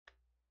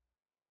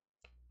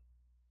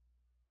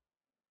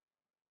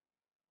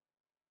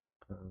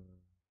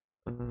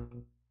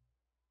Um,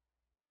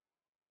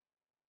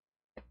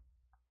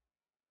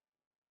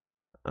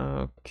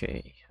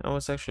 okay, I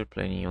was actually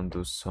planning on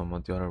do some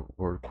of the other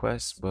world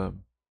quests, but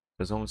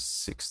there's only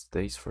 6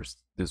 days for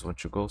this one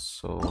to go,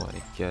 so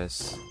I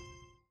guess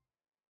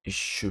it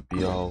should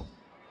be all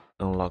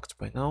unlocked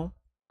by now.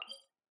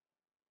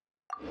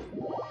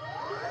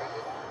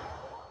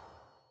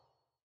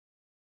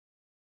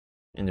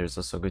 And there's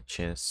also a good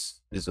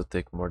chance this will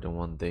take more than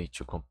 1 day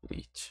to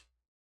complete.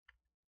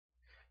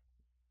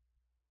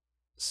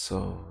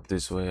 So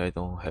this way I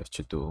don't have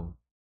to do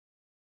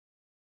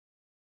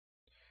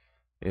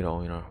it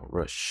all in a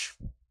rush.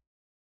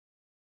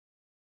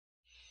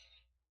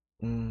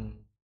 Mm,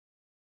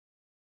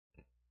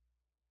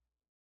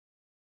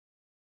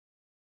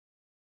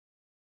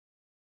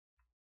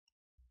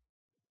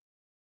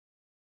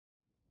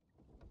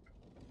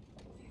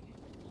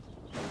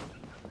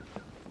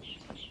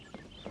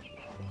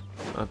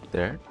 up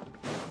there?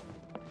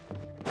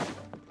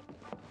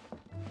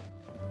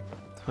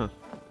 Huh.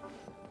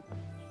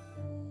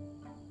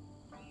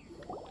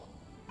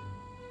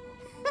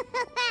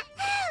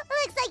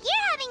 Looks like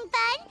you're having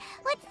fun.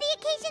 What's the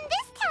occasion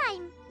this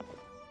time?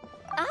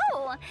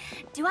 Oh,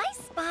 do I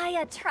spy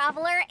a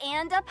traveler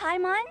and a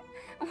Paimon?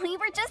 We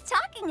were just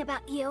talking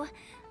about you.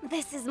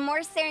 This is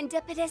more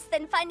serendipitous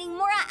than finding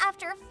Mora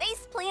after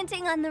face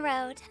planting on the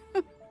road.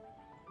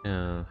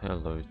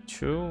 Hello,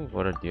 Chu.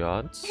 What are the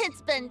odds?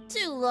 It's been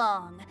too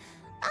long.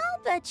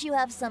 I'll bet you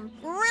have some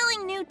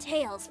thrilling new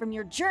tales from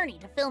your journey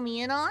to fill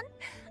me in on.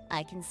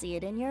 I can see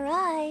it in your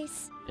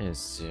eyes.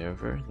 Is there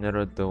ever not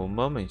a dull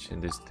moment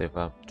in this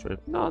dev-up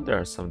trip? No, there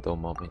are some dull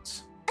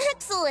moments.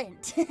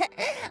 Excellent!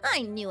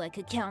 I knew I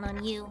could count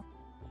on you.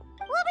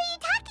 What were you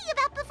talking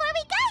about before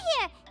we got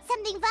here?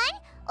 Something fun?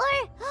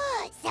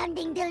 Or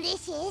something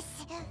delicious?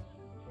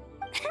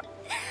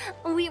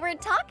 We were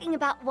talking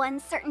about one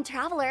certain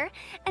traveler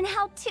and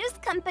how two's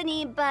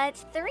company but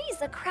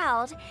three's a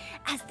crowd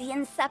as the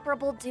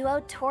inseparable duo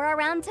tour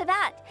around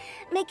Tibet,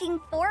 making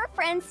 4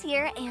 friends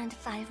here and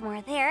 5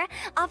 more there,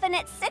 often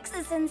at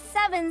 6s and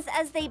 7s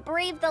as they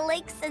brave the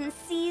lakes and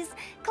seas,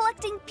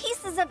 collecting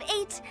pieces of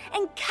 8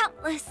 and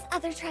countless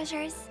other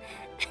treasures.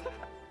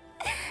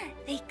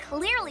 They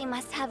clearly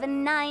must have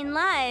 9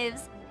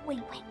 lives.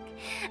 Wink, wink.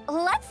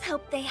 Let's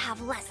hope they have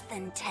less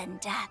than 10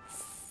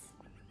 deaths.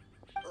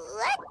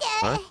 What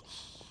the? What?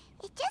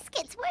 It just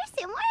gets worse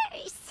and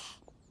worse.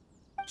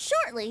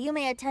 Shortly, you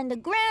may attend a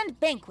grand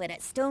banquet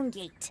at Stone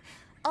Gate.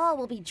 All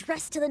will be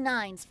dressed to the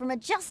nines for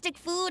majestic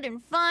food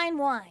and fine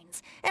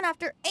wines. And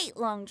after 8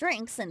 long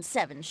drinks and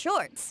 7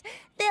 shorts,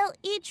 they'll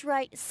each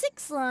write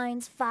 6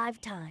 lines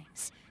 5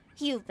 times.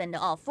 You've been to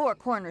all 4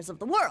 corners of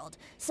the world,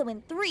 so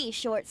in 3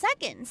 short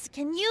seconds,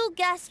 can you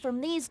guess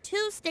from these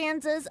 2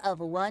 stanzas of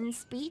 1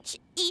 speech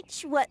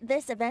each what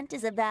this event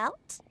is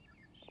about?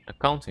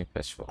 Accounting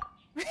festival.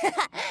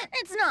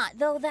 It's not,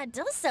 though that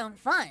does sound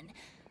fun.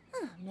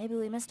 Maybe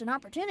we missed an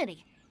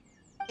opportunity.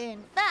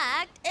 In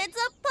fact, it's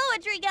a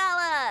poetry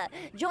gala,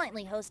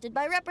 jointly hosted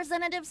by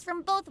representatives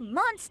from both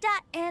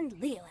Mondstadt and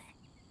Liyue.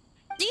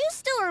 Do you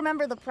still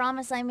remember the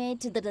promise I made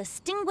to the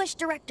distinguished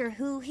director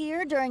Who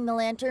here during the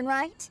Lantern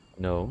Rite?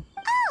 No,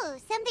 Oh,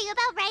 something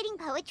about writing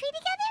poetry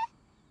together?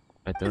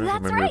 I don't That's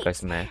remember you right.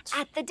 guys met.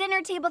 At the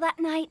dinner table that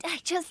night, I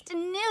just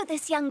knew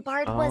this young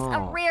bard was a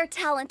Oh. rare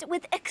talent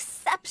with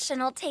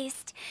exceptional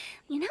taste.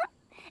 You know,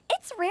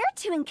 it's rare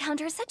to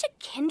encounter such a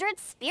kindred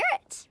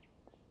spirit.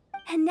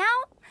 And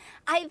now,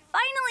 I've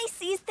finally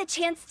seized the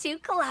chance to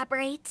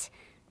collaborate.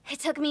 It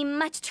took me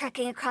much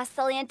trekking across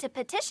the land to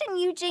petition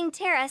Eugene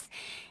Terrace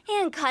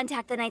and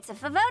contact the Knights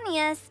of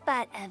Favonius,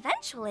 but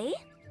eventually,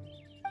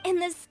 in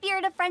the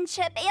spirit of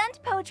friendship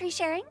and poetry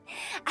sharing,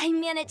 I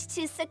managed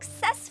to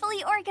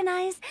successfully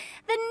organize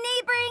the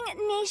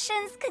neighboring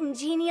nation's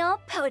congenial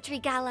poetry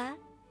gala.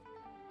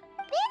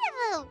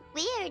 Bit of a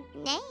weird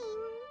name.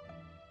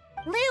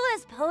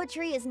 Liyue's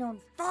poetry is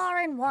known far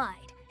and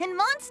wide, and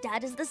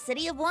Mondstadt is the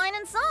city of wine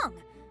and song.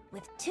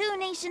 With 2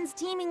 nations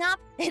teaming up,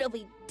 it'll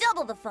be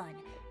double the fun,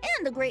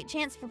 and a great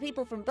chance for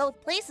people from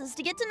both places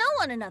to get to know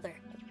one another.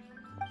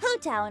 Hu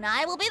Tao and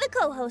I will be the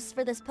co-hosts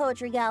for this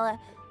poetry gala.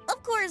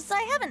 Of course,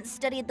 I haven't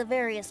studied the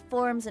various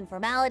forms and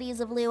formalities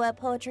of Liyue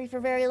poetry for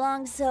very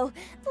long, so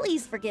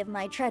please forgive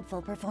my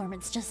dreadful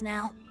performance just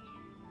now.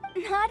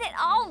 Not at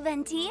all,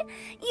 Venti.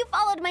 You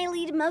followed my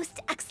lead most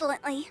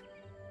excellently.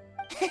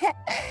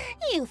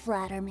 You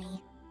flatter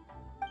me.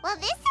 Well,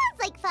 this sounds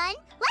like fun.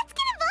 Let's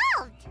get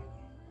involved.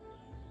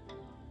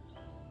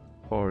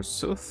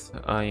 Forsooth,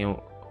 I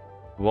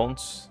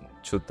want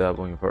to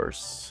dabble in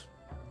verse.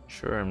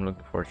 Sure, I'm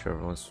looking forward to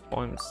everyone's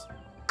poems.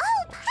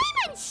 Oh,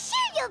 Paimon,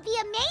 sure you'll be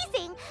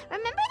amazing.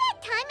 Remember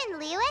that time in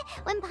Liyue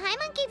when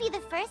Paimon gave you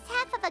the first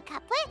half of a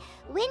couplet?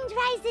 Wind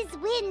rises,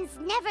 winds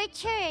never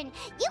churn.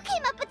 You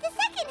came up with the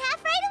second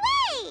half right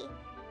away.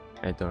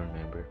 I don't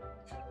remember.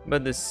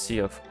 But the sea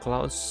of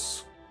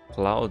clouds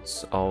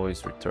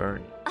always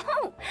return.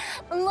 Oh,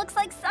 looks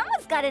like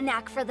someone's got a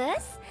knack for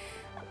this.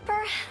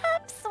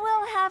 Perhaps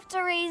we'll have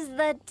to raise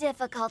the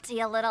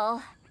difficulty a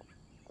little.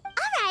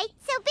 All Alright,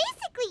 so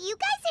basically you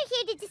guys are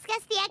here to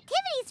discuss the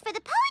activities for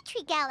the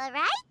poetry gala,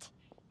 right?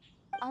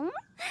 Oh,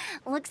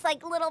 looks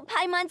like little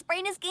Paimon's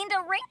brain has gained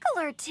a wrinkle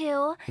or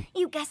two.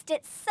 You guessed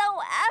it so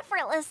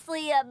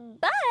effortlessly,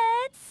 but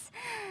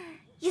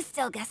you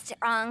still guessed it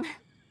wrong.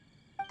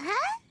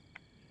 Huh?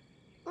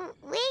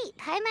 Wait,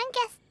 Paimon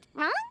guessed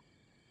wrong?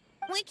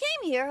 We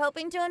came here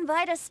hoping to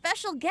invite a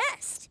special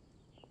guest.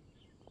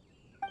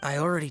 I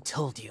already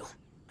told you.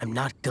 I'm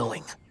not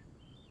going.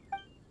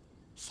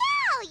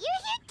 Xiao, you're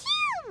here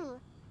too!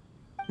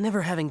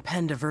 Never having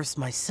penned a verse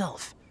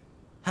myself,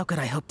 how could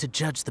I hope to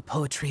judge the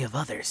poetry of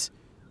others?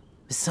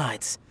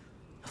 Besides,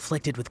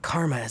 afflicted with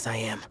karma as I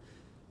am,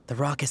 the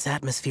raucous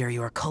atmosphere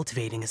you are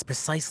cultivating is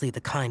precisely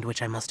the kind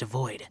which I must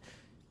avoid,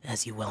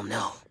 as you well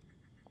know.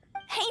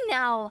 Hey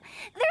now,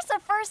 there's a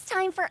first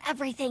time for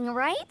everything,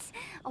 right?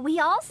 We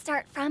all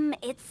start from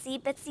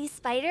itsy bitsy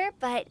spider,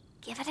 but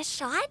give it a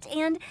shot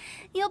and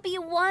you'll be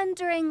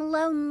wandering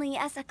lonely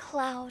as a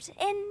cloud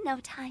in no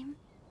time.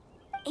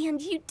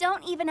 And you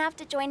don't even have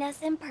to join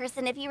us in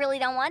person if you really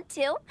don't want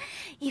to.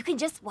 You can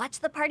just watch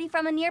the party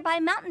from a nearby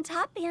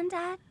mountaintop and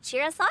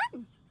cheer us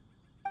on.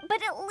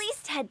 But at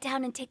least head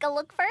down and take a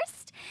look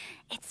first.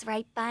 It's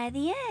right by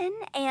the inn,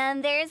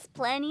 and there's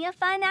plenty of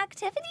fun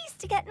activities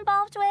to get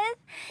involved with.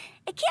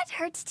 It can't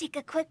hurt to take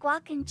a quick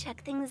walk and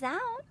check things out.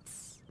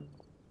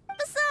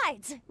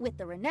 Besides, with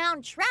the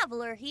renowned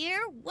traveler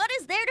here, what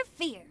is there to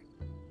fear?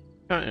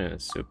 Yeah,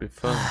 it's super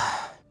fun.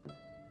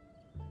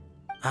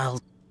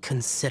 I'll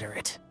consider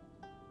it.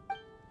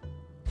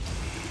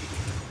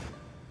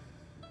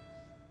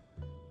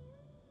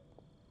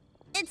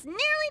 It's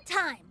nearly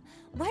time.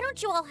 Why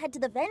don't you all head to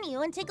the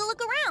venue and take a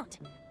look around?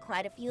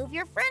 Quite a few of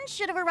your friends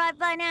should have arrived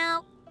by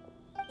now.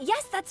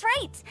 Yes, that's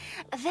right.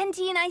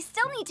 Venti and I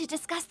still need to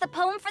discuss the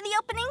poem for the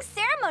opening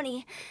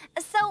ceremony.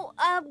 So,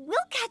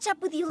 we'll catch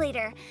up with you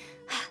later.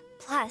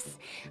 Plus,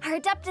 our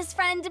Adeptus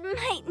friend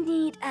might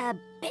need a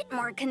bit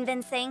more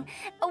convincing.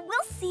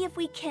 We'll see if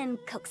we can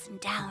coax him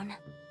down.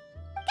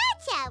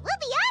 Gotcha! We'll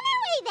be on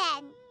our way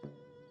then!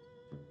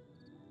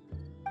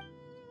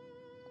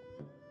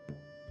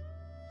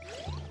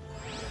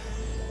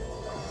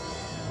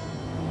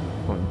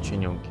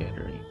 Continue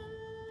gathering.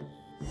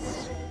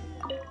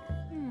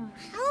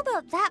 How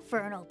about that for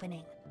an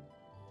opening?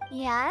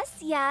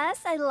 Yes,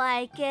 I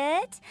like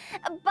it.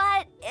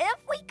 But if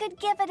we could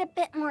give it a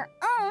bit more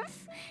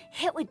oomph,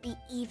 it would be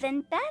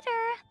even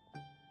better.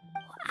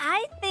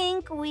 I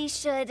think we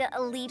should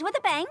lead with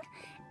a bang,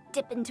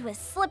 dip into a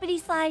slippity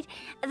slide,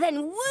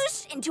 then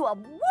whoosh into a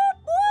whoop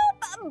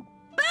whoop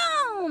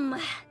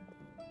boom!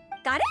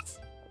 Got it?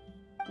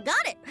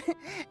 Got it.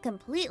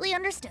 Completely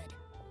understood.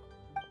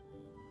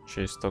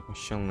 She's talking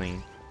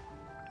Shanling.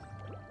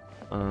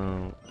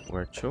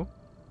 Where to?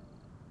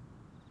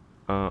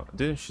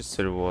 Didn't she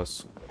say it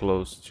was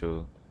close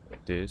to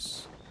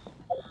this?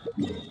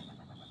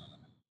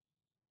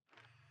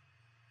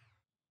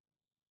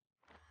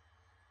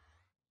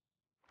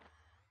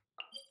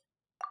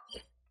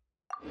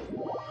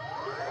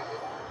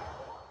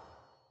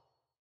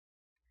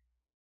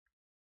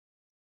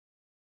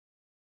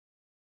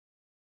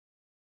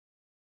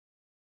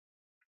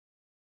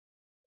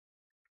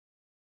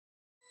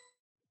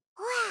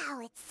 Wow,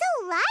 it's so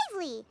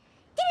lively!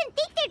 Didn't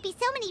think there'd be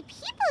so many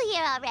people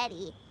here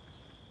already.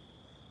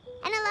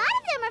 And a lot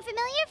of them are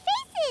familiar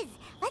faces.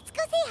 Let's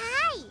go say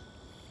hi.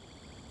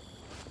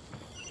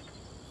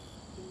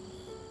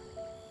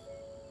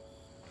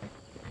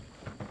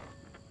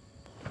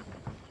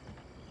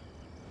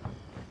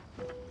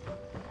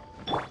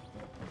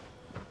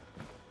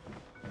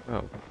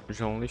 Well,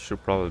 Zhongli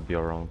should probably be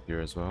around here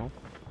as well.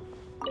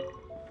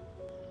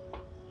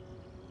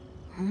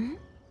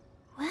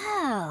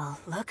 Well,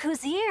 look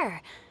who's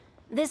here.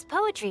 This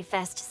poetry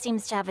fest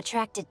seems to have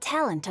attracted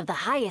talent of the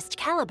highest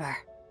caliber.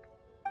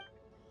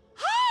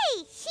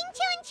 Hey,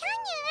 Shincho and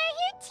Changyun are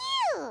here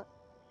too.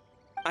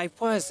 I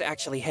was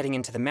actually heading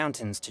into the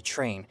mountains to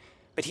train,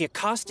 but he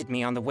accosted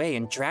me on the way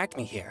and dragged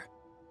me here.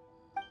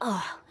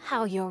 Oh,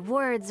 how your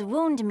words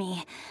wound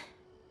me.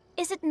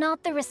 Is it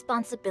not the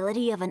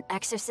responsibility of an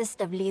exorcist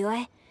of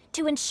Liyue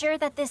to ensure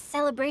that this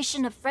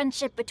celebration of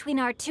friendship between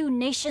our two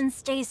nations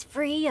stays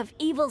free of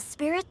evil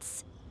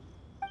spirits?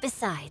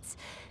 Besides,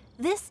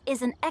 this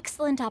is an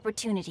excellent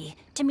opportunity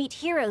to meet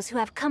heroes who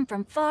have come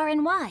from far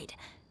and wide.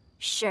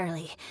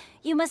 Surely,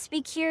 you must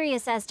be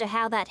curious as to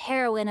how that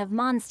heroine of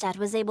Mondstadt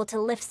was able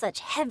to lift such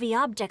heavy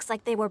objects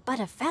like they were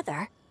but a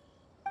feather.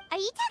 Are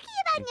you talking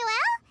about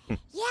Noelle?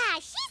 Yeah,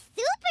 she's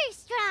super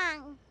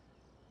strong.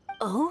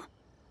 Oh?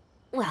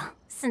 Well,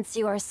 since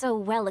you are so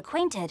well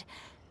acquainted,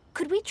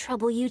 could we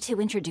trouble you to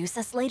introduce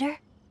us later?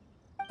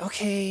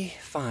 Okay,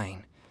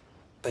 fine.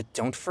 But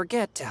don't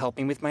forget to help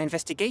me with my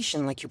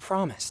investigation like you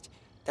promised.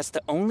 That's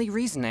the only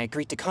reason I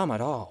agreed to come at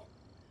all.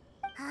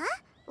 Huh?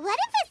 What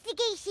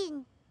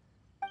investigation?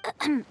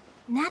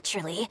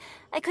 Naturally,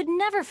 I could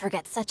never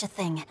forget such a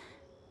thing.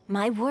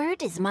 My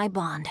word is my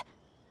bond.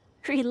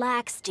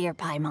 Relax, dear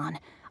Paimon.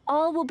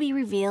 All will be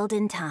revealed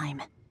in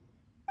time.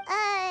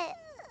 Okay.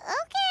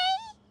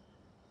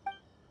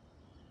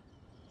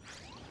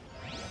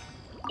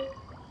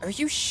 Are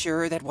you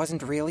sure that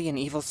wasn't really an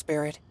evil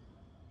spirit?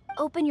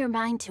 Open your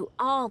mind to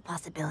all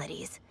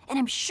possibilities, and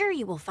I'm sure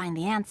you will find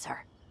the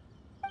answer.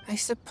 I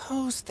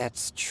suppose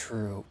that's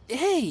true.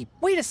 Hey,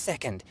 wait a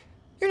second.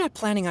 You're not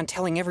planning on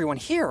telling everyone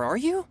here, are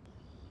you?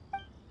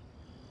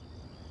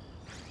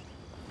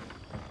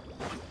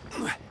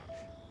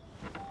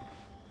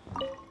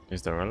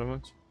 Is that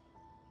relevant?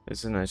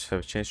 It's nice to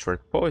have a chance to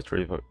write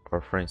poetry with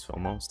our friends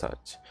from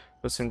Mondstadt.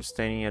 But since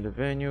staying at the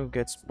venue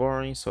gets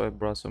boring, so I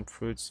brought some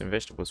fruits and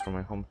vegetables from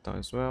my hometown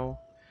as well.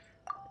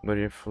 But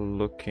if you're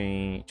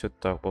looking to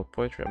talk about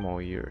poetry, I'm all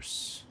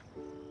ears.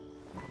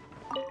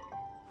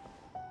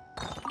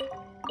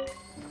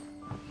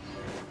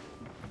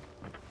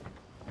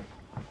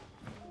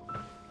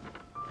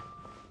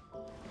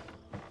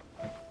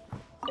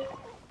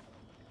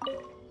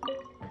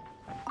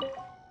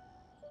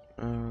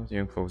 The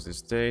young folks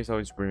these days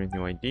always bring me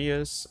new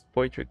ideas.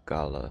 Poetry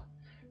gala.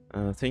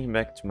 Thinking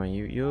back to my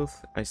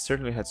youth, I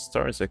certainly had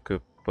stars I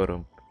could put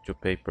on to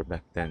paper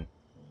back then.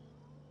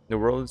 The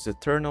world is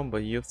eternal,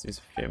 but youth is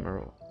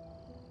ephemeral.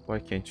 Why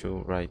can't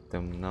you write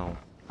them now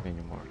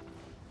anymore?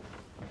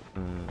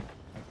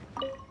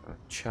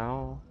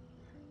 Chow.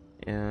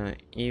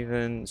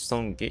 Even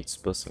stone gates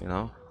bustling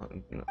now.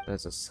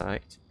 That's a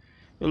sight.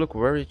 You look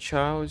very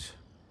child.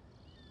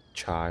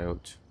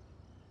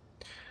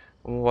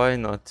 Why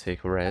not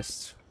take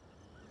rest?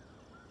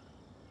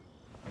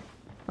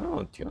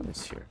 Oh, Dion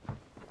is here.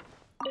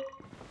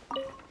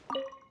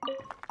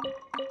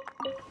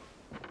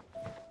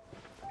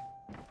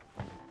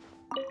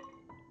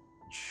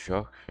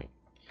 Shocking.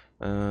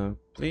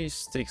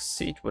 Please take a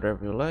seat,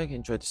 whatever you like,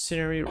 enjoy the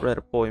scenery, write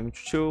a poem or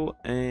two,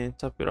 and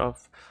top it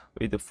off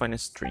with the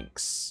finest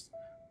drinks.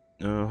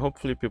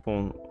 Hopefully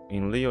people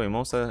in Leo and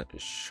Mondstadt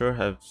sure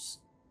have...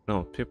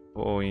 No,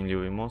 people in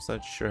Leo and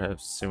Mondstadt sure have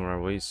similar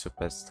ways to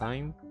pass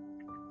time.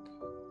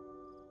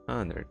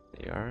 Ah, there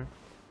they are.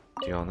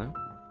 Diona.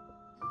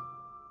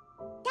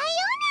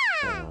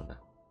 Diona!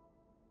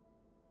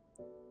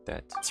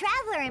 That.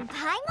 Traveler in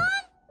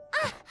Paimon?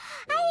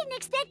 I didn't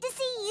expect to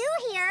see you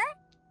here.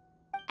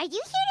 Are you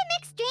here to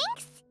mix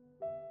drinks?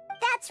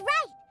 That's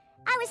right.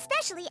 I was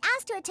specially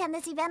asked to attend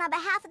this event on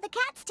behalf of the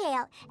Cat's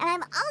Tail, and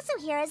I'm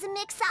also here as a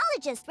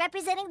mixologist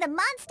representing the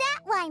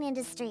Mondstadt wine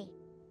industry.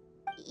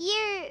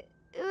 You're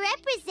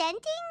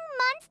representing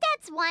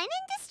Mondstadt's wine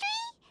industry?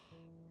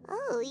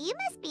 Oh, you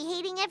must be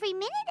hating every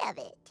minute of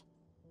it.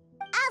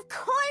 Of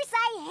course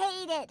I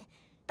hate it!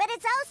 But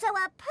it's also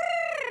a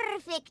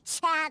perfect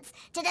chance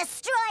to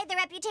destroy the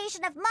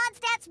reputation of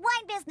Mondstadt's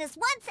wine business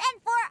once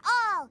and for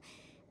all!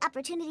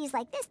 Opportunities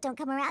like this don't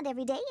come around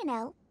every day, you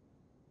know.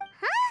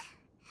 Huh?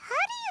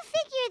 How do you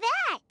figure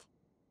that?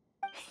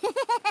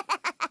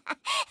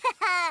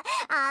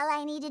 All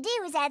I need to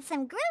do is add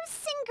some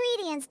gross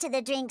ingredients to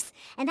the drinks,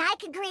 and I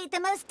can create the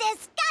most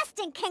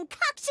disgusting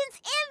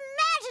concoctions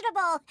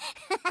imaginable!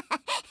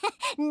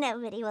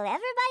 Nobody will ever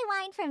buy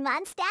wine from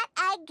Mondstadt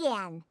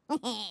again.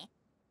 Paimon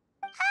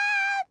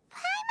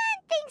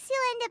thinks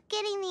you'll end up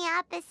getting the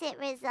opposite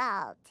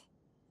result.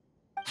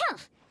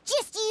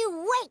 Just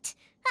you wait!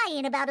 I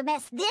ain't about to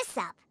mess this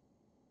up.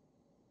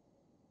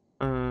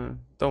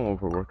 Don't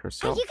overwork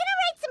yourself. Are you gonna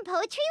write some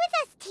poetry with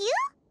us too?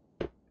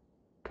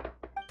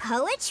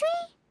 Poetry?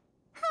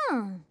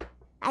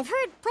 I've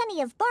heard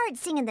plenty of bards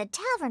sing in the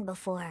tavern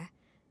before,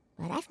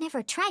 but I've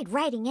never tried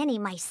writing any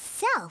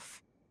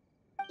myself.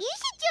 You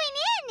should join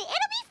in!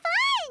 It'll be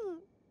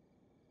fun!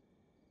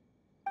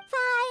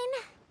 Fine,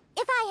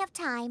 if I have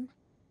time.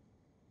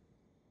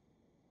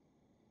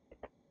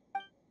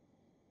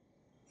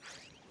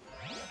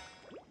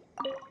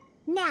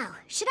 Now,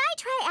 should I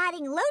try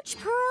adding loach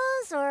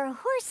pearls or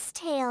horse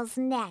tails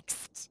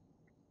next?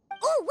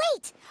 Oh,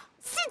 wait!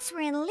 Since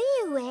we're in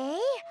Liyue,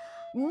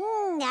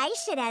 I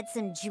should add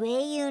some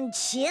Jueyun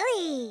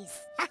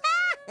chilies.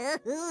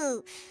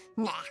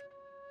 Nah.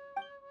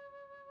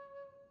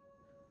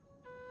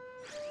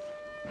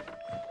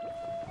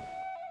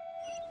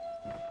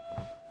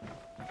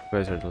 You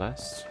guys are the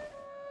last.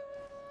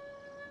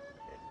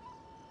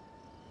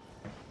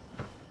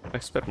 I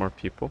expect more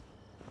people.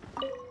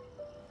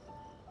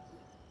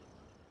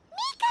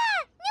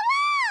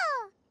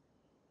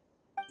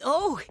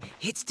 Oh,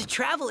 it's the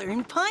Traveler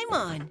in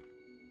Paimon.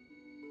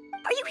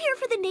 Are you here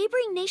for the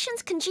neighboring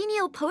nation's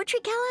congenial poetry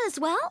gala as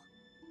well?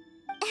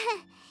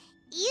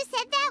 You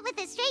said that with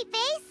a straight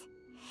face?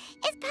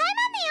 Is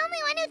Paimon the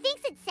only one who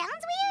thinks it sounds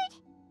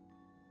weird?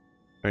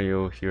 Are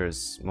you here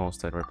as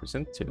Mondstadt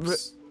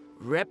representatives?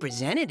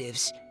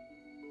 Representatives?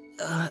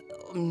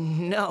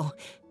 No.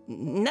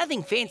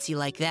 Nothing fancy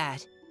like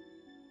that.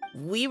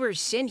 We were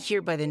sent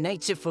here by the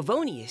Knights of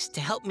Favonius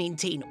to help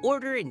maintain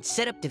order and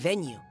set up the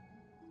venue.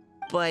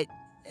 But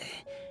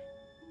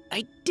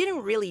I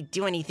didn't really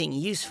do anything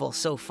useful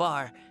so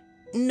far.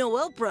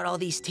 Noelle brought all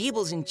these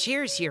tables and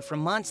chairs here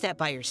from Mondstadt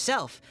by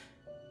herself.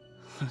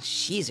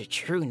 She's a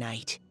true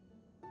knight.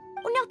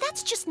 Oh, no,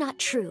 that's just not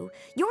true.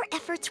 Your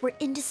efforts were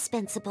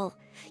indispensable.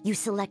 You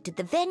selected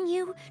the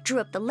venue, drew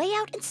up the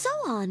layout, and so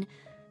on.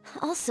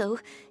 Also,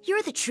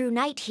 you're the true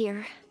knight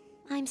here.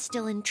 I'm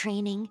still in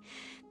training.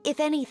 If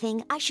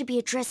anything, I should be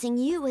addressing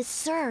you as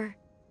Sir.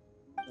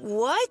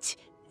 What?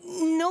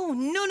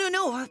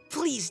 No.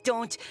 Please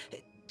don't.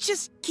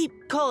 Just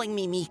keep calling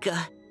me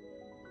Mika.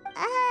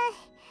 Why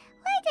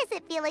does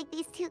it feel like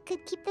these two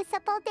could keep this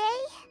up all day?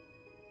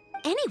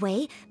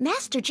 Anyway,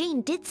 Master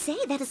Jane did say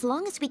that as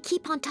long as we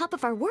keep on top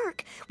of our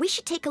work, we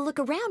should take a look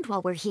around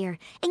while we're here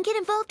and get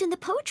involved in the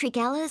poetry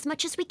gala as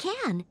much as we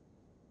can.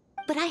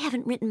 But I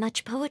haven't written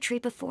much poetry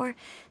before,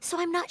 so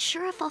I'm not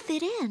sure if I'll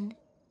fit in.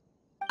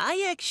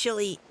 I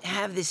actually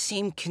have the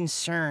same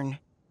concern.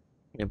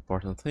 The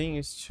important thing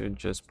is to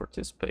just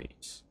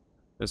participate.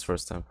 It's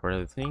first time for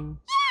everything.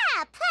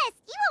 Yeah, plus,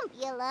 you won't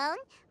be alone.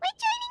 We're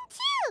joining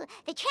too.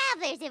 The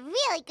Traveler's a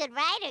really good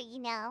writer, you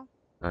know.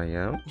 I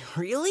am.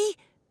 Really?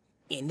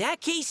 In that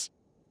case,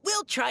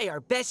 we'll try our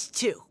best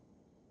too.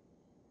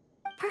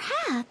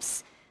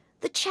 Perhaps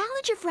the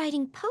challenge of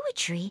writing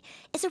poetry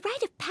is a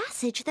rite of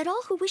passage that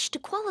all who wish to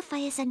qualify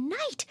as a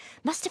knight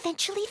must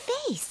eventually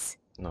face.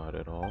 Not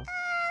at all.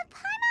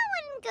 Paimon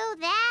wouldn't go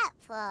that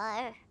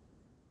far.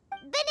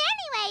 But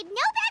anyway,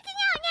 no backing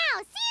out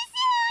now. See you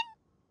soon!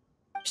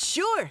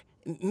 Sure.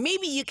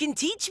 Maybe you can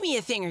teach me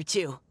a thing or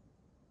two.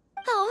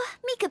 Oh,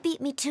 Mika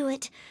beat me to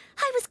it.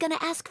 I was gonna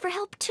ask for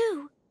help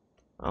too.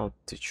 I'll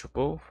teach you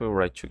both. We'll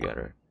write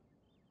together.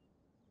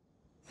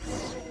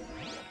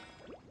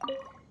 What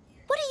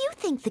do you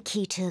think the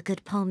key to a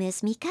good poem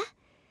is, Mika?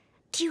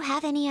 Do you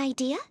have any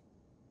idea?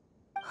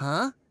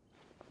 Huh?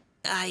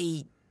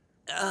 I'm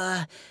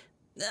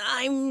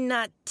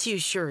not too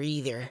sure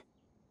either.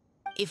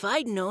 If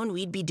I'd known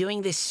we'd be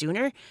doing this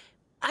sooner,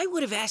 I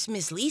would have asked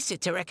Miss Lisa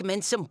to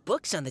recommend some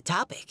books on the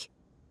topic.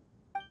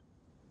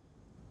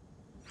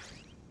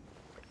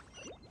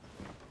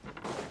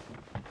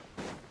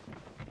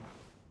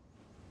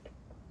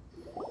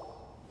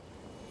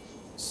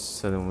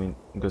 Sudden wind,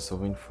 gust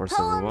of wind force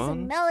Poems everyone.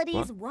 and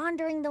melodies What?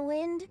 wandering the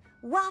wind,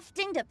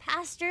 wafting to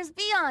pastures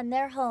beyond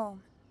their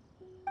home.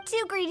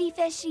 Two greedy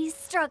fishies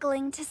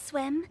struggling to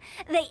swim.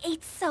 They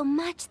ate so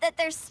much that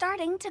they're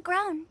starting to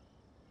groan.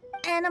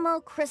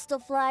 Animal crystal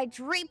fly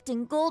draped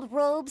in gold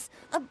robes,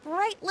 a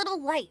bright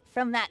little light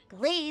from that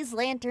glazed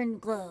lantern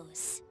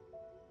glows.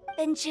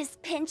 Finches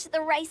pinch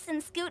the rice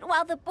and scoot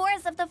while the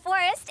boars of the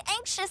forest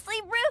anxiously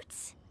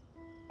root.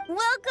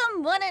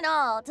 Welcome one and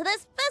all to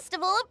this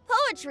festival of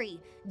poetry,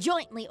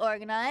 jointly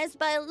organized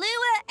by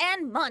Lua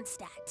and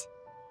Mondstadt.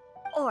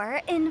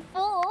 Or, in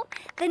full,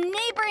 the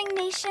neighboring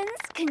nation's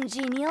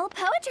congenial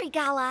poetry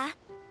gala.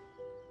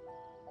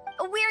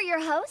 We're your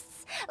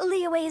hosts,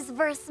 Liyue's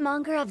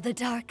verse-monger of the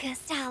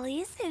darkest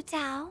alleys,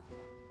 Hutao.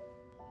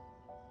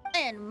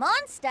 And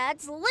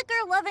Mondstadt's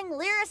liquor-loving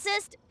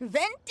lyricist,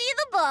 Venti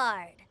the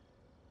Bard.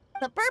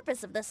 The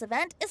purpose of this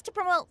event is to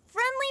promote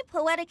friendly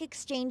poetic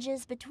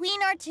exchanges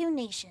between our two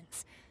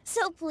nations.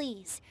 So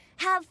please,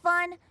 have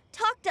fun,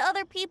 talk to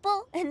other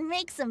people, and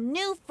make some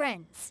new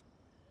friends.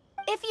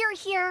 If you're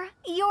here,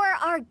 you're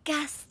our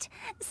guest,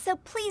 so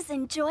please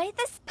enjoy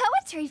this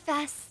poetry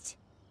fest.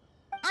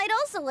 I'd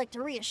also like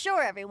to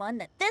reassure everyone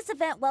that this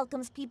event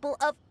welcomes people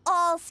of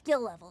all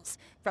skill levels,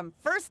 from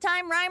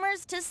first-time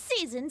rhymers to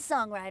seasoned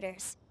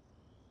songwriters.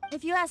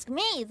 If you ask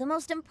me, the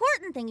most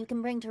important thing you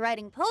can bring to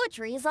writing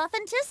poetry is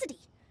authenticity.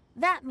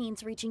 That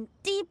means reaching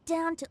deep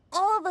down to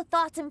all the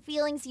thoughts and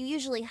feelings you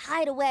usually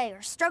hide away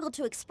or struggle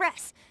to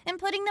express, and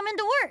putting them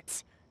into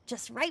words,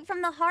 just right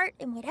from the heart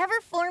in whatever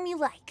form you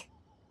like.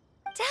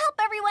 To help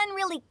everyone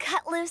really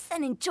cut loose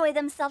and enjoy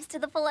themselves to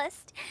the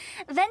fullest,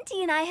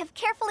 Venti and I have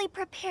carefully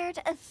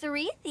prepared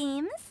 3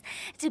 themes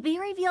to be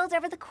revealed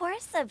over the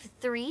course of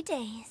 3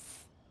 days.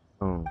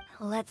 Oh,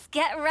 Let's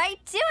get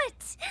right to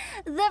it.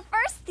 The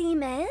first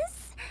theme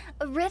is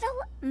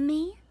Riddle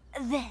Me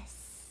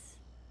This.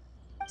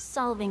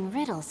 Solving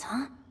riddles,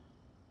 huh?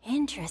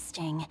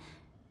 Interesting.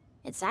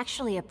 It's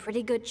actually a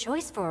pretty good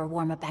choice for a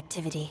warm-up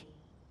activity.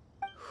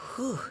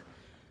 Whew.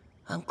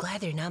 I'm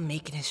glad they're not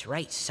making us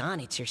write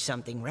sonnets or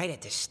something right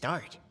at the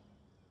start.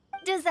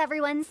 Does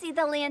everyone see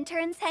the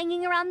lanterns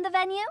hanging around the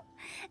venue?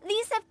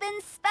 These have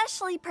been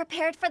specially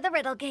prepared for the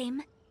riddle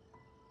game.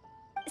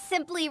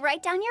 Simply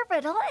write down your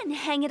riddle and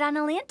hang it on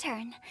a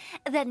lantern.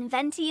 Then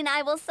Venti and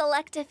I will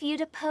select a few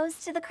to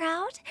pose to the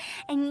crowd,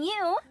 and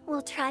you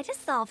will try to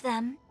solve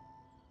them.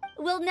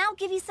 We'll now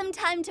give you some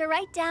time to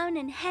write down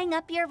and hang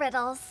up your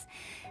riddles.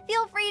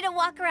 Feel free to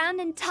walk around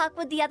and talk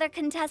with the other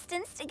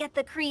contestants to get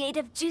the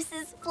creative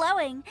juices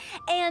flowing.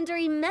 And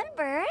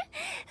remember,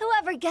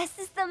 whoever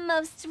guesses the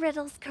most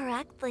riddles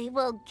correctly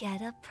will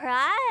get a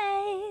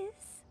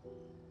prize.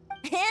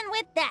 And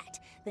with that,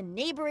 the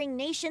neighboring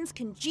nation's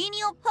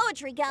congenial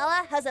poetry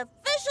gala has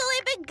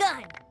officially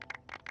begun.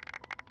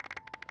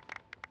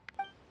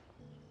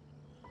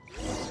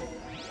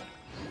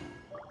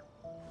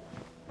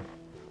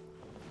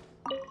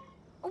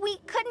 We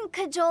couldn't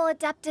cajole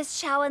Adeptus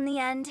Shao in the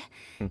end.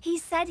 He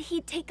said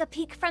he'd take a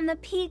peek from the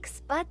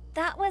peaks, but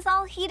that was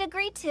all he'd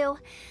agreed to.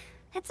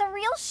 It's a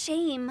real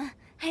shame.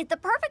 I had the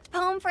perfect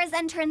poem for his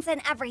entrance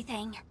and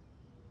everything.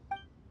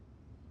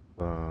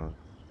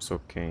 so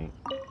can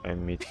I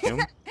meet him?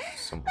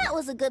 Somehow. That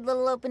was a good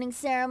little opening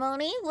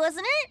ceremony,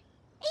 wasn't it?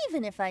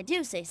 even if I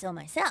do say so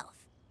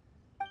myself.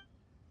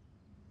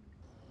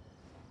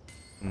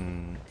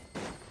 Hmm.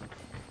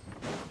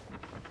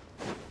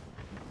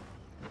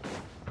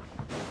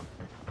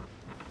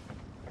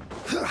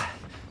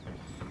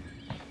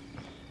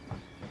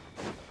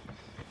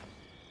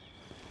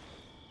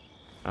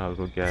 I'll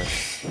go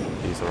guess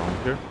he's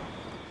around here.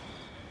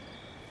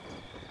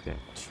 Okay.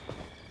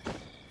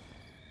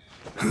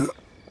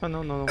 Oh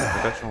no, I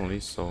got you only,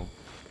 so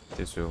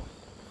this will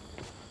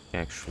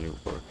actually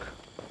work.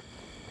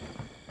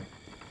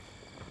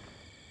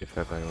 If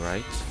I got it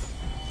right.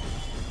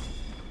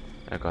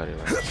 I got it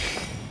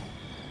right.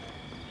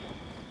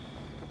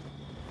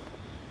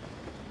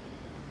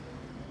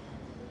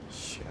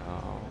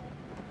 Ciao.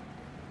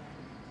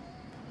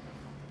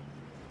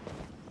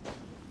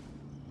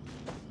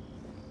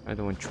 I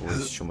don't want to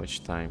waste too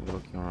much time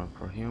looking around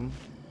for him.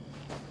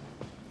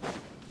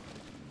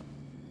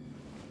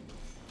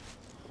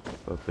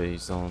 But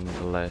based on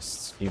the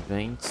last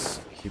events,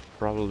 he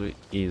probably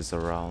is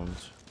around,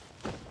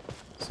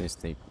 since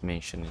they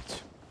mentioned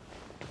it.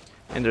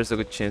 And there's a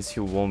good chance he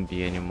won't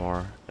be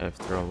anymore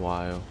after a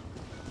while.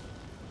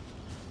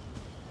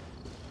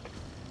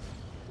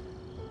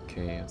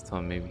 Okay, I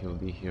thought maybe he'll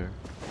be here.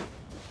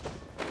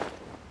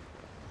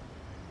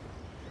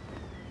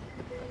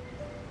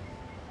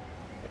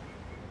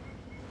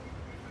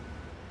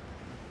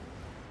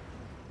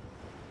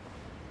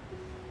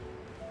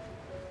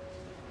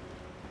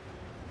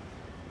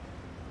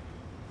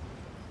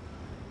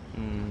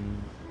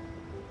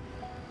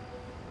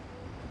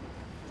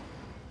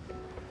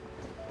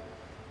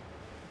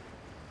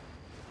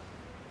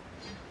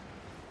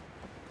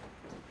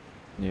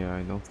 Yeah,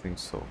 I don't think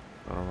so.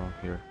 Not around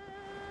here.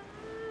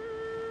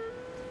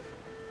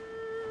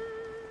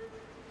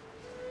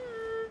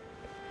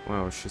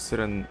 Well, she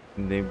said a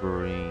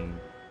neighboring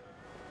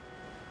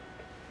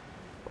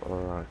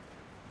or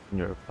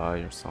nearby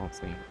or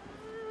something.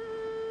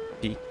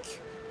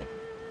 Peak.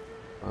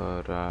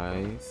 But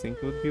I think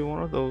it would be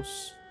one of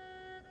those.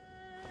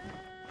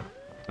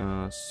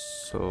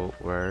 So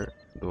where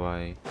do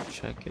I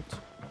check it?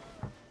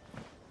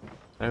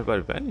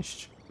 Everybody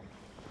vanished.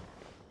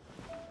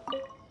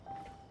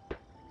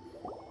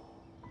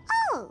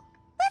 Oh,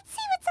 let's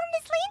see what's on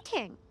this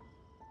lantern.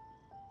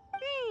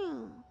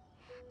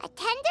 A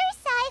tender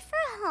sigh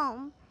for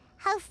home,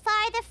 how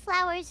far the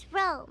flowers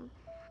roam.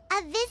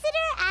 A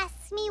visitor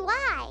asks me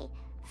why,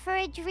 for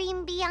a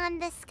dream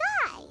beyond the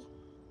sky.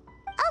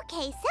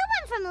 Okay,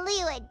 someone from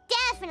Liyue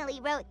definitely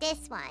wrote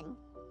this one.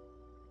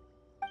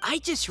 I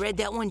just read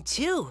that one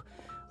too.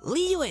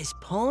 Liyue's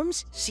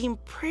poems seem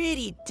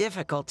pretty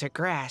difficult to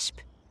grasp.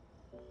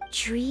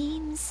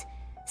 Dreams?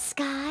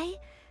 Sky?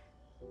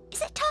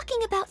 Is it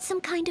talking about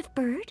some kind of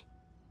bird?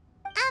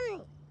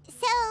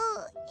 So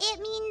it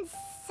means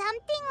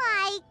something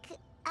like,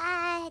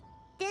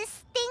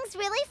 this thing's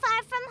really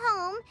far from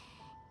home.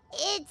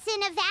 It's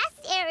in a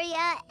vast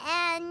area,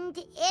 and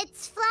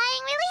it's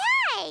flying really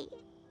high.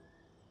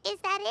 Is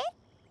that it?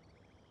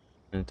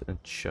 And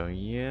show,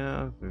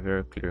 yeah,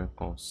 very clear and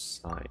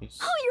concise.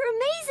 Oh, you're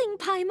amazing,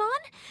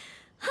 Paimon!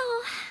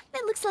 Oh,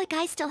 it looks like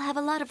I still have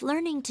a lot of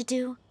learning to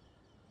do.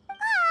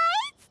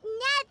 It's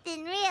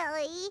nothing,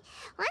 really.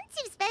 Once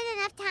you've spent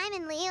enough time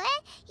in Liyue,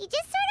 you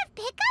just sort of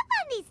pick up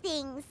on these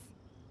things.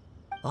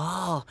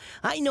 Oh,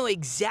 I know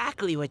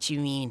exactly what you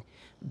mean.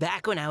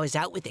 Back when I was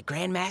out with the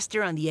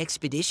Grandmaster on the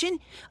expedition,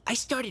 I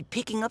started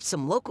picking up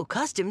some local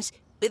customs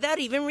without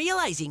even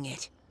realizing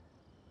it.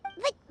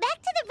 But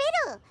back to the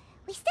riddle.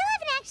 We still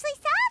haven't actually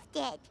solved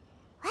it.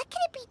 What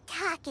could it be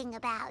talking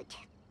about?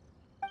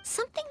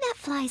 Something that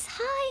flies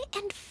high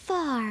and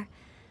far.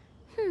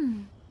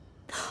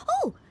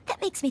 Oh,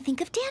 that makes me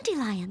think of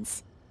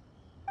dandelions.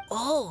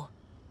 Oh,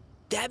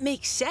 that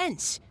makes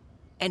sense.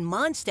 And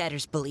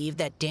Mondstadters believe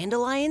that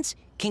dandelions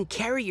can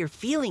carry your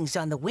feelings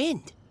on the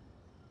wind.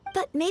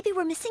 But maybe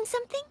we're missing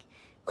something?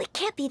 It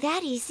can't be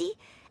that easy.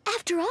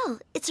 After all,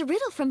 it's a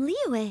riddle from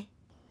Liyue.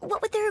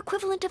 What would their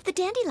equivalent of the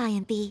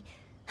dandelion be?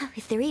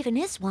 If there even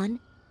is one.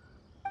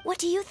 What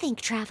do you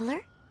think, Traveler?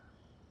 I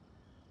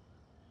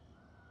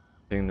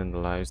think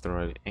dandelion is the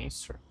right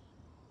answer.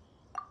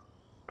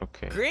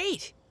 Okay.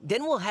 Great!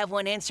 Then we'll have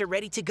one answer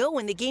ready to go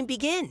when the game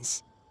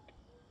begins.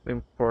 The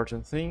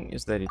important thing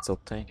is that it's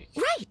authentic.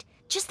 Right!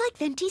 Just like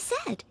Venti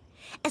said.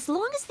 As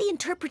long as the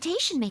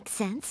interpretation makes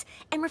sense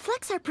and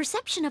reflects our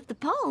perception of the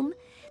poem,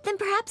 then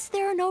perhaps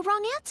there are no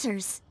wrong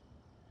answers.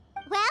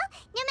 Well,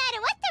 no matter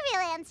what the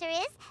real answer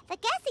is, the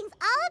guessing's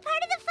all a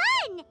part of the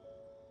fun.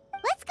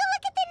 Let's go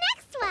look at the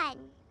next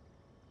one.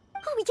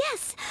 Oh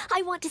yes,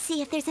 I want to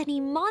see if there's any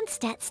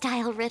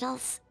Mondstadt-style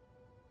riddles.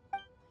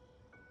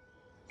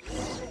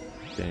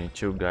 Any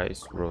two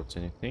guys wrote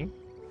anything?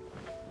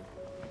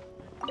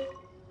 A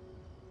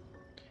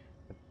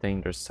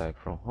tender sight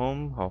from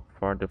home, how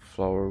far the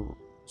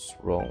flowers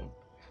roam.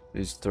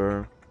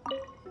 Visitor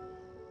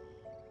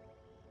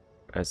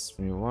asks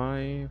me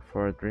why,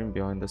 for a dream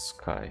beyond the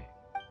sky.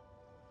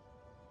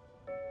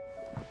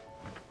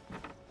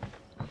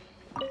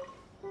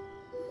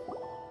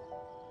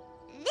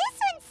 This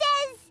one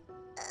says...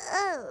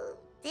 Oh,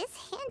 this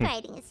this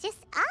handwriting is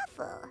just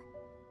awful.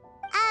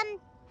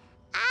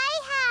 I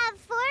have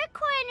 4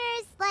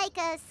 corners like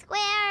a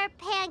square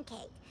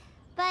pancake,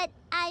 but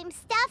I'm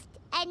stuffed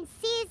and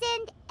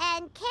seasoned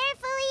and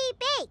carefully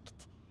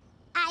baked.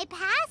 I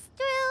pass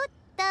through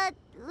the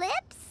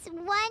lips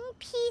 1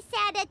 piece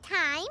at a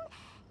time.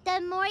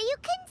 The more you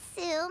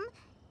consume,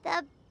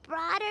 the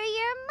broader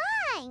your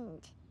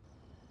mind.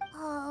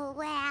 Oh,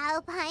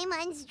 wow,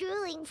 Paimon's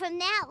drooling from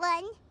that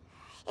one.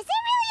 Is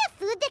there really a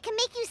food that can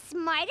make you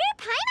smarter?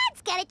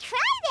 Paimon's gotta try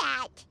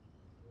that!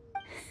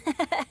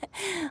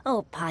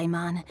 Oh,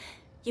 Paimon.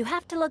 You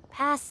have to look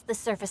past the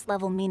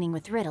surface-level meaning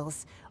with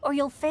riddles, or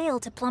you'll fail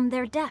to plumb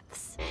their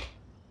depths.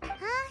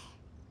 Huh?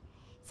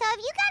 So have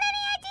you got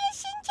any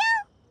ideas,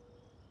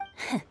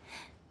 Shinjo?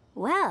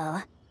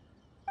 Well...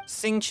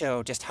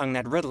 Xingqiu just hung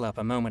that riddle up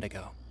a moment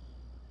ago.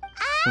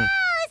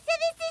 Oh, so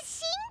this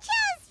is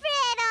Shinjo's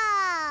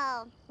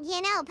riddle!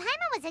 You know,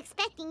 Paimon was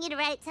expecting you to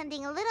write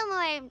something a little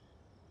more...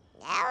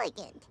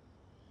 elegant.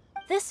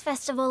 This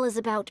festival is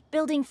about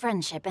building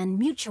friendship and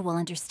mutual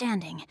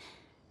understanding.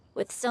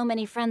 With so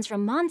many friends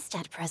from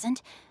Mondstadt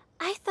present,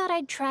 I thought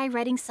I'd try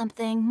writing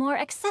something more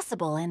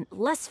accessible and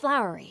less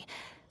flowery,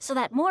 so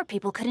that more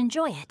people could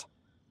enjoy it.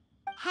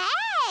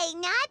 Hey,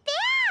 not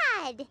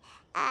bad!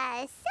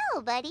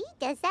 So, buddy,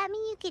 does that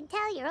mean you can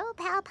tell your old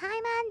pal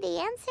Paimon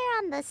the answer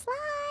on the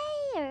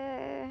sly,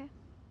 or...?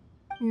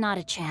 Not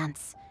a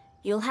chance.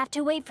 You'll have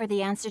to wait for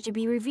the answer to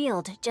be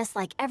revealed, just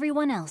like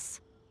everyone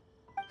else.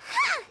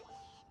 Ha!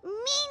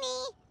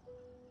 Meanie!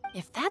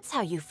 If that's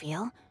how you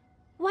feel,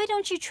 why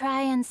don't you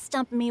try and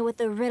stump me with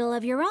a riddle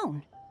of your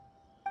own?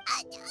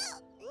 Maybe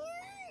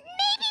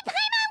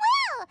Paimon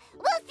will!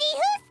 We'll see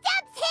who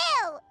stumps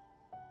who!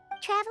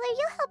 Traveler,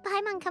 you'll help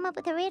Paimon come up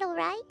with a riddle,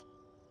 right?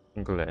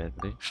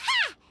 Gladly.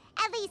 Ha!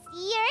 At least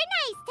you're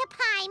nice to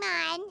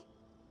Paimon!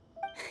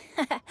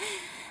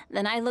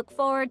 Then I look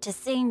forward to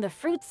seeing the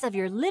fruits of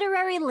your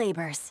literary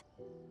labors.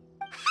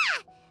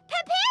 Ha!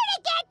 Prepare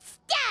to get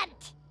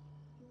stumped!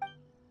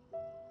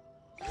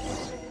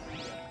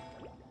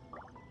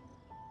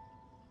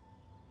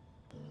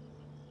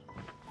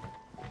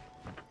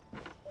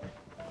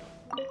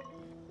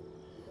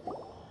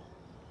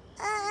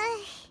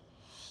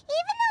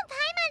 Even though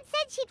Paimon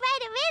said she'd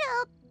write a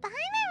riddle,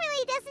 Paimon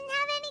really doesn't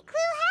have any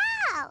clue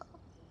how.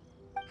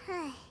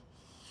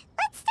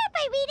 Let's start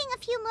by reading a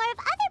few more of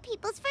other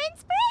people's for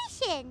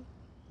inspiration.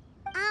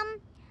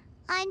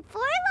 On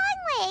 4 long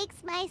legs,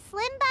 my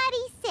slim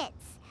body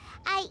sits.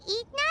 I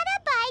eat not a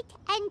bite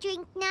and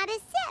drink not a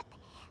sip.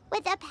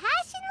 With a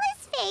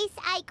passionless face,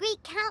 I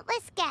greet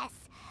countless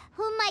guests,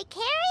 whom I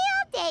carry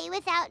all day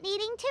without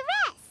needing to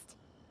rest.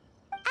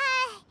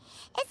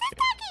 Is this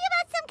talking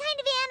about some kind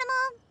of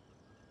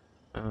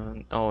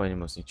animal? All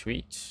animals need to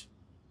eat.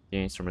 The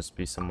answer must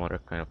be some other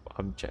kind of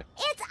object.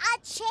 It's a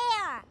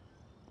chair!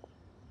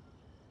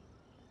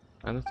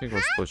 I don't think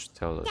we're supposed to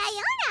tell us.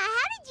 Diona,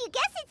 how did you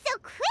guess it so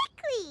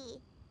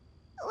quickly?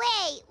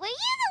 Wait, were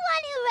you the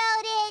one who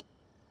wrote it?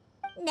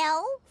 No,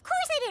 of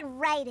course I didn't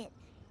write it.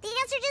 The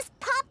answer just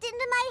popped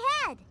into my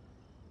head.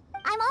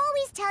 I'm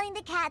always telling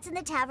the cats in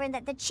the tavern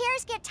that the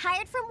chairs get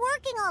tired from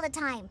working all the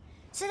time,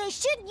 so they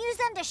shouldn't use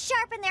them to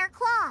sharpen their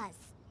claws.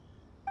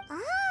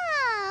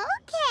 Oh,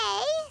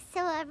 okay. So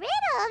a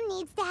riddle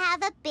needs to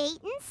have a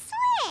bait and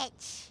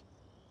switch.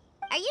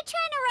 Are you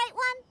trying to write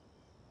one?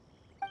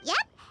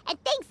 Yep,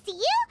 and thanks to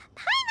you,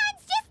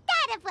 Paimon's just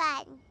thought of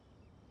one.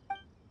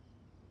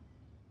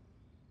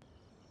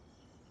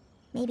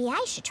 Maybe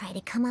I should try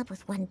to come up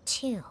with one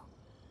too.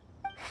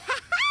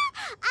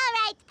 All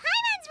right,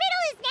 Paimon's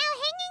riddle is now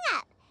hanging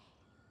up.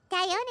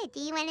 Diona, do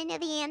you want to know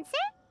the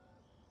answer?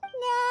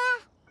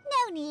 Nah,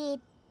 no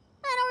need.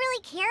 I don't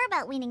really care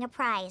about winning a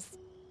prize.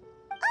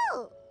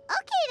 Oh,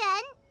 okay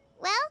then.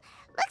 Well,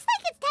 looks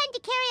like it's time to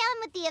carry on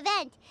with the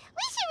event.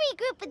 We should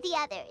regroup with the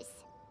others.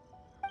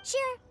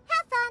 Sure,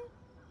 have fun.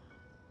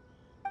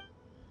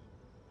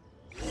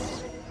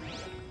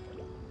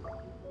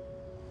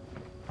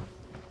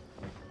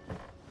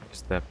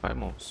 Is that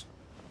Paimons?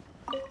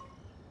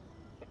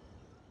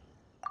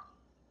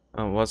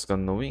 What's got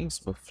no wings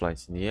but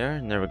flies in the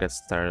air, never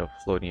gets tired of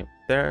floating up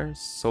there,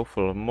 so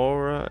full of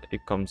mora,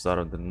 it comes out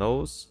of the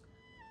nose,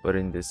 but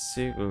in the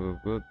sea,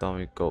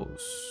 down it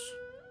goes.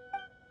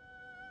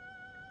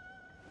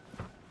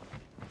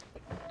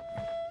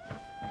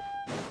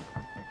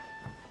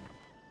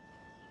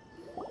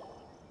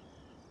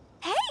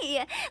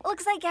 Hey,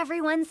 looks like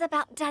everyone's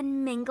about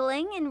done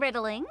mingling and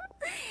riddling.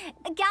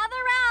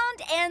 Gather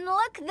round and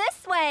look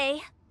this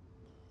way.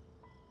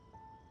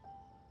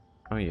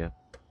 Oh yeah.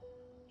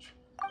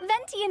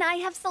 Venti and I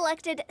have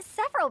selected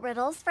several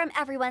riddles from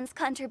everyone's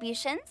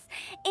contributions,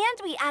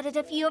 and we added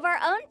a few of our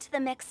own to the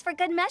mix for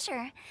good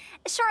measure.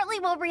 Shortly,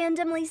 we'll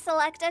randomly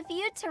select a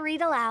few to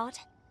read aloud.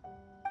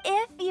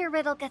 If your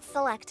riddle gets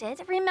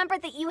selected, remember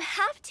that you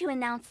have to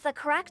announce the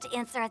correct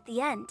answer at the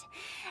end.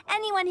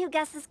 Anyone who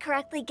guesses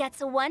correctly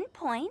gets 1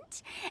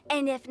 point,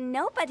 and if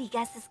nobody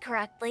guesses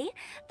correctly,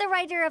 the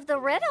writer of the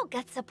riddle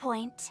gets a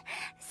point.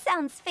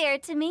 Sounds fair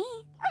to me.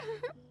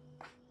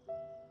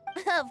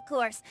 Of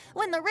course,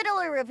 when the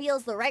Riddler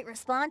reveals the right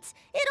response,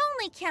 it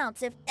only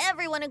counts if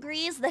everyone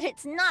agrees that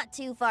it's not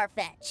too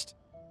far-fetched.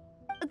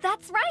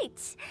 That's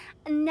right.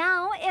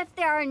 Now, if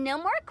there are no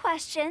more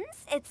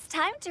questions, it's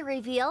time to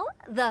reveal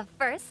the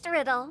first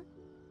riddle.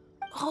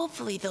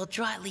 Hopefully they'll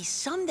draw at least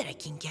some that I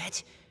can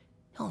get.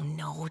 Oh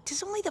no,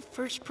 does only the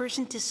first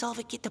person to solve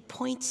it get the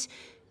points?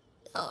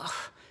 Ugh.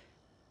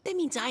 That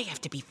means I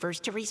have to be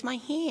first to raise my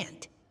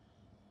hand.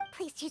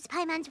 Please choose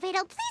Paimon's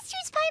riddle. Please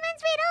choose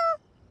Paimon's riddle.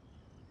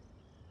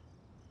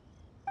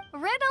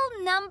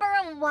 Riddle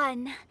number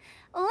 1.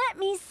 Let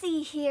me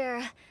see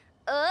here.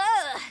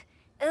 Ugh.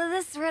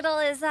 This riddle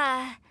is,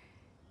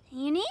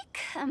 unique,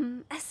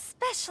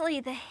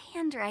 especially the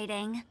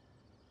handwriting.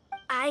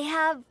 I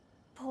have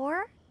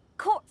four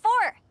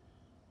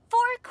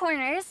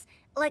corners,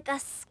 like a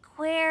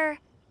square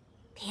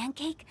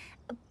pancake,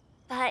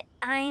 but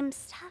I'm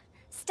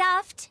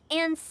stuffed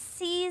and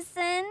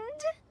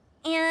seasoned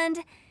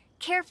and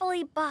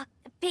carefully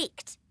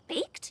baked.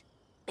 Baked.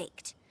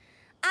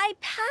 I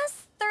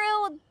pass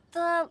through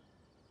the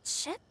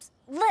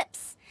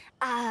lips,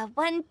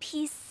 one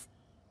piece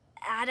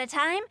at a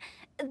time.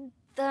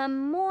 The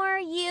more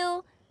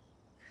you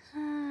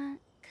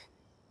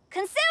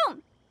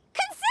consume,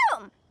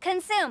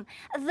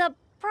 the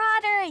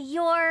broader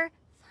your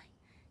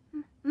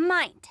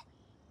mind.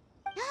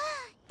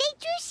 They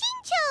drew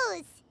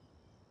Shinchos!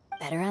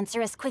 Better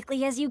answer as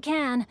quickly as you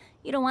can.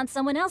 You don't want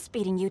someone else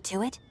beating you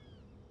to it.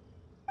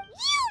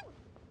 You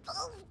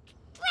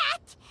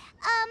brat!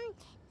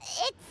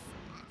 It's,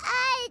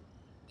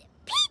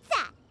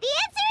 pizza! The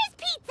answer is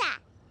pizza!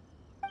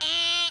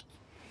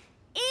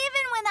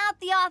 Even without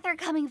the author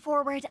coming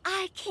forward,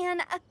 I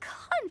can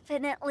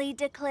confidently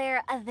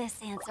declare this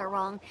answer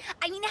wrong.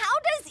 I mean, how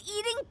does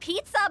eating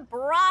pizza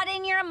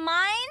broaden your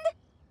mind?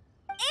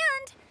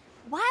 And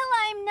while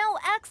I'm no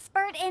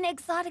expert in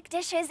exotic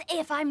dishes,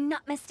 if I'm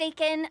not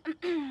mistaken,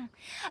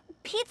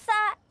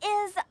 pizza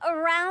is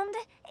round,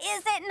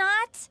 is it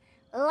not?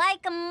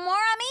 Like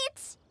mora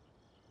meat?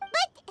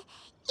 But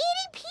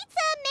eating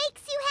pizza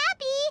makes you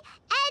happy,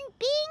 and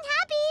being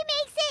happy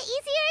makes it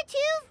easier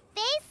to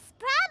face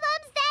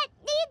problems that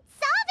need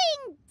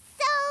solving,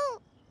 so...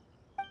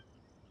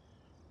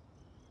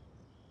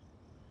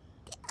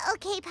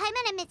 Okay,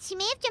 Paimon admits she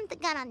may have jumped the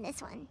gun on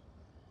this one.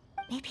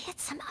 Maybe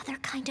it's some other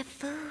kind of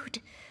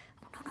food.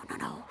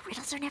 No.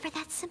 Riddles are never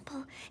that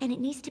simple, and it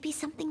needs to be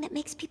something that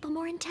makes people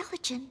more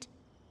intelligent.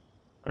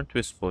 Aren't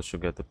we supposed to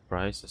get the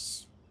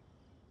prizes?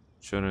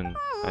 Shouldn't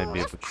I be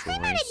able to If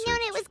Paimon had research? known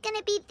it was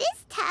gonna be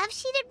this tough,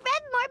 she'd have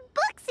read more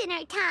books in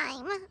her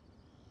time.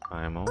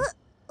 Paimon?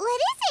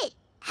 What is it?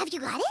 Have you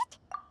got it?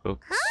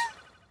 Books. Huh?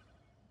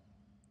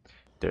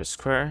 They're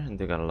square and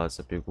they got lots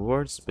of big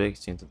words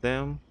baked into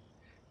them.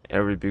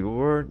 Every big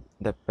word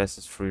that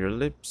passes through your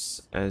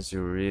lips as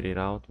you read it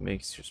out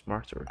makes you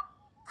smarter.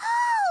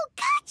 Oh,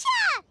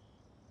 gotcha!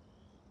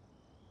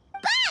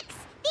 Bucks!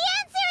 The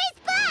answer is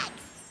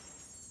bucks!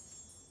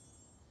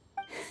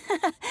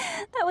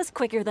 That was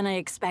quicker than I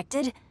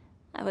expected.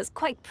 I was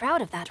quite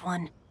proud of that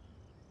one.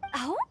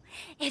 Oh,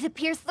 it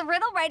appears the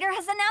riddle writer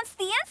has announced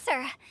the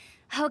answer.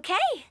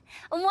 Okay,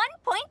 1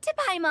 point to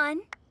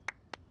Paimon.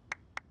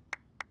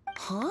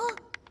 Huh?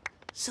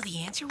 So the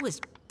answer was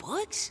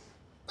bugs?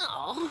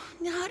 Oh,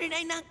 how did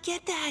I not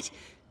get that?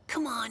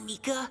 Come on,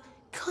 Mika.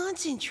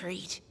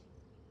 Concentrate.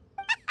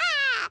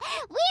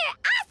 We're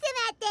awesome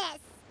at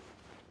this!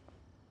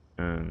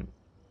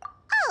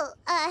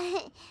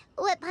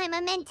 What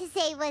Paimon meant to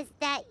say was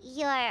that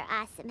you're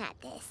awesome at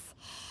this.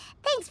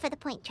 Thanks for the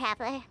point,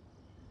 Traveler.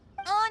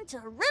 On to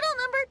riddle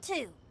number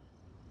 2.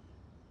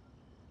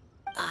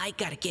 I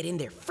gotta get in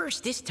there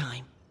first this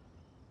time.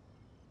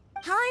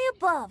 High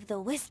above the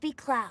wispy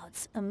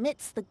clouds,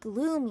 amidst the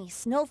gloomy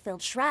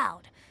snow-filled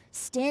shroud,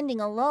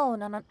 standing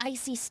alone on an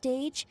icy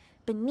stage,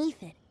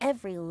 beneath it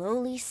every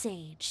lowly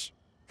sage.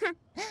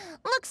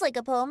 Looks like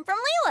a poem from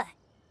Liyue.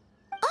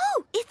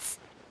 Oh, it's...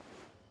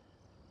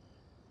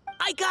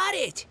 I got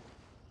it!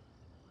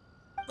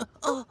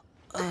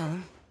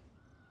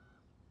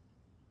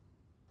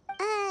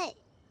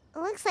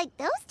 Looks like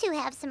those two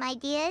have some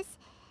ideas.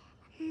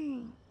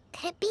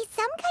 Could it be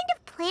some kind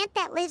of plant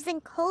that lives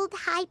in cold,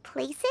 high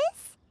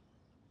places?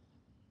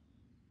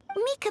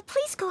 Mika,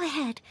 please go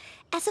ahead.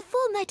 As a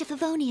full Knight of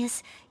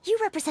Favonius, you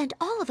represent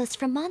all of us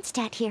from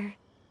Mondstadt here.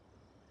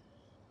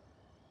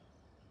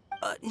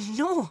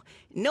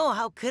 No,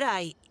 how could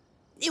I?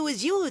 It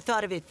was you who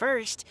thought of it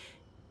first.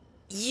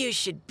 You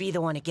should be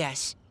the one to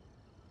guess.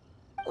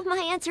 Well,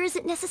 my answer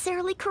isn't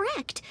necessarily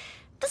correct.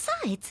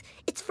 Besides,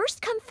 it's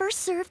first come, first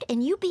served,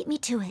 and you beat me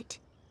to it.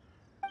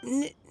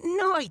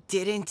 No, I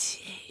didn't.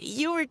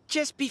 You were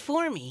just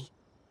before me.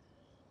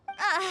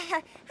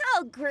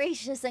 How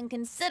gracious and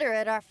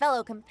considerate our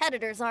fellow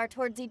competitors are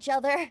towards each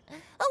other.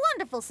 A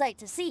wonderful sight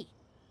to see.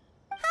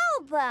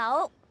 How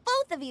about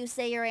both of you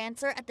say your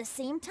answer at the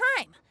same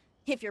time?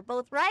 If you're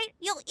both right,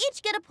 you'll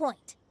each get a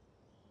point.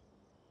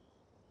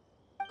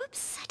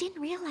 Whoops, I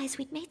didn't realize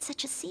we'd made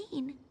such a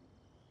scene.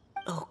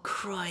 Oh,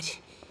 crud.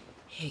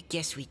 I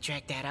guess we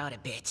dragged that out a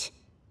bit.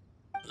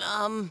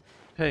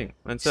 Hey,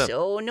 what's up?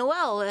 So,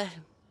 Noelle,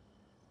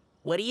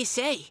 what do you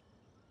say?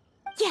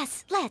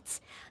 Yes, let's.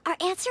 Our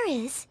answer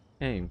is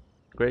Hey,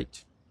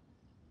 great.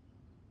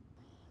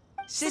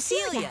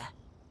 Cecilia!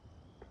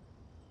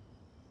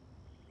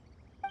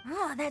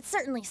 Oh, that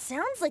certainly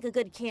sounds like a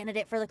good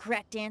candidate for the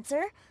correct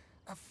answer.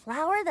 A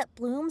flower that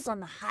blooms on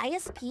the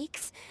highest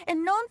peaks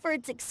and known for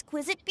its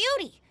exquisite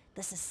beauty.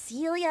 The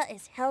Cecilia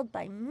is held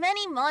by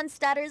many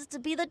Mondstadters to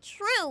be the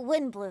true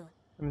wind bloom.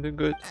 I'm doing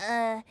good.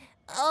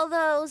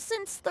 Although,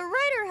 since the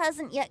writer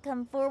hasn't yet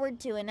come forward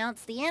to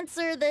announce the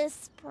answer,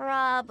 this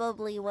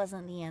probably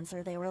wasn't the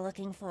answer they were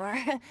looking for.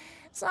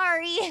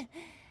 Sorry.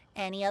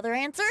 Any other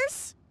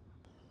answers?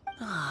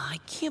 Oh, I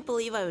can't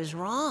believe I was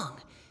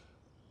wrong.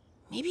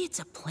 Maybe it's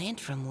a plant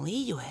from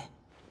Liyue.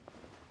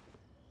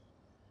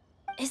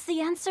 Is the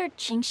answer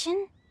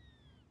Jingshin?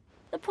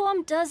 The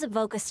poem does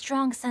evoke a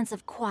strong sense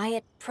of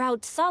quiet,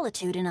 proud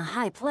solitude in a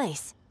high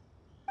place.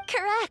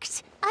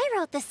 correct. I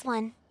wrote this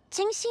one.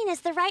 Jingshin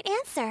is the right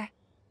answer.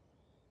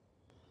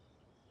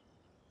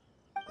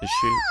 Is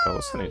she? Oh,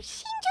 wasn't it?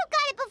 Shinjo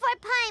got it before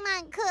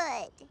Paimon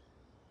could.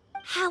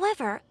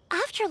 However,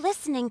 after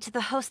listening to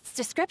the host's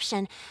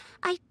description,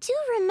 I do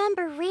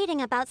remember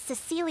reading about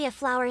Cecilia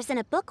flowers in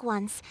a book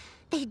once.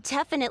 They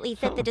definitely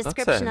fit the Oh, that's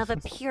description it. of a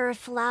pure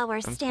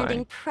flower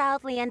standing fine.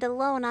 proudly and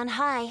alone on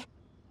high.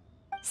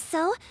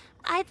 So,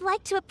 I'd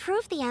like to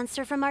approve the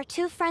answer from our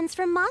two friends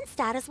from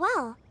Mondstadt as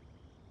well.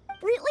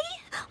 Really?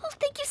 Oh,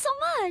 thank you so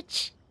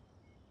much.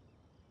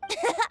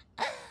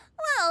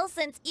 Well,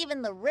 since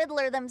even the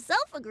Riddler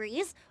themselves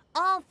agrees,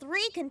 all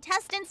three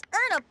contestants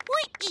earn a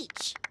point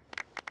each.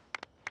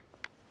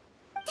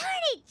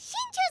 Darn it!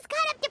 Shinjo's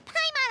caught up to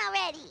Paimon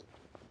already!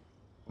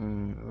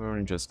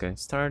 We're just getting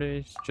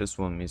started. Just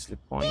one measly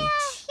point. Yeah,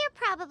 you're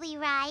probably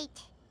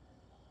right.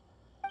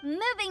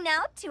 Moving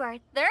now to our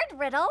third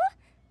riddle.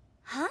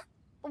 Huh?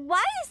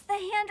 Why is the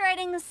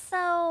handwriting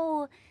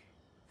so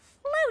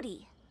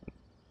floaty?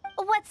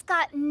 What's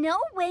got no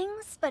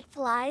wings but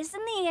flies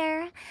in the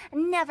air,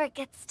 never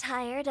gets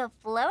tired of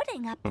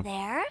floating up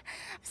there.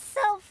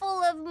 So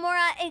full of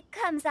mora it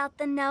comes out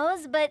the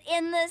nose, but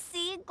in the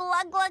sea,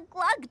 glug glug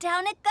glug,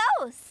 down it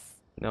goes.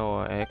 No,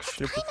 I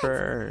actually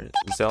prefer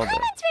Zelda.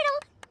 Paimon's riddle!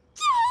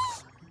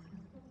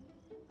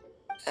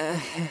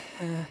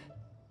 Yay!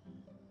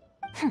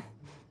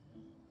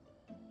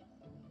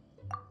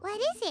 What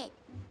is it?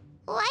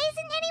 Why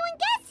isn't anyone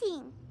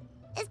guessing?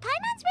 Is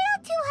Paimon's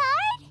riddle too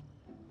hard?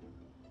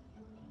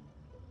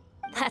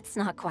 That's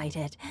not quite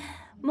it.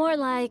 More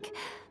like,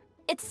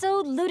 it's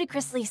so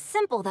ludicrously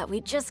simple that we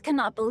just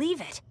cannot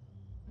believe it.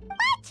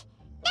 What?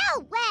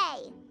 No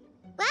way!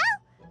 Well,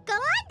 go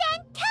on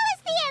then. Tell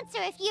us the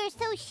answer if you're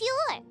so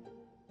sure.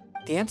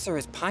 The answer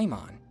is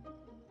Paimon.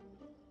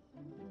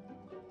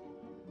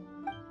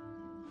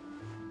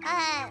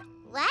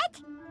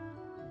 What?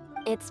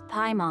 It's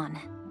Paimon.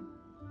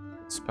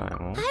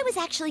 Spinal. I was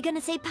actually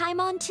gonna say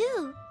Paimon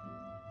too.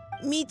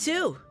 Me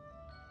too.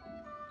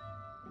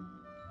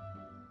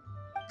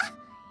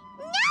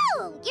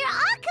 No! You're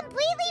all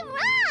completely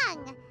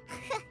wrong!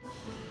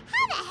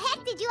 How the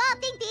heck did you all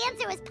think the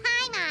answer was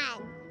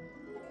Paimon?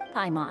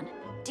 Paimon,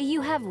 do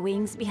you have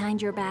wings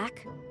behind your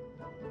back?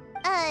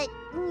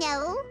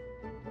 No.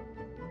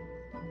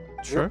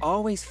 Sure. You're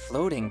always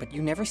floating, but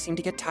you never seem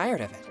to get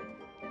tired of it.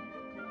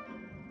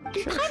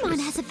 Sure, Paimon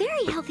she's has a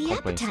very healthy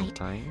complain appetite,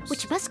 sometimes.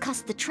 which must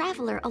cost the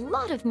traveler a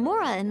lot of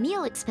mora and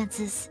meal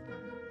expenses.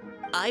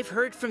 I've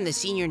heard from the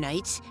senior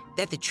knights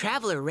that the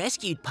traveler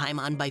rescued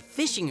Paimon by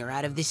fishing her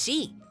out of the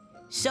sea.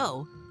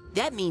 So,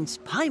 that means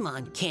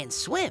Paimon can't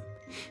swim.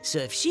 So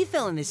if she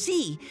fell in the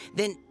sea,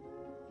 then...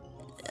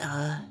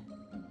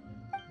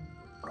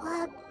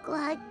 Glug,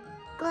 glug,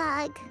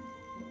 glug.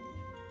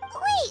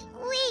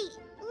 Wait.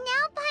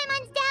 Now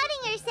Paimon's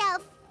doubting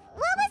herself.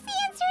 What was the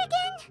answer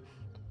again?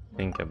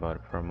 Think about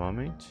it for a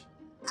moment.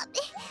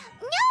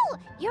 No!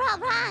 You're all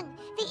wrong.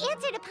 The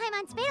answer to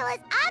Paimon's riddle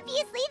is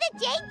obviously the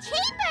Jade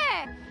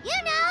Chamber! You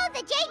know,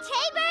 the Jade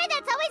Chamber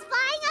that's always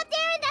flying up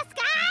there in the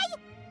sky?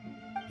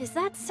 Is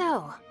that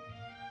so?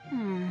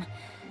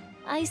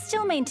 I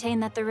still maintain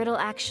that the riddle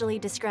actually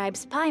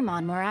describes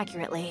Paimon more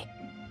accurately.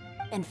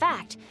 In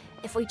fact,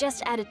 if we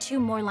just added 2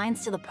 more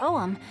lines to the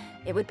poem,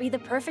 it would be the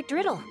perfect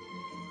riddle.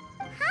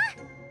 Huh?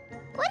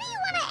 What do you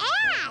want to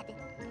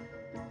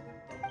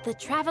add? The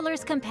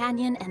traveler's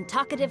companion and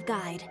talkative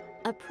guide,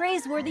 a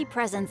praiseworthy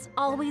presence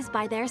always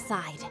by their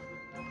side.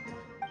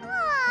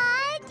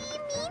 Aw, do you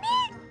mean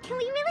it? Can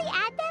we really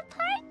add that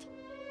part?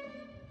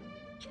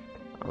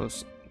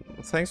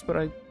 Thanks, but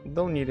I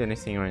don't need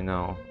anything right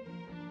now.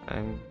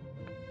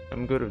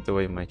 I'm good with the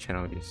way my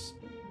channel is.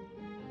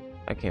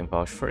 I can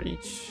vouch for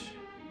each.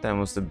 That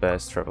was the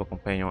best travel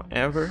companion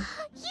ever.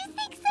 You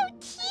think so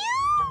too?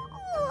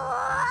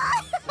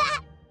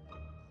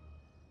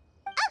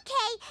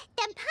 Okay,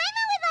 then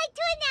Paimon would like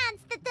to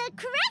announce that the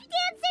correct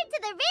answer to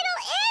the riddle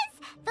is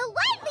the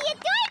widely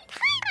adored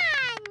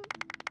Paimon!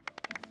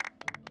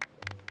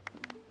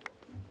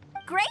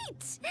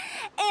 Great!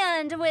 And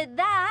And with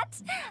that,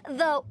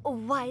 the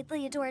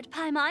widely adored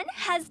Paimon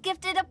has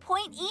gifted a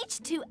point each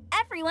to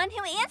everyone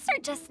who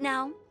answered just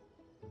now.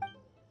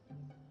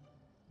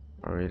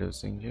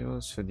 Riddles and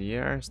giggles through the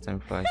air as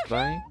time flies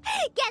by.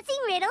 Guessing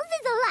riddles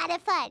is a lot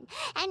of fun.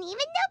 And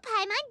even though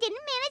Paimon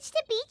didn't manage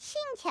to beat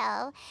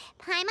Shinto,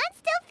 Paimon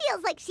still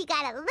feels like she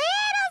got a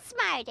little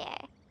smarter.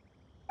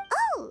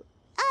 Oh,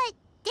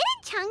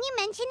 didn't Changyu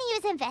mention he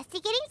was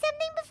investigating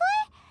something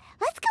before?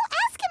 Let's go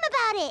ask him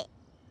about it.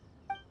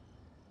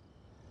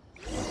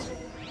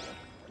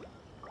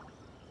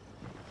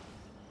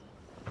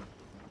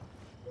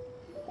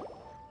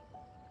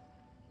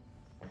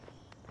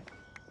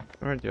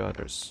 Where are the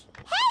others?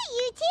 Hey,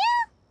 you two!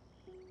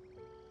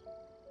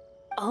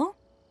 Oh?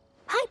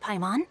 Hi,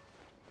 Paimon.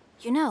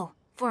 You know,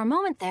 for a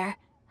moment there,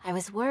 I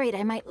was worried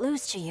I might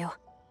lose to you.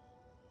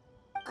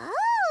 Oh,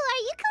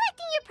 are you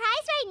collecting your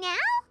prize right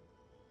now?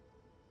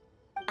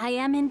 I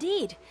am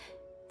indeed.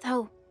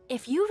 Though,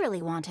 if you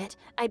really want it,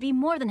 I'd be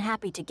more than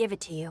happy to give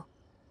it to you.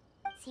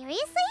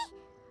 Seriously?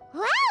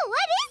 Wow,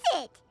 what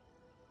is it?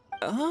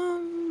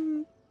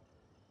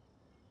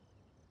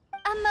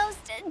 A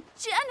most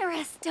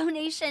generous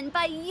donation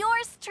by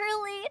yours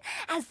truly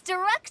as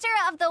director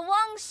of the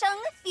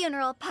Wangsheng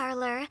Funeral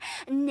Parlor.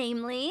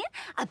 Namely,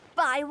 a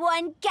buy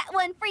one, get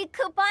one free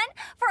coupon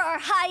for our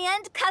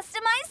high-end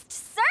customized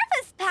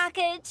service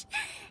package.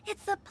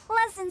 It's a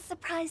pleasant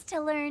surprise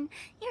to learn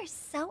you're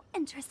so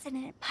interested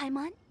in it,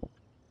 Paimon.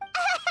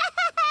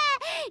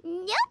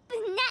 Nope,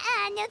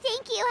 nuh-uh, no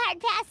thank you, hard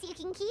pass, you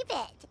can keep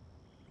it.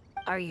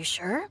 Are you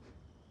sure?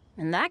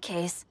 In that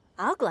case,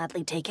 I'll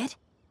gladly take it.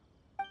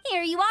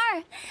 Here you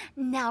are.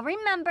 Now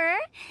remember,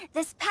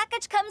 this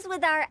package comes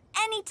with our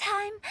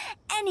anytime,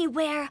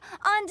 anywhere,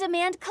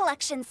 on-demand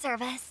collection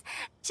service.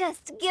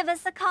 Just give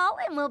us a call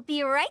and we'll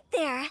be right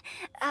there.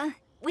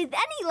 With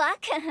any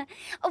luck,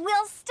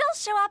 we'll still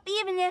show up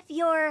even if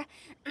you're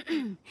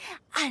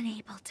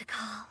unable to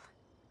call.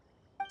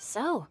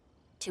 So,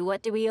 to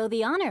what do we owe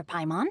the honor,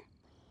 Paimon?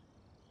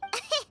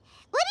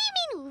 What do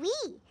you mean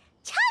we?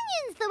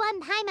 Changyun's the one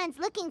Paimon's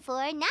looking for,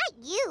 not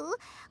you.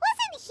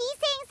 Wasn't he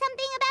saying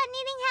something about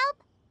needing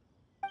help?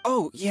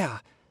 Oh, yeah.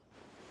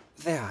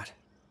 That.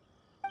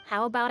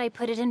 How about I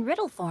put it in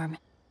riddle form?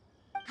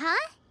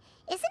 Huh?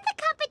 Isn't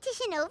the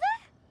competition over?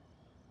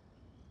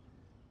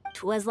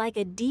 'Twas like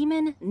a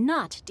demon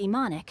not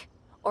demonic,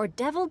 or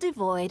devil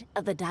devoid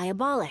of the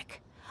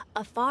diabolic.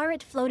 Afar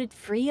it floated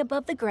free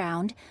above the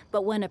ground,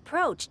 but when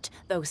approached,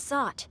 though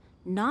sought,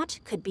 naught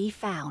could be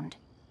found.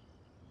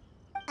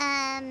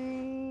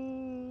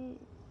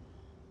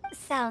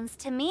 Sounds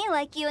to me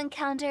like you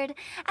encountered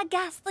a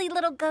ghastly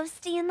little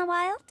ghosty in the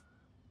wild.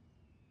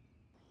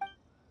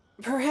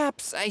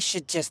 Perhaps I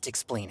should just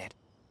explain it.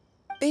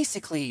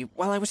 Basically,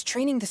 while I was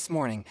training this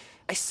morning,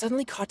 I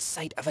suddenly caught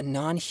sight of a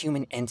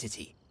non-human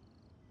entity.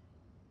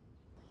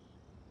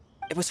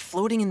 It was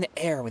floating in the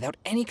air without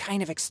any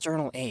kind of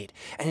external aid,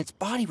 and its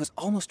body was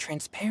almost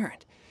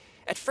transparent.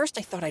 At first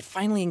I thought I'd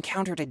finally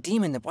encountered a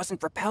demon that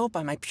wasn't repelled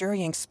by my pure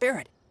yang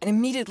spirit, and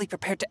immediately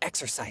prepared to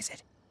exorcise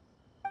it.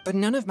 But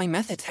none of my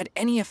methods had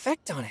any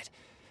effect on it,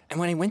 and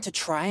when I went to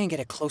try and get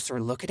a closer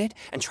look at it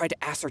and try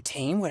to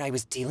ascertain what I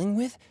was dealing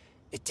with,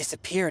 it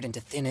disappeared into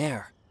thin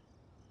air.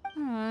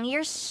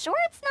 You're sure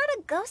it's not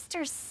a ghost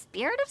or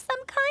spirit of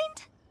some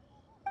kind?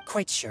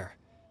 Quite sure.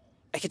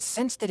 I could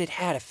sense that it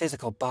had a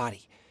physical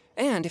body,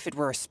 and if it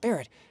were a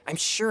spirit, I'm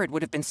sure it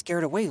would have been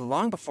scared away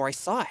long before I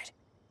saw it.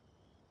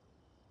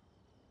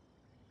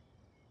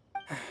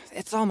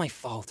 It's all my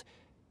fault.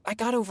 I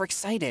got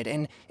overexcited,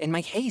 and in my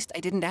haste,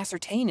 I didn't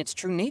ascertain its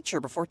true nature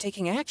before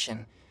taking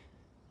action.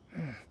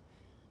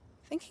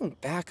 Thinking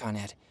back on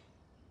it,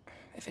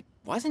 if it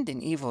wasn't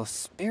an evil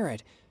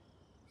spirit,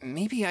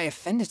 maybe I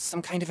offended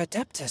some kind of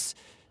adeptus,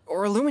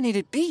 or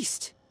illuminated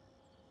beast.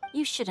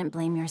 You shouldn't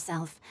blame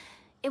yourself.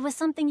 It was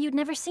something you'd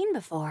never seen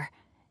before.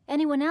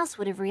 Anyone else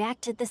would have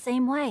reacted the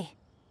same way.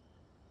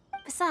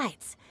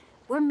 Besides,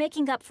 we're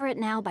making up for it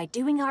now by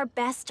doing our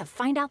best to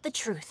find out the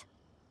truth.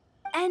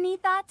 Any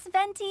thoughts,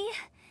 Venti?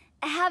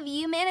 Have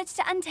you managed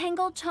to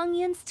untangle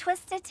Chongyun's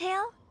twisted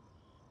tail?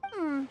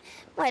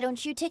 Why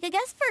don't you take a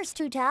guess first,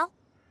 Tutao?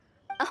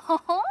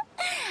 Oh,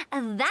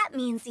 that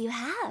means you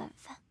have.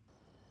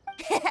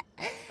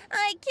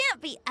 I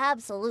can't be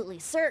absolutely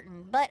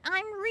certain, but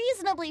I'm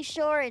reasonably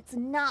sure it's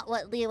not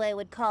what Liyue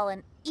would call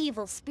an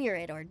evil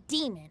spirit or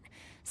demon.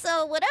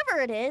 So whatever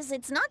it is,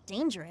 it's not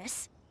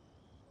dangerous.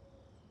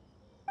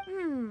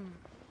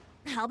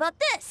 How about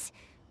this?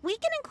 We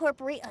can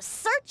incorporate a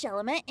search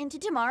element into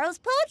tomorrow's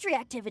poetry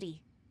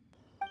activity.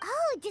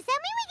 Oh, does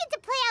that mean we get to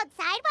play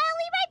outside while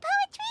we write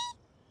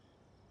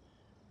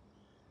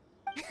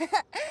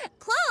poetry?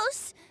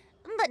 Close,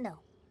 but no.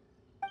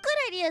 Good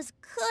ideas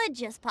could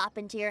just pop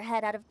into your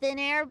head out of thin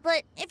air,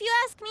 but if you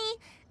ask me,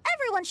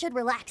 everyone should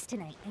relax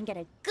tonight and get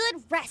a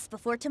good rest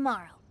before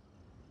tomorrow.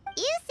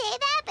 You say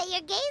that, but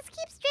your gaze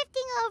keeps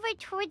drifting over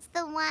towards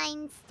the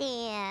wine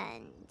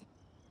stand.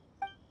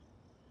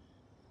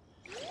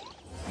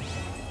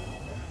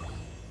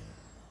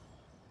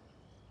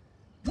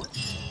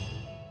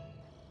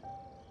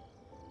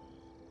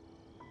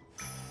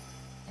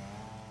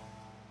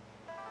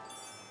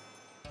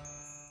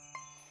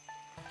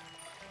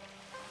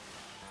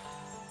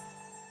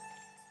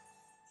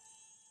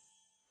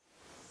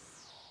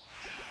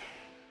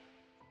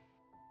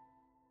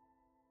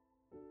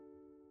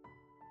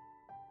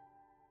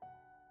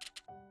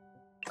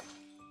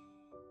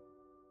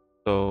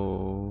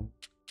 So,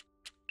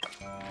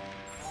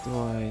 do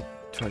I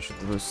try to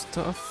do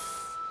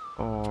stuff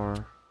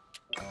or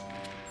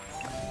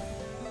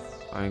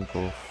I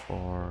go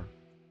for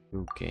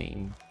new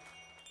game?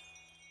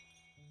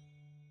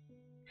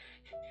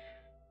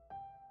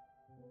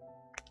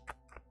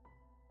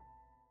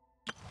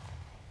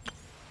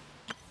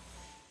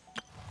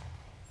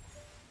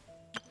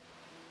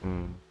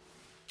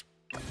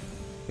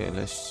 Okay,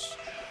 let's.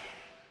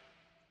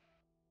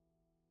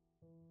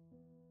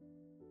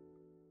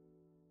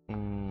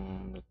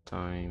 The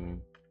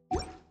time.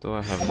 Do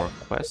I have more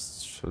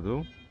quests to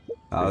do?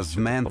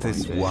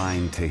 Osmanthus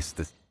wine tastes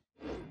the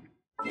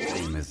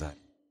same as I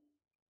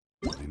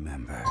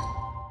remember.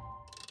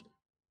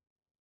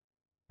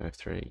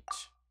 After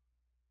each.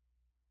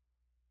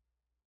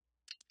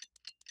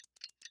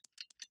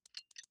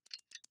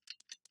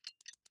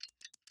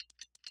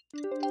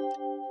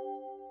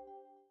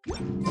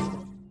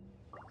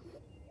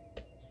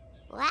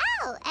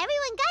 Wow,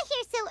 everyone got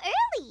here so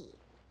early.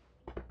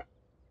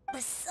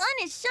 The sun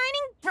is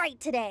shining bright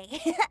today.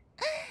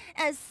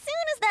 As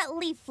soon as that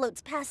leaf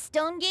floats past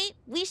Stonegate,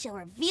 we shall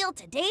reveal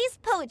today's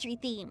poetry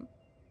theme.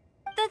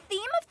 The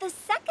theme of the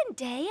second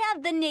day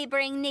of the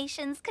neighboring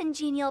nation's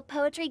congenial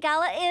poetry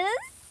gala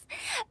is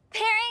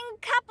pairing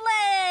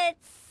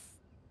couplets.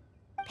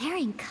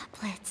 Pairing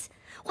couplets?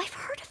 Oh, I've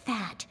heard of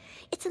that.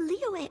 It's a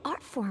Liyue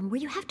art form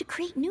where you have to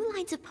create new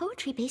lines of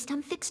poetry based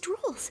on fixed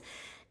rules.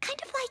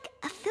 Kind of like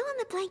a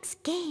fill-in-the-blanks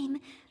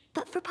game,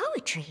 but for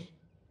poetry.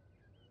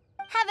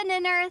 Heaven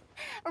and earth,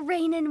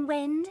 rain and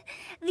wind,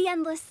 the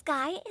endless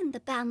sky and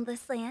the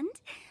boundless land,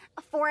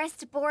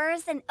 forest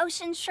borers and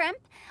ocean shrimp,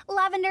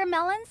 lavender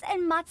melons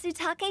and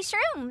matsutake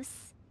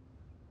shrooms.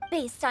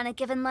 Based on a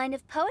given line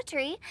of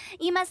poetry,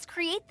 you must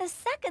create the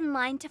second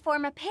line to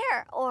form a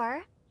pair,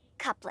 or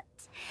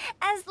couplet.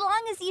 As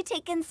long as you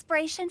take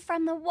inspiration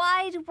from the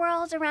wide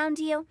world around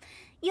you,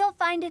 you'll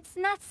find it's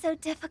not so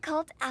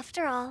difficult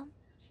after all.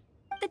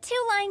 The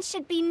two lines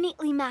should be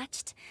neatly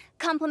matched,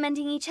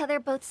 complementing each other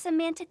both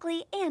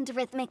semantically and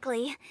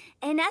rhythmically.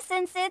 In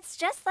essence, it's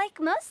just like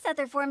most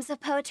other forms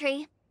of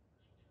poetry.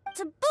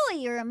 To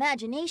buoy your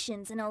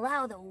imaginations and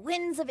allow the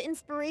winds of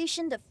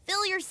inspiration to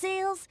fill your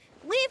sails,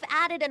 we've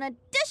added an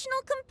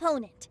additional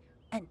component,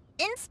 an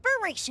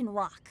inspiration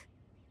walk.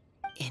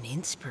 An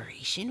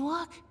inspiration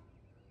walk?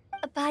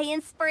 By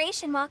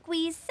inspiration walk,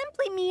 we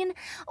simply mean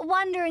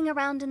wandering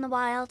around in the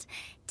wild,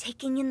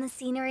 taking in the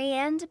scenery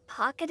and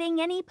pocketing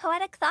any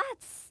poetic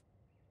thoughts.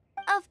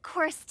 Of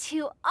course,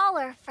 to all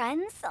our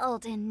friends,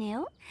 old and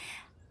new,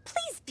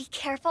 please be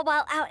careful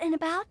while out and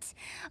about.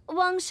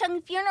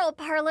 Wangsheng Funeral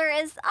Parlor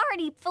is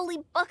already fully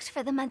booked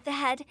for the month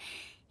ahead,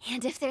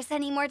 and if there's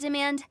any more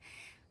demand,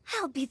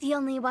 I'll be the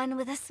only one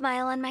with a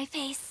smile on my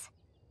face.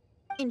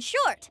 In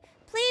short,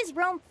 please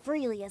roam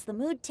freely as the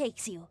mood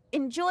takes you.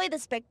 Enjoy the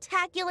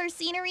spectacular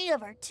scenery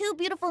of our two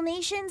beautiful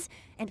nations,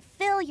 and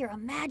fill your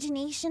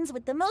imaginations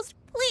with the most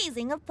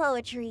pleasing of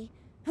poetry.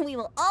 We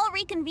will all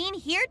reconvene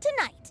here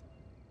tonight.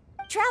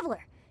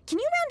 Traveler, can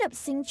you round up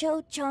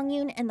Xingqiu,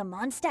 Chongyun, and the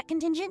Mondstadt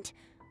contingent?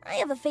 I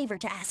have a favor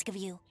to ask of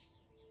you.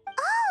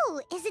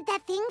 Oh, is it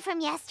that thing from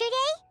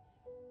yesterday?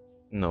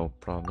 No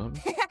problem.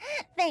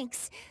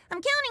 Thanks.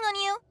 I'm counting on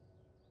you.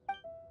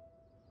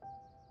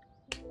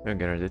 We'll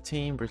gather the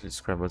team, briefly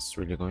describe what's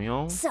really going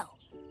on. So,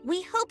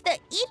 we hope that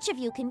each of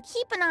you can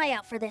keep an eye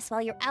out for this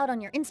while you're out on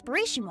your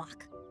inspiration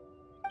walk.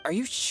 Are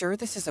you sure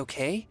this is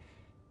okay?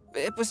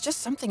 It was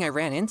just something I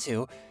ran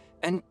into,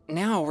 and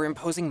now we're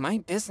imposing my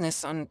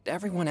business on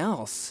everyone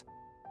else.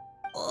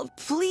 Oh,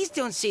 please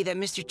don't say that,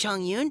 Mr.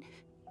 Chongyun.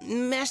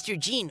 Master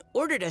Jean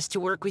ordered us to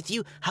work with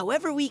you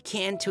however we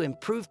can to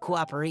improve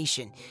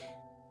cooperation.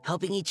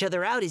 Helping each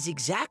other out is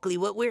exactly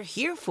what we're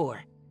here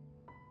for.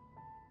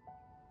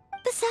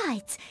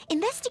 Besides,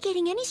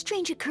 investigating any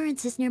strange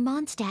occurrences near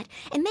Mondstadt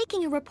and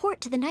making a report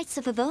to the Knights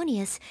of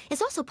Avonius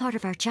is also part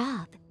of our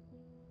job.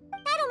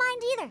 I don't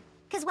mind either,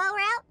 because while we're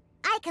out,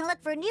 I can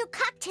look for new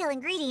cocktail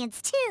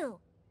ingredients too.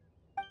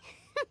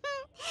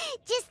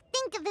 Just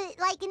think of it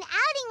like an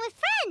outing with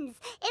friends.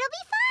 It'll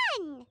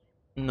be fun.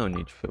 No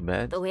need to feel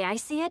bad. The way I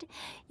see it,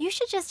 you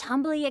should just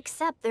humbly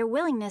accept their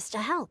willingness to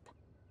help.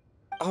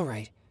 All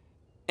right.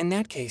 In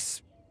that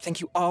case, thank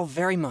you all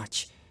very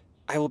much.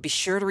 I will be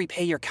sure to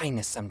repay your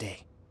kindness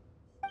someday.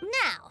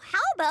 Now,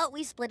 how about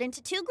we split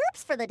into two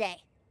groups for the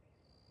day?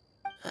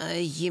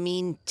 You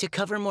mean to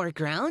cover more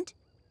ground?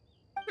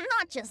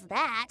 Not just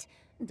that.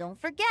 Don't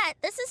forget,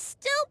 this is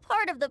still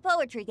part of the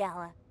Poetry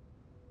Gala.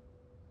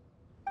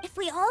 If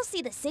we all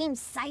see the same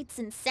sights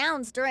and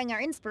sounds during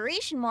our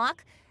inspiration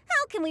walk,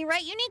 how can we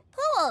write unique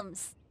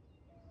poems?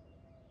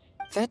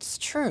 That's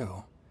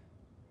true.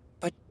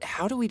 But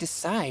how do we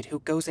decide who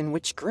goes in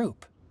which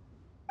group?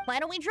 Why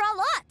don't we draw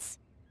lots?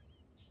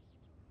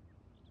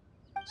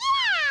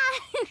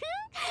 Yeah!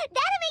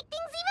 That'll make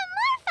things even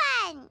more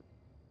fun!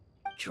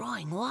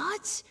 Drawing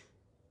lots?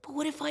 But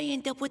what if I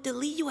end up with the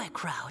Liyue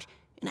crowd,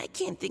 and I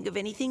can't think of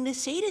anything to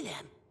say to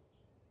them?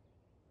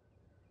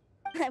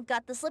 I've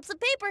got the slips of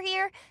paper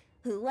here.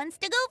 Who wants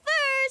to go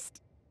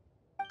first?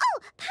 Oh,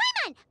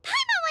 Paimon!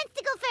 Paimon wants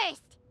to go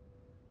first!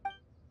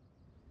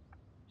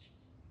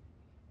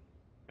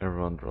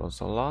 Everyone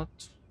draws a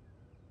lot.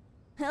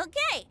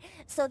 Okay,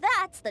 so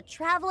that's the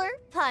Traveler,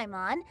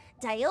 Paimon,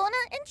 Diona,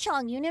 and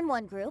Chongyun in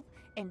one group,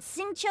 and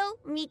Xingqiu,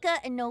 Mika,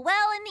 and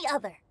Noelle in the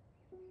other.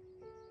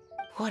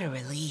 What a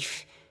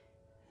relief.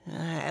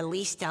 At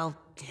least I'll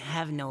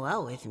have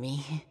Noelle with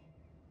me.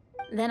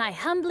 Then I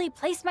humbly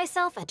place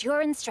myself at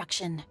your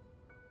instruction.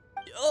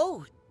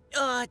 Oh,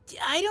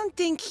 I don't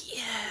think...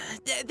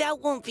 that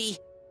won't be...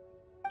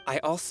 I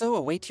also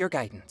await your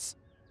guidance.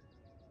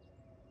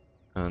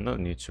 No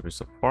need to be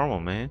so formal,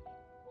 man.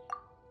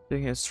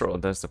 Taking a stroll,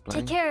 that's the plan.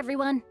 Take care,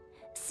 everyone.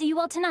 See you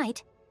all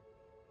tonight.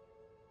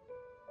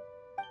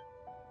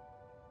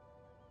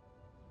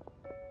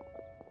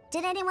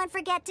 Did anyone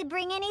forget to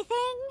bring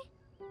anything?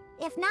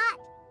 If not,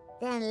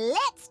 then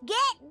let's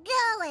get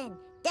going!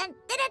 Dun,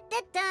 dun, dun,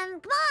 dun, dun.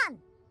 Come on!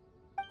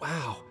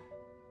 Wow.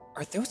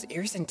 Are those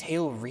ears and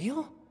tail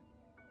real?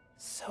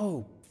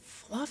 So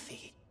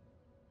fluffy.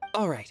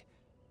 Alright.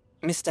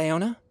 Miss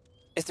Diona,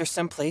 is there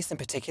some place in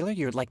particular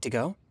you would like to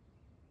go?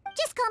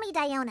 Just call me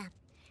Diona.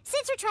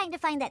 Since we're trying to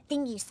find that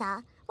thing you saw,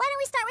 why don't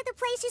we start with the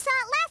place you saw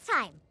it last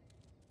time?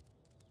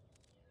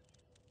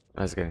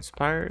 Let's get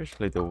inspired.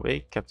 Lead the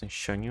way, Captain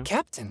Shanyu.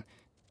 Captain?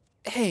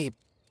 Hey,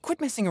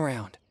 quit messing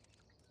around.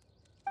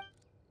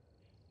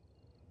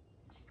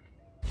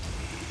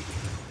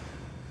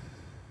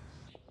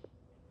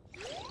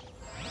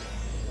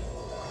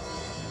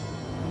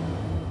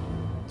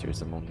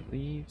 Tears among the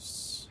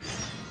leaves.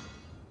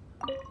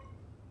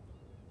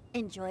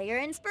 Enjoy your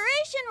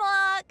inspiration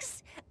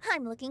walks!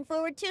 I'm looking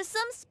forward to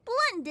some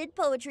splendid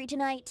poetry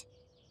tonight.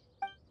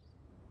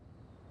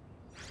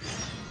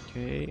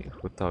 Okay,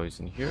 Hutao is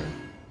in here.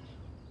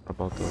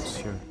 About those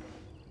here.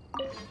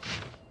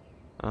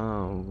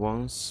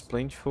 Once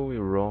plentiful, we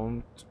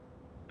roamed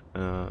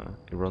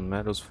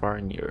meadows far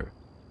and near.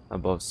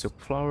 Above silk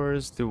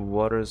flowers, the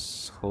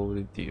waters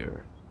wholly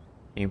dear.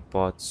 In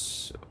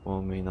pots,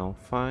 one may now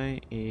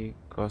find a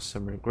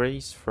gossamer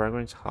grace,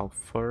 fragrant half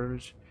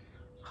furred,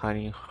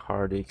 hiding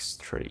heartache's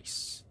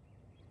trace.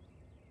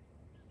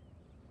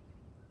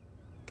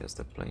 Guess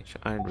the planche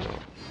I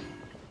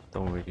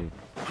don't really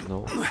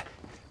know.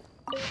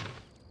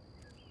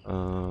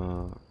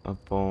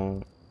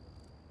 Upon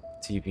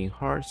thieving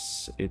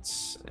hearts,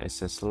 its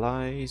essence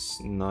lies,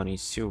 not in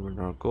silver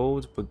nor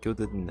gold, but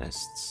gilded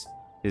nests.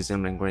 This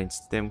emblem grants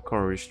them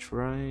courage to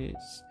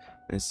rise,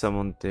 and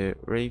summon the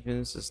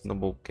ravens as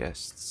noble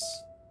guests.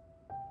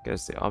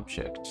 Guess the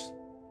object.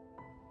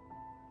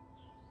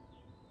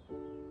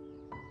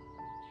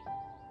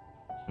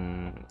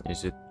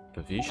 Is it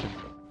a vision?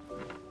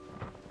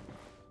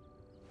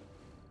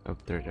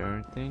 Up there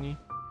aren't any.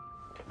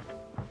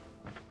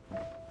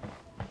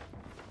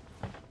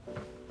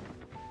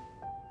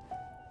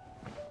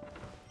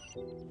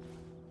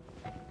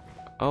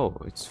 Oh,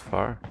 it's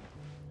far.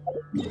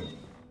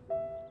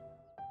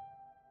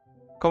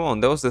 Come on,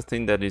 that was the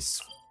thing that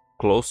is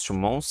close to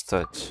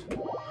Mondstadt.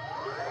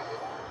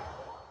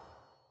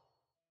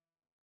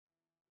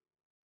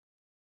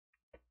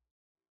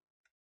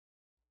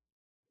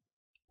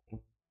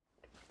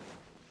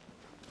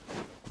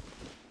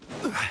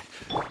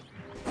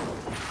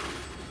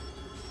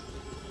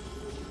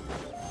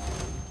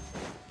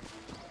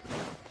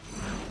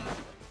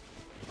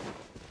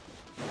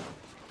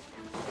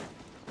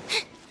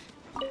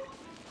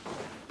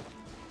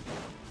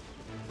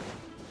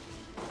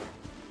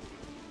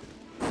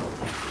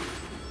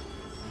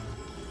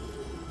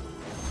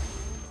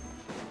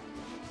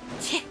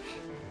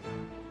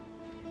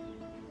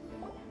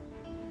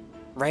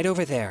 Right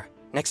over there,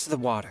 next to the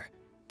water.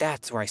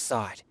 That's where I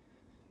saw it.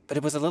 But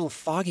it was a little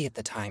foggy at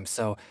the time,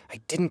 so I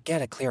didn't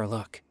get a clear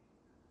look.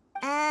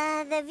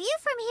 The view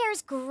from here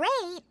is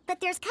great,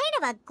 but there's kind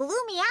of a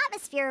gloomy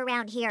atmosphere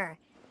around here.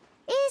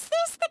 Is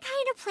this the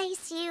kind of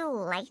place you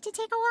like to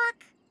take a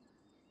walk?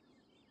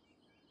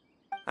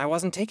 I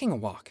wasn't taking a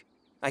walk.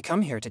 I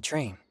come here to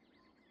train.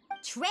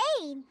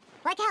 Train?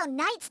 Like how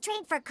knights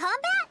train for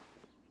combat?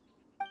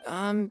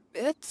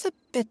 It's a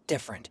bit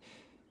different.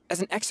 As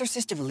an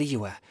exorcist of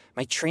Liyue,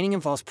 my training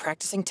involves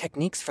practicing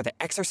techniques for the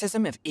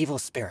exorcism of evil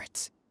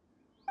spirits.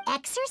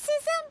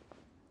 Exorcism?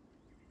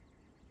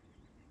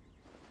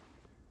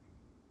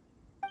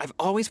 I've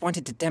always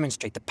wanted to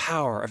demonstrate the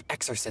power of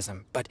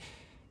exorcism, but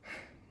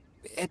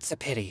it's a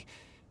pity.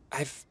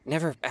 I've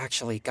never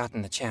actually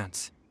gotten the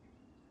chance.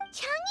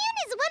 Chongyun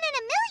is 1 in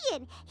a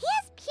million! He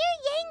has pure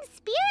yang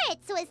spirit,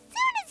 so as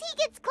soon as he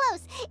gets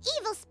close,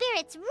 evil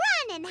spirits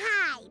run and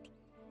hide!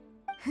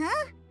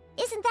 Huh?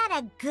 Isn't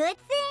that a good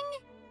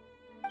thing?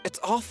 It's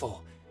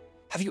awful.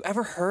 Have you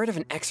ever heard of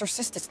an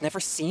exorcist that's never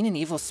seen an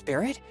evil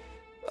spirit?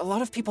 A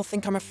lot of people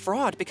think I'm a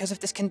fraud because of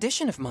this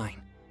condition of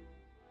mine.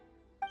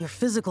 Your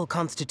physical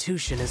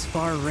constitution is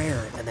far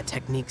rarer than the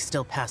techniques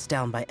still passed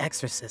down by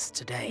exorcists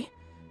today.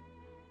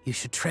 You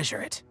should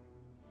treasure it.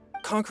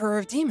 Conqueror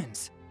of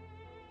demons.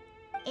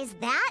 Is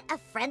that a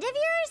friend of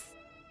yours?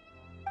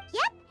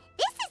 Yep,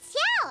 this is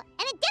Xiao,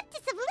 an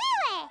adeptus of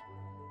Liyue!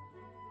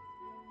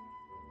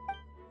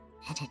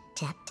 An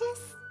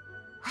adeptus?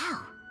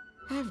 Wow,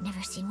 I've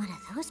never seen one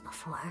of those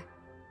before.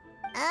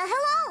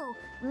 Hello,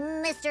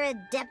 Mr.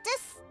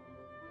 Adeptus?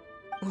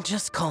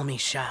 Just call me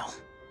Shao.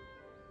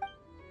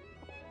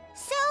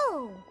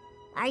 So,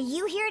 are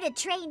you here to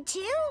train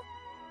too?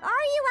 Or are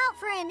you out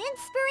for an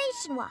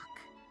inspiration walk?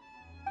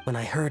 When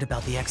I heard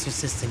about the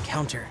Exorcist's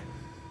encounter,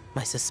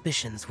 my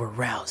suspicions were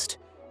roused.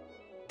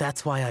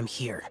 That's why I'm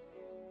here.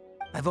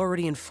 I've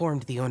already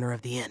informed the owner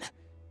of the inn.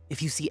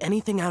 If you see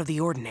anything out of the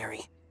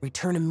ordinary,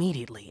 return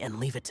immediately and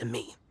leave it to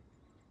me.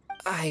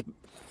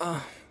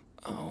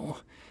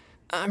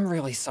 I'm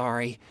really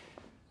sorry.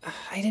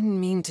 I didn't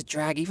mean to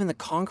drag even the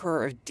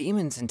Conqueror of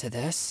Demons into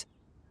this.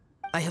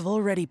 I have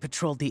already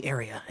patrolled the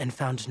area and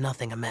found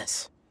nothing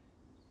amiss.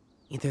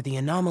 Either the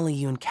anomaly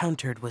you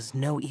encountered was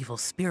no evil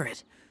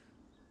spirit,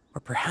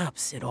 or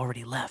perhaps it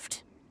already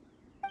left.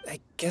 I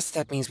guess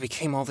that means we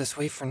came all this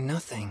way for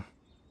nothing.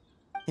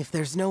 If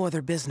there's no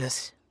other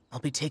business, I'll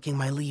be taking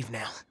my leave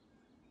now.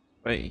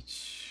 Wait,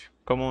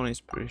 come on,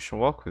 inspiration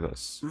walk with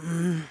us.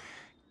 Yeah,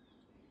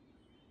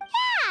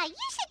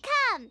 you should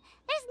come.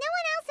 There's no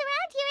one else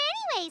around here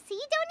anyway, so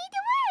you don't need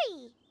to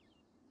worry.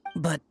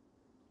 But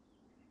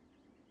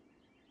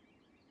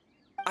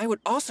I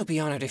would also be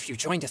honored if you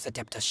joined us,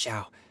 Adeptus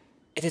Shao.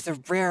 It is a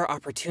rare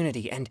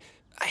opportunity, and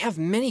I have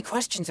many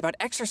questions about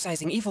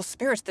exorcising evil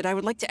spirits that I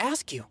would like to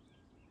ask you.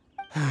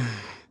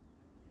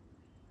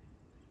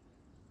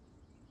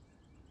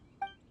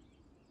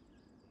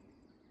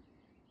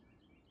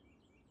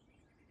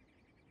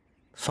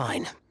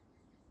 Fine.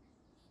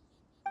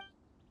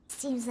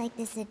 Seems like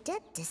this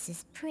Adeptus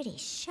is pretty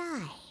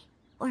shy.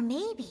 Or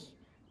maybe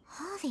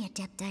all the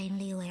Adepti in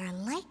Liyue are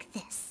like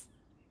this.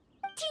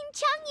 Team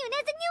Changyun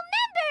has a new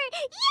member!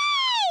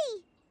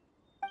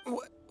 Yay!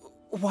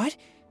 What?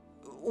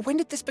 When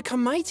did this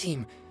become my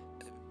team?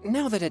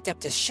 Now that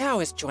Adeptus Shao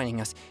is joining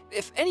us,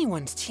 if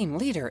anyone's team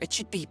leader, it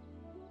should be...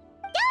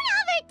 Don't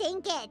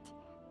overthink it!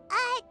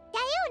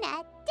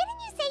 Diona,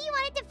 didn't you say you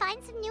wanted to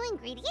find some new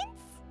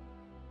ingredients?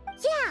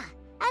 Yeah,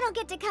 I don't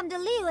get to come to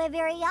Liyue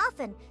very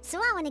often, so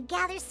I want to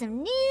gather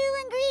some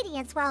new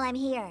ingredients while I'm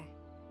here.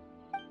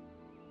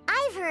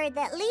 I've heard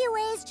that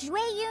Liyue's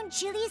Jueyun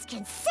chilies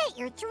can set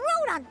your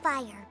throat on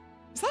fire.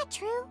 Is that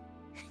true?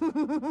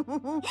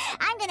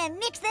 I'm gonna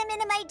mix them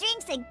into my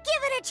drinks and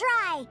give it a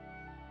try.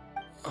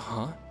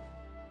 Uh-huh.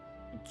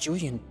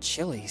 Julian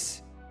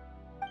chilies.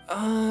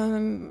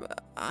 I'm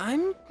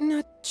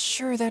not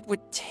sure that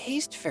would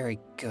taste very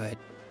good.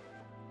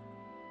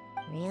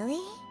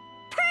 Really?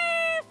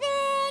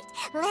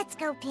 Perfect! Let's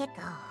go pick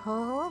a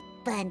whole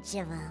bunch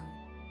of them.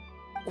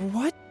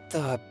 What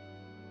the...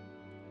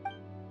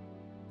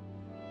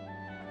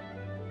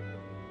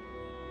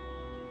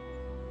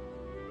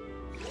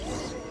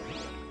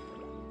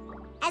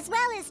 As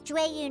well as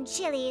Jueyun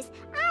chilies,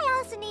 I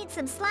also need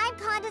some slime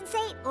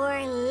condensate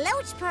or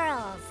loach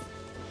pearls.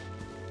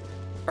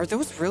 Are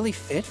those really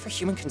fit for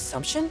human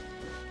consumption?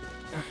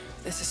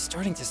 This is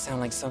starting to sound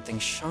like something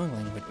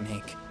Xiangling would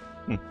make.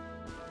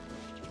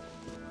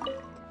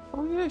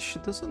 Oh yeah, she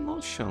doesn't know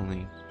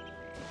Xiangling.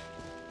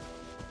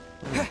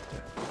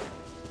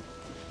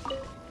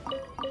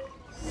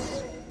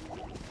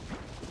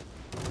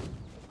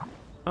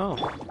 Oh,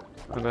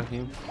 I got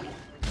him.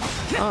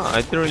 Ah,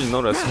 I didn't really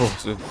know that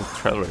was the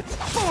trailer.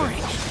 boring!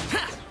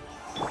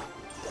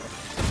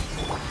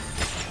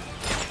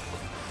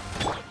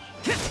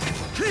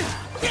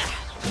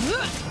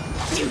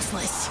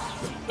 Useless!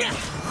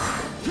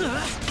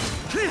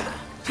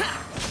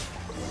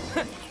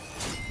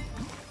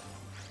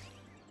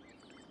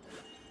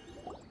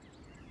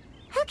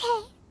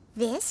 Okay,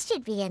 this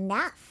should be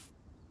enough.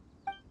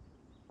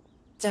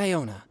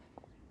 Diona,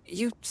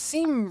 you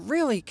seem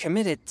really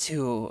committed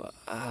to,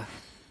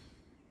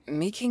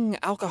 making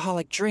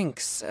alcoholic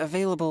drinks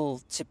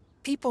available to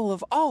people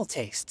of all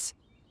tastes.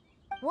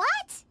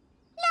 What?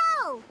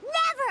 No,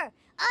 never!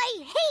 I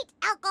hate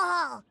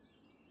alcohol!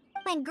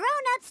 When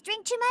grown-ups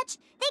drink too much,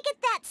 they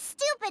get that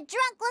stupid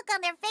drunk look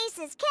on their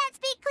faces, can't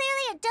speak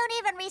clearly, and don't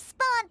even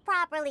respond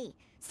properly.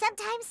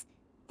 Sometimes,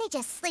 they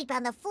just sleep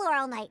on the floor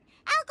all night.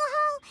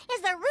 Alcohol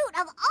is the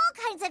root of all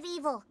kinds of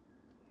evil.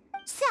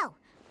 So,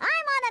 I'm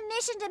on a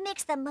mission to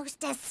mix the most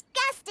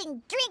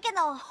disgusting drink in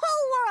the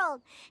whole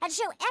world and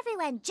show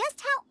everyone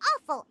just how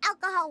awful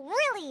alcohol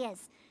really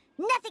is.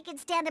 Nothing can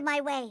stand in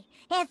my way.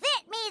 If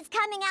it means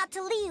coming out to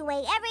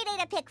Liyue every day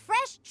to pick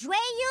fresh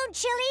Jueyun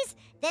chilies,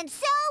 then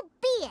so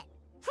be it.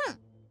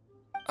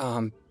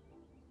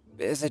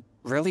 Is it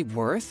really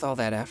worth all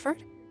that effort?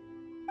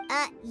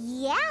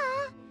 Yeah,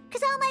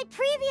 because all my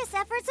previous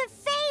efforts have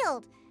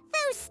failed.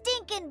 Those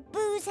stinking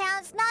booze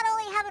hounds not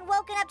only haven't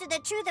woken up to the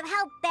truth of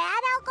how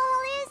bad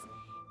alcohol is,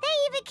 they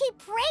even keep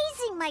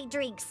praising my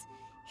drinks.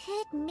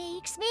 It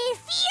makes me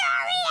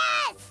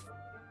furious!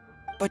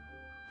 But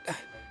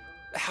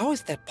how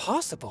is that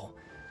possible?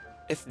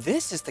 If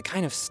this is the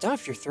kind of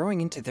stuff you're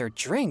throwing into their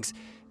drinks,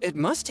 it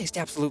must taste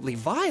absolutely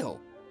vile,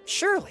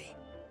 surely.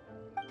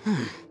 Are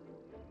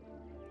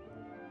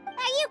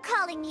you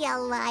calling me a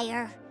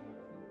liar?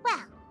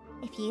 Well,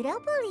 if you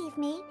don't believe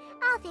me,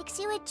 I'll fix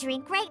you a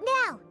drink right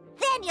now.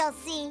 Then you'll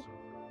see.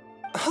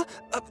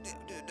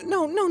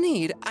 No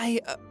need.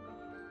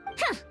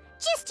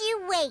 Just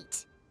you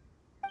wait.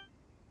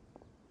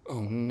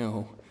 Oh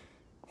no.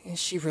 Is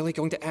she really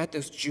going to add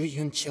those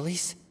Jueyun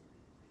chilies?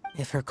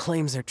 If her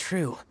claims are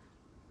true,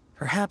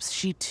 perhaps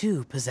she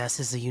too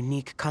possesses a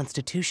unique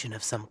constitution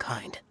of some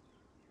kind.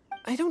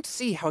 I don't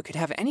see how it could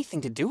have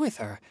anything to do with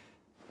her.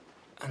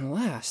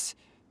 Unless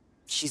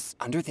she's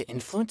under the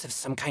influence of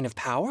some kind of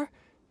power?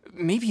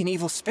 Maybe an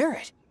evil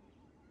spirit.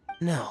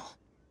 No.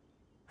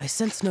 I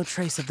sense no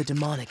trace of the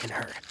demonic in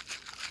her.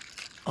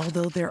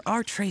 Although there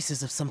are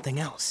traces of something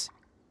else.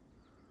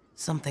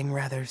 Something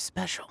rather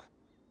special.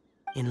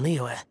 In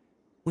Liyue,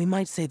 we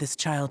might say this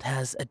child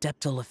has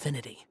adeptal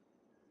affinity.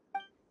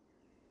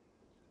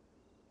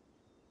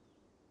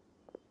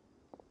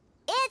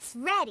 It's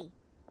ready.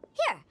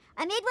 Here,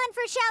 I made one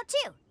for Xiao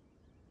too.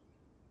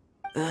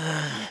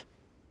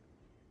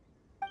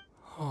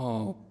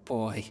 Oh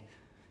boy.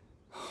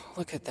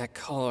 Look at that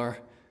color.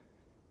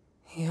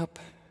 Yep.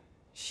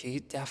 She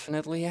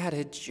definitely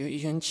added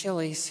Jueyun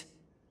chilies.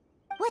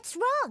 What's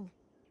wrong?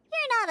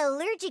 You're not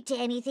allergic to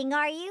anything,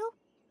 are you?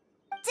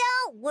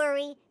 Don't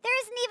worry, there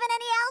isn't even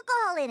any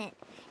alcohol in it.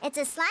 It's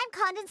a slime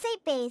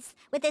condensate base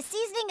with a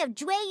seasoning of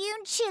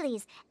Jueyun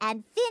chilies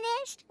and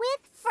finished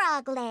with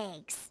frog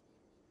legs.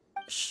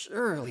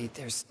 Surely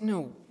there's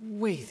no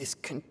way this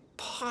can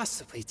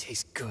possibly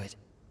taste good.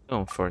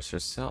 Don't force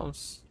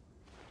yourselves.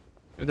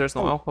 If there's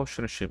no alcohol,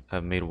 shouldn't she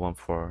have made one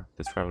for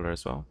the traveler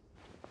as well?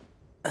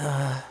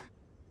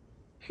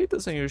 He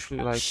doesn't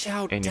usually like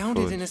Xiao any downed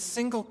food. it in a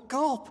single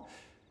gulp.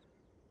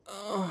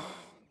 Oh,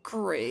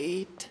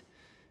 great.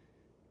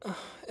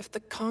 If the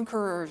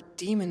Conqueror of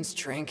Demons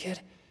drank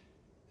it,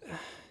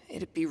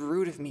 it'd be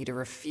rude of me to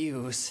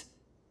refuse.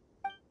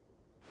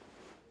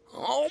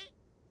 Oh!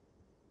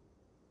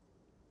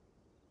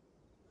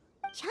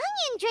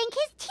 Changyun drank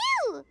his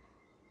too.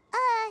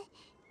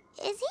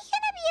 Is he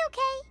gonna be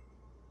okay?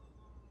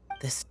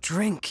 This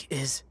drink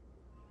is...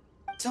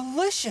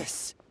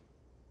 delicious!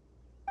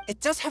 It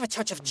does have a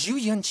touch of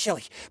Jueyun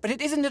chili, but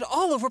it isn't at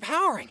all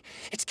overpowering.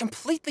 It's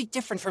completely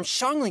different from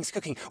Xiangling's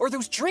cooking or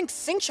those drinks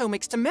Xingqiu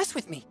makes to mess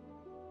with me.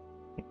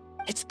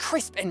 It's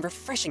crisp and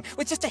refreshing,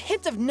 with just a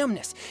hint of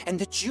numbness, and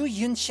the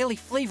Jueyun chili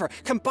flavor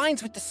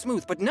combines with the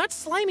smooth but not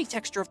slimy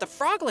texture of the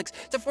frog legs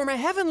to form a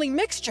heavenly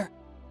mixture.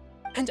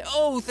 And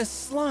oh, the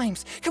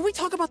slimes! Can we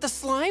talk about the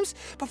slimes?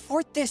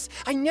 Before this,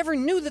 I never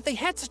knew that they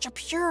had such a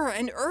pure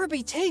and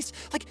herby taste,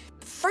 like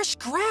fresh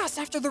grass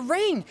after the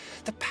rain.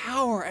 The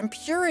power and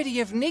purity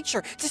of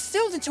nature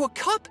distilled into a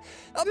cup.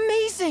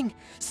 Amazing!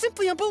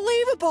 Simply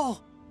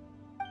unbelievable!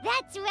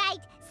 That's right,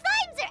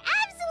 slimes are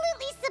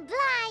absolutely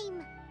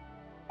sublime.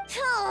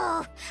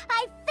 Oh,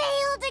 I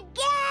failed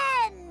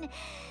again!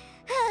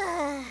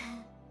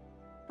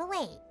 But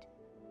wait,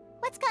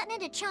 what's gotten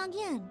into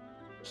Changyun?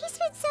 He's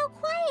been so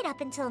quiet up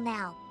until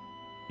now.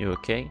 You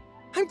okay?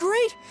 I'm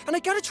great, and I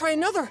gotta try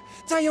another.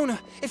 Diona,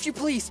 if you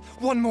please,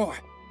 one more.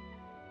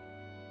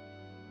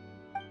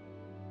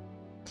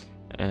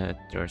 At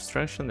your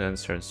instruction, the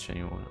answer is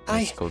genuine.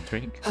 Let's go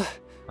drink.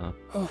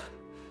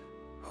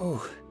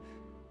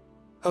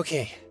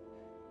 Okay.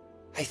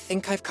 I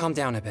think I've calmed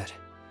down a bit.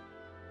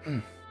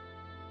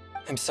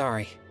 I'm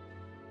sorry.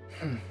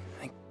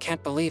 I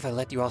can't believe I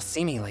let you all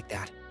see me like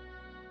that.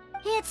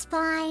 It's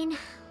fine.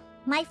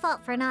 My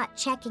fault for not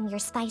checking your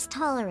spice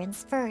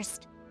tolerance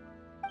first.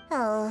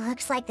 Oh,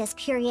 looks like this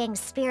pure yang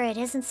spirit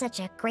isn't such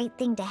a great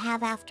thing to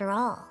have after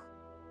all.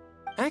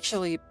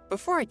 Actually,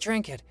 before I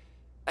drank it,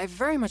 I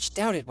very much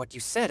doubted what you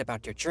said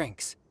about your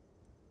drinks.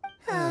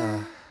 Who'd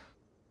have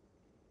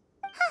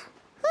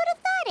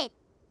thought it?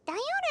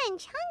 Diona and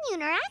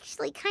Changyun are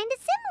actually kinda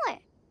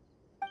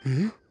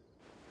similar.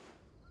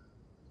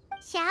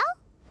 Xiao?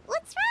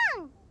 What's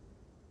wrong?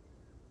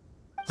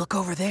 Look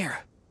over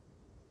there.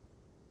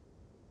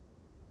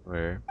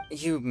 Where?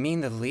 You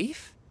mean the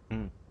leaf?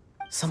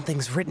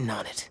 Something's written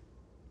on it.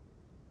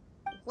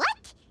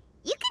 What?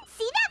 You can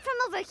see that from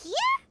over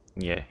here?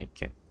 Yeah, he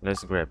can.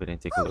 Let's grab it and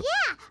take a Oh look.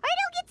 yeah, or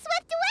it'll get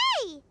swept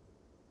away!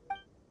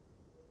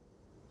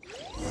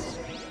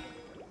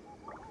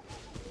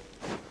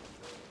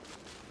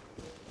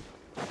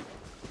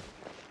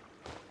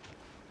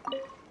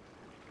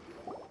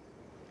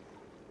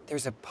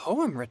 There's a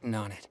poem written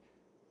on it.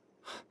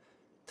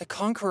 The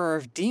Conqueror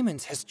of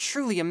Demons has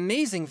truly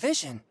amazing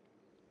vision.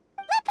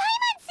 Let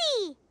Paimon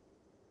see!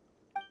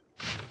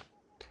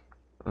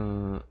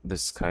 The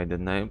sky, the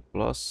night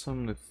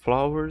blossom with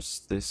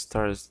flowers, the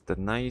stars, the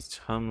night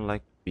hum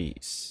like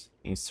bees,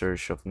 in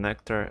search of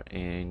nectar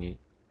and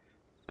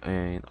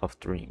of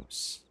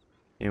dreams.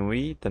 And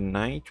we, the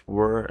night,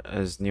 were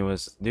as new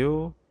as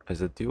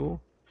a dew,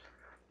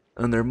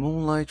 under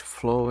moonlight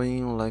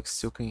flowing like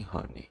silken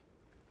honey.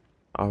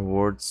 Our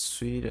words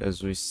sweet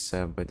as we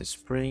sat by the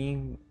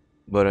spring,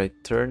 but I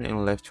turned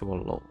and left you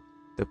alone.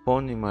 The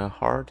poem in my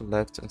heart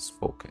left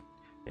unspoken,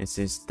 and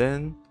since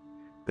then,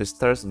 the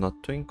stars do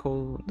not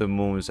twinkle, the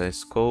moon's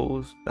eyes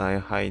cold, I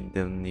hide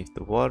them beneath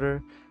the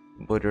water,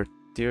 but your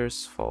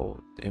tears fall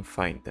and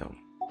find them.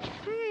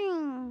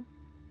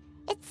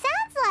 It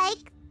sounds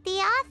like the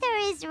author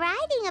is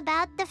writing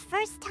about the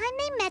first time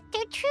they met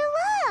their true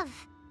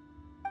love.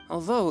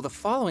 Although the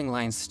following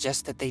lines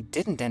suggest that they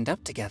didn't end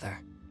up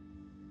together.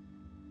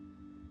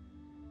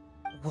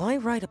 Why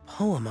write a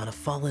poem on a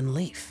fallen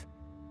leaf?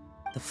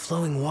 The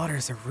flowing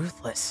waters are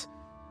ruthless.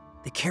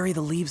 They carry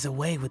the leaves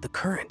away with the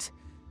current.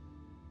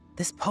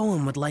 This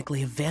poem would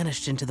likely have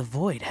vanished into the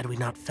void had we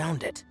not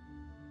found it.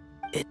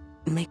 It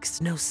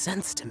makes no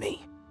sense to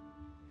me.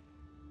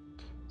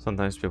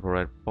 Sometimes people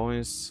write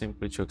poems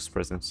simply to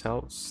express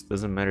themselves.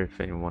 Doesn't matter if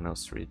anyone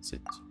else reads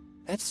it.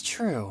 That's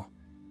true.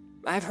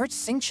 I've heard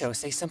Singcho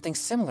say something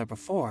similar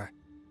before.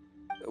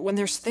 When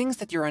there's things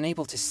that you're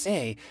unable to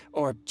say,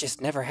 or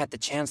just never had the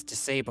chance to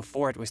say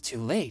before it was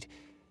too late,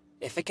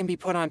 if it can be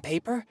put on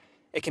paper,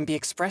 it can be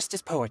expressed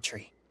as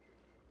poetry.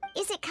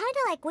 Is it kind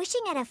of like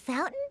wishing at a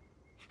fountain?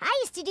 I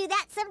used to do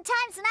that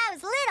sometimes when I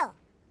was little.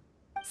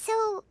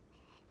 So,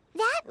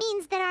 that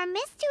means that our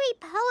mystery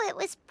poet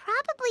was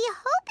probably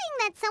hoping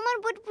that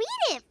someone would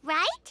read it,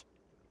 right?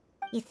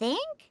 You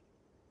think?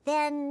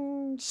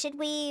 Then, should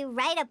we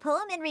write a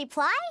poem in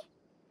reply?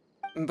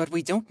 But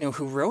we don't know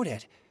who wrote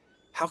it.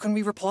 How can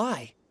we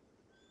reply?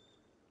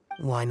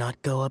 Why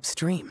not go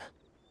upstream?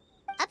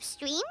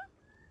 Upstream?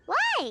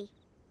 Why?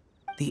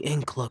 The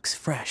ink looks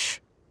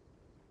fresh.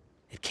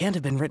 It can't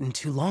have been written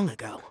too long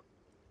ago.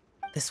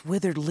 This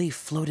withered leaf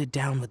floated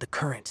down with the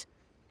current.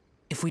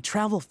 If we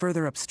travel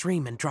further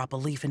upstream and drop a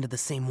leaf into the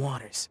same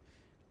waters,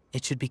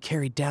 it should be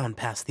carried down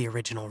past the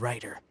original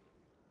writer.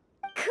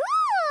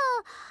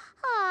 Cool!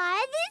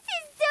 Aw, this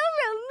is so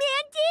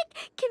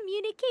romantic!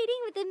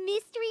 Communicating with a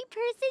mystery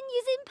person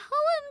using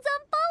poems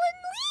on fallen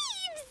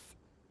leaves!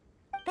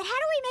 But how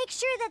do we make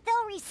sure that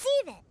they'll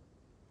receive it?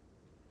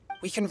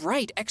 We can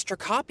write extra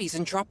copies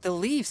and drop the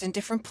leaves in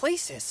different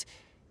places.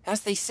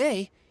 As they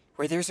say,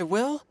 where there's a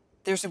will,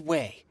 there's a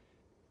way.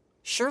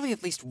 Surely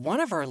at least one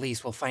of our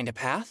leaves will find a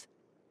path.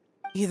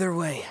 Either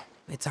way,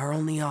 it's our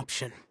only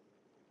option.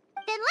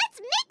 Then let's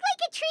make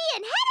like a tree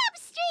and head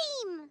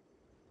upstream!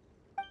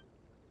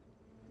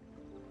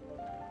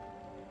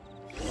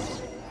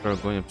 If we're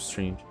going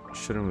upstream,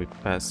 shouldn't we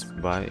pass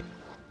by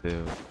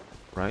the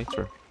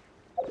writer?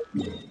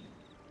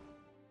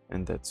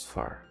 And that's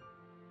far.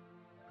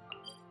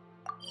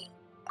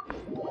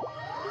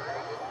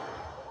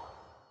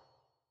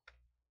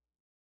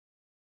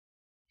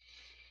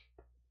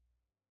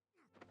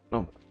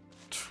 No.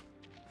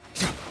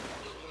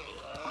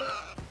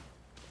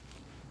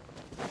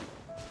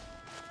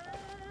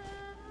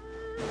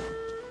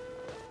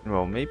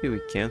 Well, maybe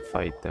we can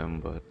fight them,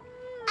 but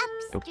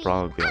it'll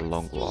probably be a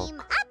long walk. Upstream,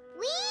 up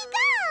we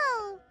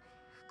go!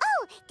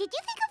 Oh, did you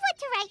think of what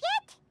to write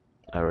yet?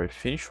 I already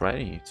finished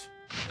writing it.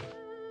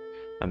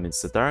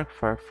 Amidst the dark,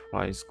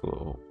 fireflies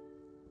glow.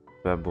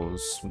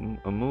 Pebbles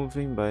are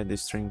moving by the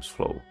stream's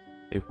flow.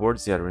 If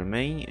words yet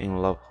remain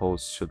and love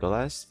holds to the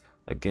last,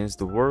 against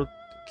the world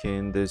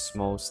can the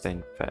small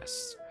stand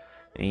fast.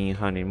 In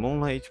honey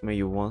moonlight may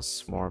you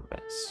once more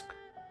bask.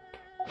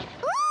 Ooh,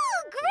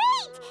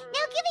 great!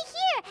 Now give it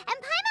here, and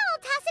Paimon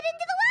will toss it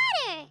into the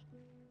water!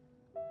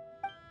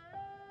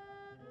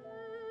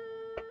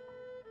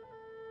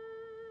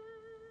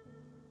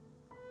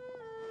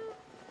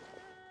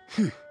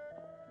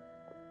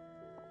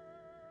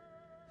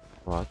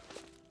 What?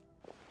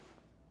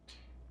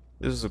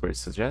 This is a great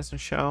suggestion,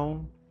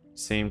 Shaun.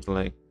 Seems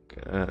like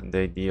the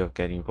idea of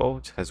getting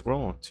involved has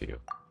grown on to you.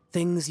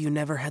 Things you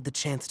never had the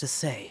chance to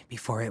say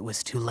before it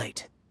was too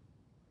late.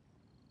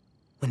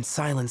 When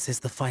silence is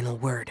the final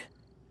word,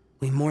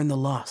 we mourn the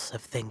loss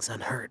of things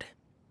unheard.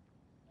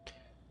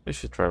 You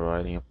should try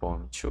writing a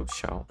poem too,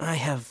 Shaun. I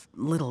have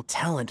little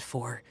talent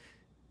for,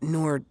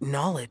 nor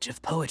knowledge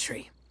of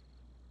poetry.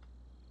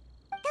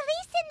 The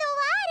leaf's in the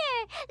water!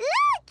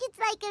 Look, it's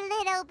like a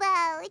little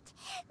boat!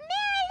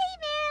 Merrily,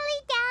 merrily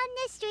down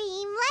the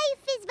stream,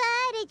 life is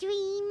but a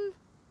dream.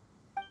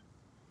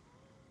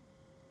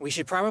 We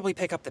should probably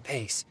pick up the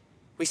pace.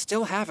 We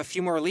still have a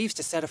few more leaves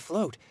to set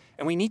afloat,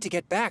 and we need to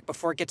get back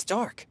before it gets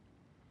dark.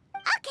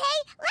 Okay,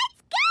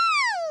 let's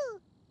go!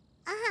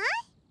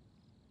 Uh-huh.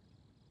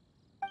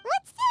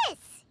 What's this?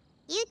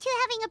 You two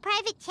having a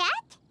private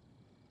chat?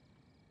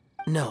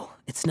 No,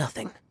 it's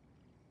nothing.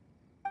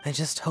 I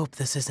just hope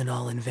this isn't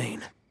all in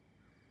vain.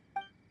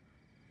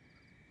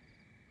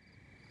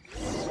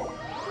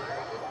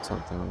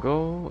 Some time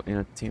ago, in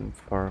a team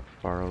far,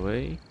 far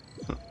away.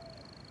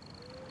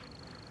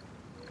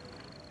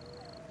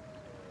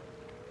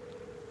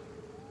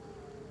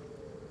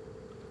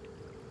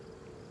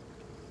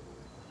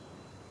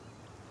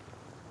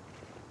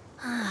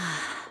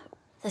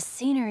 The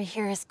scenery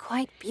here is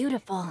quite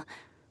beautiful.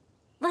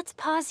 Let's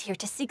pause here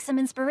to seek some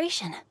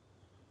inspiration.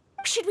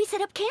 Should we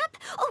set up camp?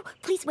 Oh,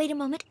 please wait a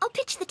moment. I'll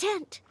pitch the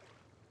tent.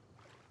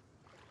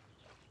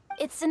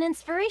 It's an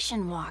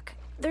inspiration walk.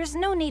 There's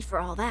no need for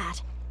all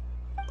that.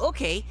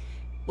 Okay.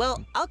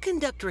 Well, I'll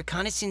conduct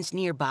reconnaissance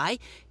nearby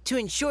to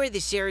ensure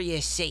this area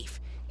is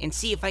safe, and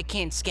see if I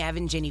can't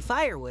scavenge any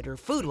firewood or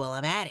food while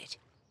I'm at it.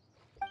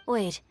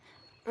 Wait,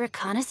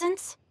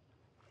 reconnaissance?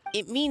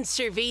 It means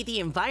survey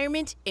the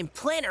environment and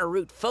plan our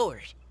route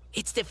forward.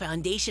 It's the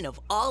foundation of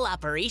all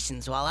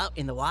operations while out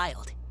in the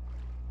wild.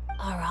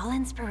 Are all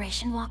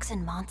inspiration walks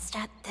in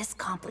Mondstadt this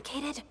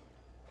complicated?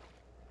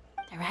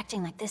 They're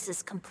acting like this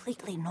is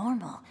completely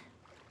normal.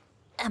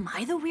 Am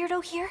I the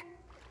weirdo here?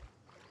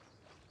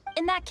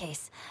 In that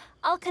case,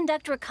 I'll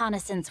conduct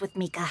reconnaissance with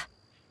Mika.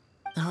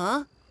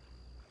 Huh?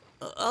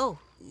 Oh,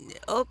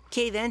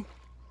 okay then.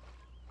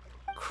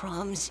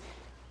 Crumbs.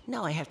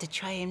 Now I have to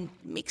try and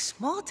make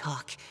small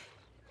talk.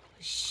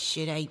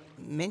 Should I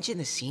mention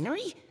the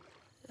scenery?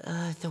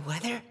 The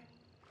weather?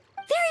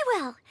 Very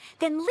well.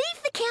 Then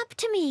leave the camp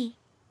to me.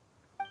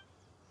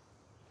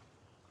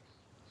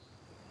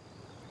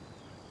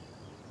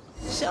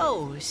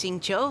 So,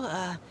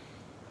 Xingqiu,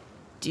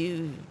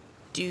 do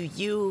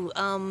you,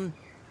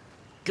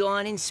 go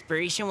on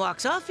inspiration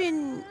walks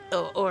often,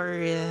 or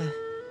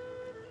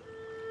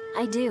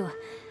I do.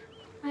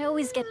 I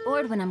always get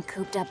bored when I'm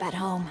cooped up at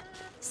home,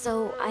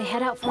 so I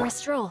head out for a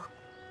stroll.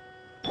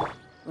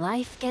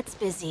 Life gets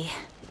busy.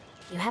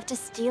 You have to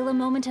steal a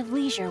moment of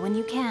leisure when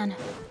you can.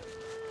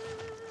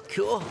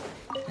 Cool.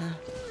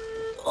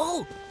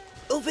 Oh,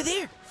 over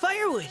there,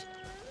 firewood.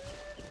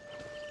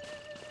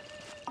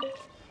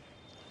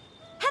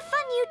 Have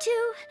fun, you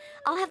two.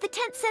 I'll have the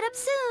tent set up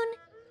soon.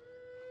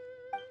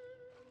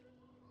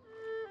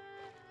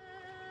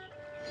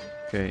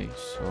 Okay,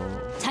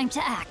 so... Time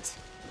to act.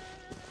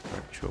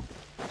 Actual.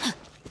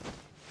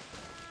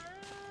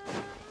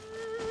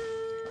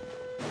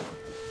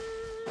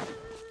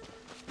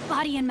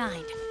 Body and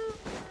mind.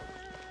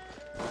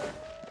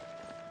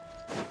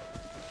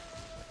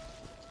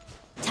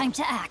 Time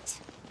to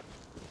act.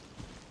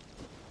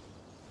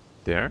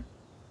 There?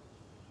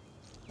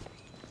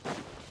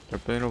 They're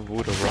playing a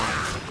wood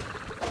around.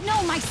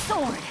 No, my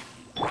sword!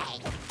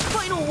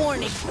 Final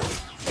warning.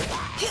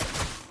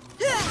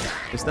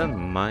 Is that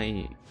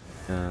my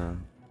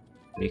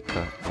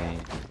Mika thing?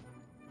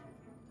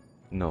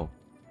 No.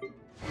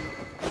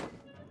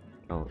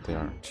 No, they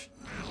aren't.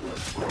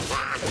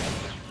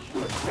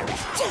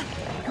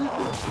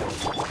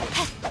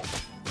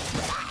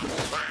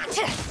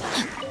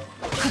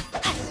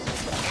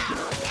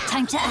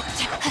 Time to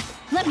act.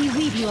 Let me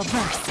weave you a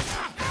verse.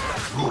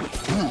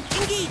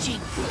 Engaging.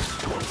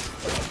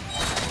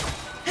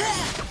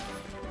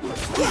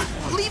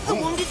 Leave the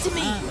wounded to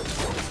me.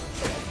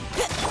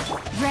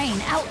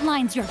 Rain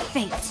outlines your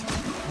fate.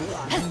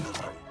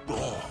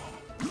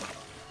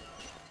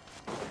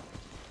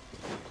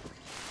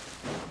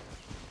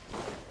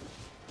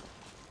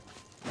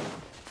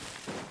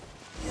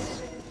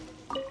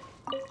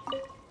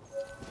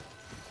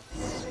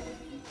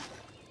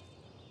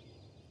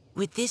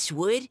 With this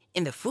wood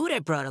and the food I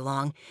brought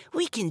along,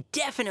 we can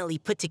definitely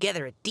put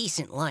together a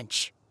decent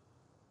lunch.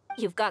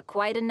 You've got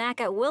quite a knack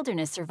at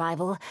wilderness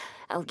survival.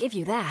 I'll give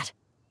you that.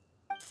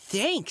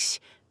 Thanks.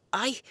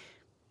 I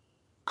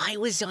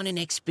was on an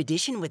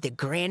expedition with the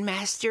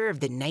Grandmaster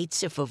of the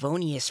Knights of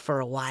Favonius for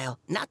a while,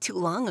 not too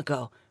long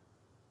ago.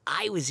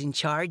 I was in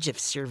charge of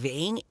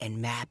surveying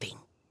and mapping.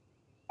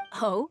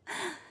 Oh?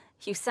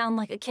 You sound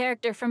like a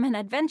character from an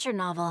adventure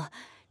novel.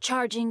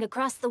 Charging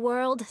across the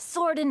world,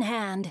 sword in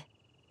hand.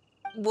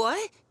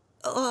 What?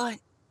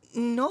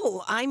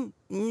 No, I'm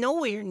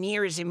nowhere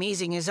near as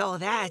amazing as all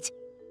that.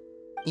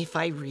 If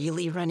I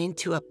really run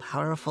into a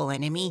powerful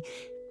enemy,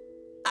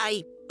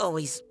 I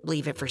always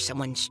leave it for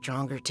someone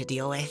stronger to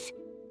deal with.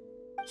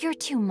 You're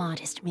too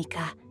modest,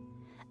 Mika.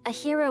 A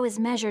hero is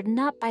measured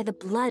not by the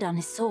blood on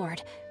his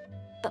sword,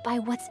 but by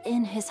what's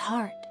in his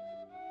heart.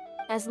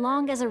 As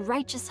long as a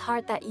righteous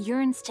heart that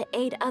yearns to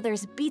aid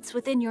others beats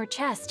within your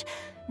chest,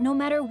 no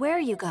matter where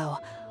you go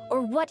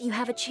or what you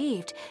have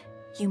achieved,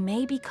 you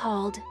may be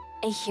called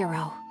a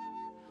hero.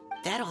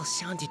 That all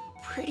sounded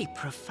pretty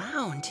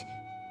profound.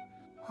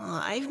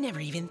 I've never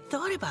even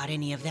thought about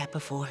any of that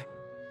before.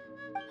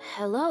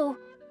 Hello?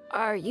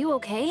 Are you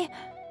okay?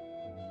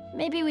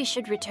 Maybe we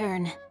should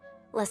return,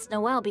 lest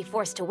Noelle be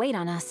forced to wait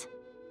on us.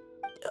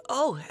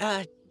 Oh,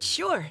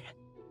 sure.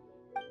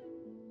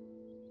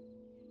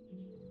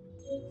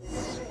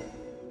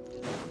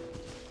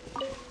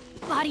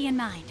 Body and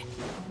mind.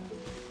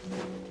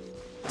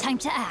 Time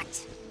to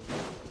act.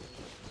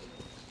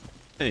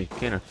 Hey,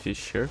 can I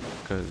fish here?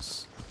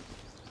 Because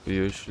we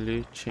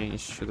usually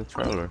change to the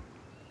traveler.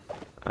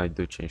 I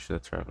do change to the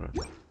traveler.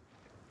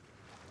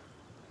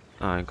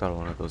 Ah, I got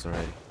one of those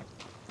already.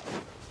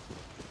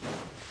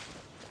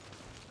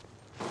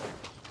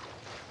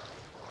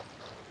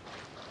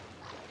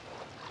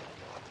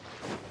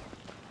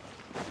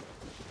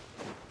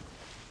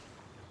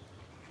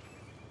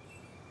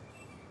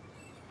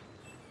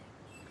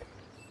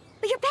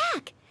 But you're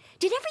back!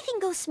 Did everything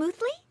go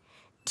smoothly?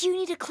 Do you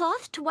need a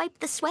cloth to wipe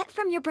the sweat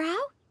from your brow?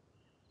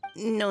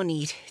 No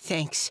need,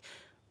 thanks.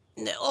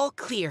 All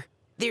clear.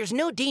 There's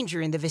no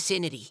danger in the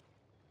vicinity.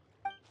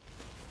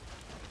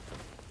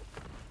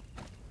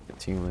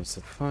 Continuing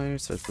the fire,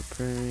 start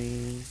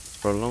preparing.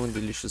 For a long and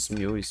delicious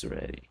meal is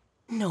ready.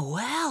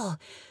 Noelle,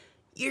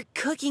 your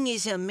cooking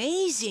is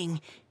amazing.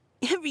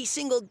 Every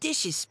single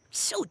dish is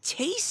so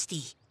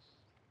tasty.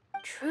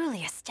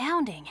 Truly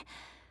astounding.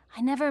 I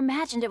never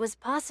imagined it was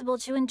possible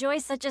to enjoy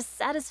such a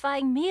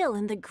satisfying meal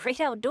in the great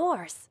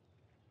outdoors.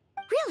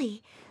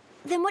 Really?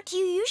 Then what do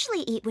you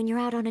usually eat when you're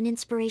out on an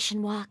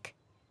inspiration walk?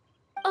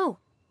 Oh,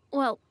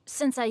 well,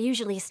 since I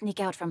usually sneak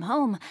out from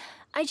home,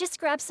 I just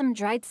grab some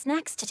dried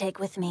snacks to take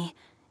with me.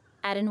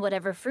 Add in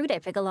whatever fruit I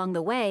pick along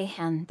the way,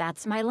 and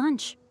that's my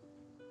lunch.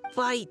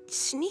 By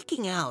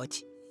sneaking out,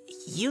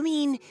 you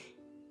mean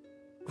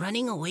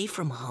running away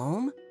from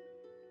home?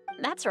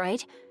 That's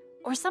right.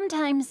 Or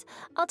sometimes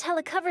I'll tell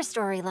a cover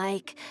story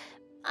like,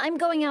 I'm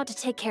going out to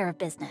take care of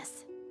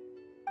business.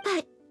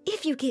 But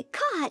if you get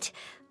caught,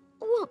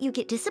 won't you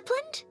get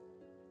disciplined?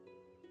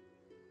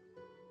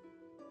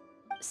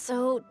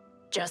 So,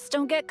 just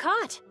don't get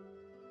caught.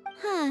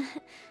 Huh.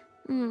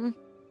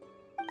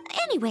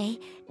 Anyway,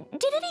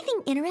 did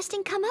anything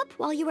interesting come up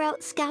while you were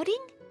out scouting?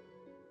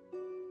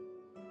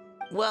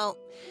 Well,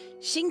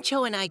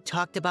 Xingqiu and I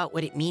talked about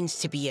what it means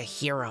to be a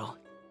hero.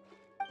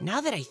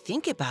 Now that I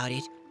think about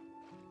it,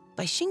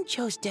 by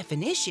Xingqiu's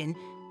definition,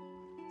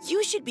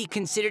 you should be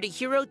considered a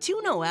hero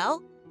too,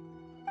 Noelle.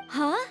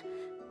 Huh?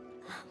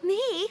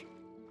 Me?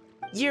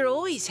 You're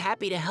always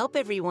happy to help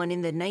everyone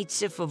in the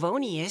Knights of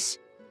Favonius.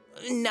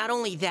 Not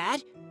only that,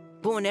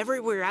 but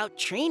whenever we're out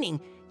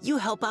training, you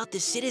help out the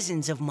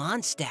citizens of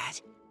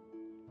Mondstadt.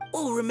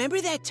 Oh,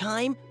 remember that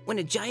time when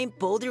a giant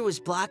boulder was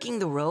blocking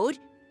the road?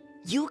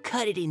 You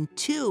cut it in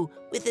two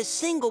with a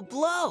single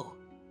blow.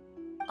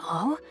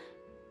 Oh?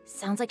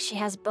 Sounds like she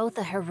has both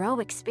a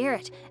heroic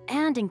spirit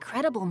and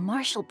incredible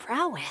martial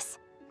prowess.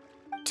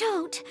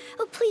 Don't.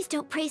 Oh, please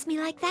don't praise me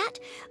like that.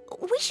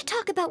 We should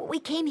talk about what we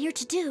came here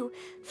to do,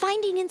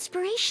 finding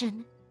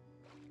inspiration.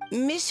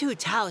 Miss Hu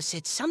Tao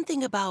said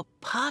something about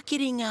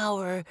pocketing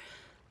our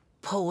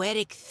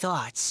poetic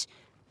thoughts.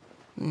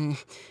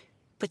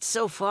 But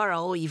so far,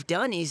 all we've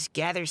done is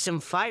gather some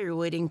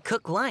firewood and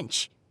cook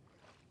lunch.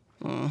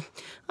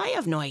 I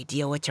have no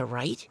idea what to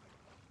write.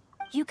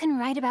 You can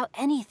write about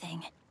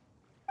anything.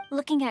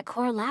 Looking at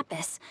Cor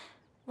Lapis,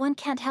 one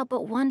can't help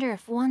but wonder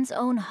if one's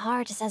own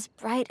heart is as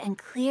bright and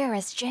clear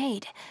as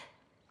jade.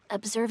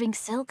 Observing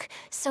silk,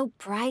 so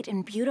bright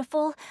and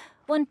beautiful,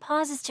 one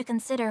pauses to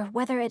consider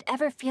whether it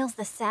ever feels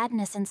the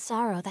sadness and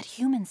sorrow that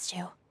humans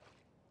do.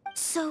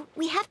 So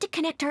we have to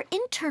connect our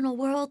internal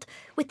world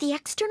with the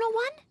external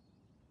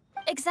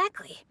one?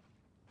 Exactly.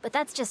 But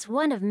that's just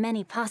one of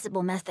many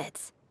possible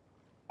methods.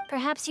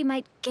 Perhaps you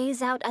might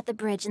gaze out at the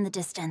bridge in the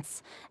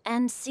distance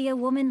and see a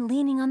woman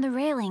leaning on the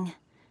railing,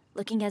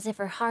 looking as if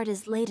her heart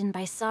is laden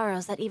by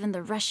sorrows that even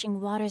the rushing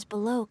waters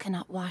below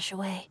cannot wash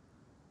away.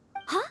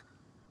 Huh?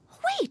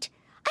 Wait!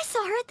 I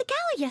saw her at the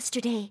gala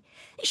yesterday.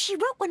 She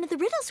wrote one of the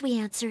riddles we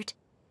answered.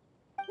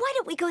 Why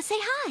don't we go say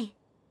hi?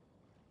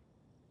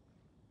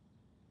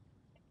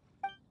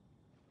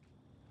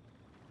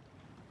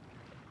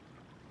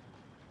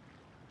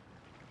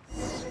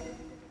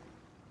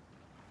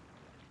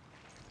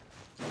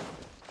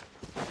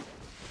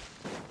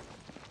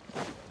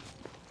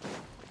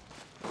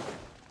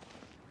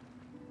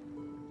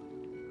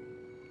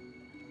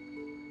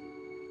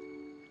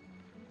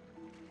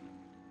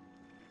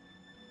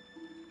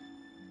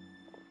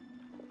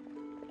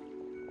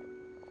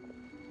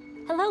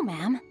 Hello,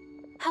 ma'am.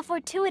 How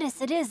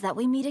fortuitous it is that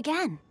we meet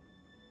again.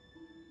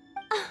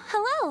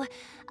 Hello.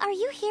 Are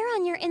you here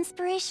on your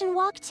inspiration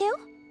walk too?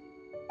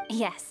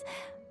 Yes.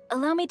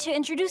 Allow me to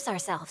introduce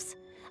ourselves.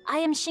 I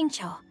am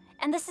Xingqiu,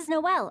 and this is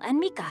Noelle and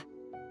Mika.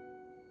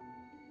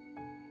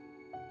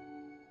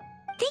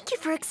 Thank you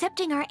for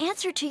accepting our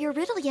answer to your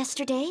riddle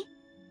yesterday.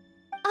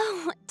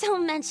 Oh,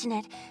 don't mention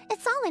it.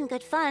 It's all in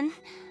good fun.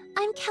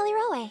 I'm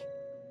Caliroe.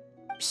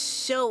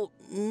 So,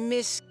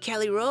 Miss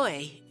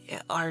Caliroe,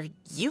 are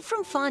you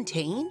from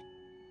Fontaine?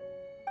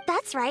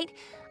 That's right.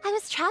 I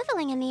was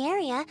traveling in the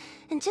area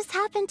and just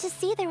happened to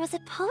see there was a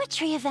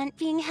poetry event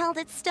being held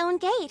at Stone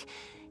Gate.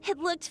 It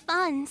looked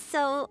fun,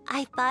 so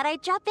I thought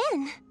I'd drop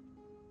in.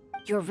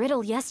 Your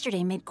riddle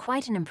yesterday made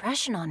quite an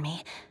impression on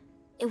me.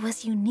 It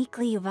was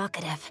uniquely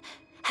evocative.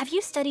 Have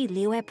you studied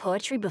Liyue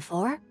poetry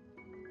before?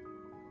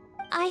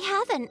 I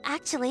haven't,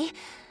 actually.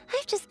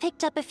 I've just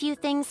picked up a few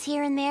things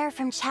here and there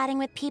from chatting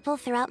with people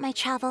throughout my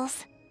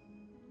travels.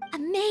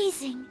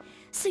 Amazing!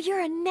 So you're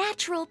a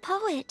natural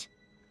poet.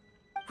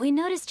 We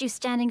noticed you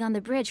standing on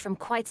the bridge from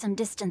quite some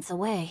distance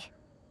away.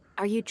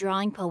 Are you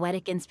drawing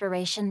poetic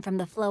inspiration from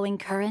the flowing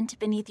current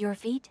beneath your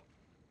feet?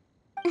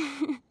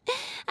 I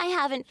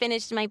haven't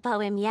finished my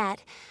poem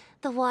yet.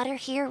 The water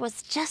here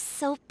was just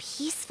so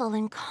peaceful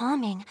and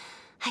calming.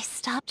 I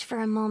stopped for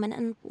a moment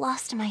and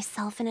lost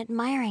myself in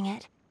admiring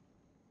it.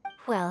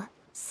 Well,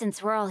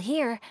 since we're all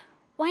here,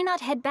 why not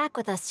head back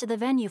with us to the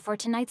venue for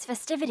tonight's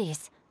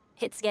festivities?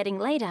 It's getting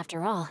late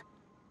after all.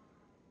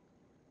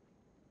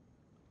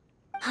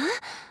 Huh?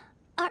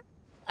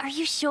 Are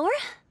you sure?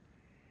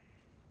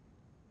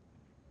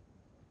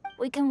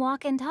 We can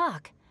walk and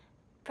talk.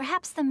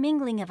 Perhaps the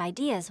mingling of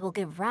ideas will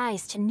give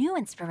rise to new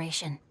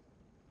inspiration.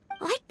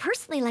 I'd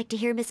personally like to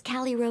hear Miss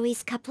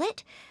Caliroe's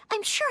couplet.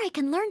 I'm sure I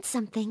can learn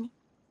something.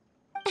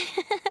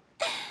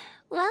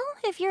 Well,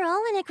 if you're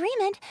all in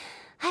agreement,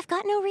 I've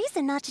got no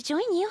reason not to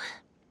join you.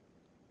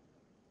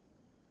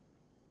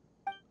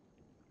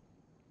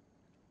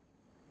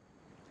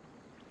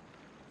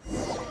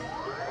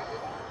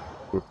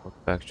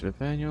 back to the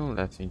venue.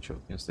 Left intro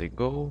as they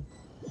go.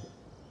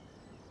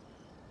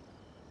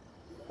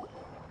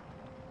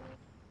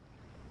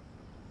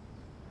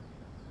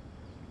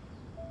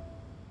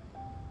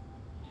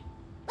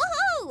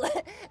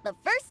 Woohoo! The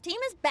first team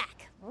is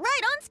back,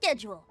 right on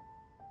schedule.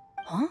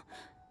 Huh?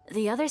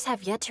 The others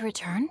have yet to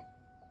return?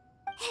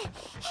 Come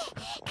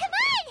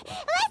on!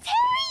 Let's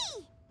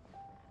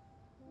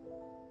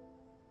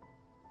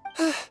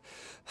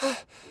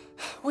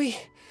hurry!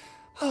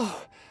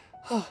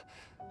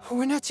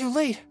 We're not too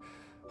late,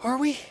 are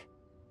we?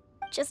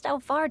 Just how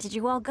far did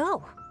you all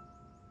go?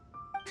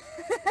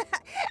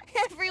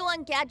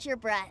 Everyone catch your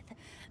breath.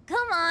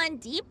 Come on,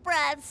 deep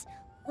breaths.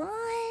 1,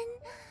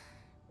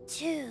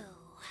 2.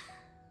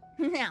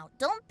 Now,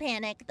 don't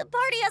panic. The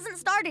party hasn't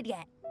started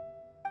yet.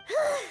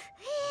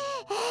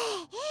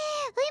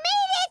 We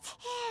made it!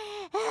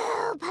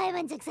 Oh,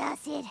 Paimon's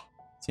exhausted.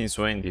 Since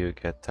when do you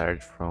get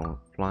tired from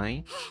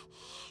flying?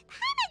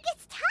 Paimon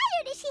gets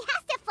tired if she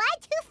has to fly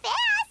too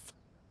fast.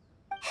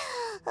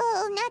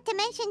 Oh, not to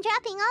mention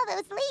dropping all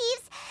those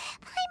leaves.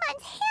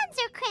 Paimon's hands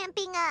are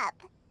cramping up.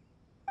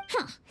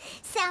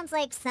 Sounds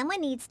like someone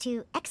needs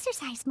to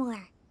exercise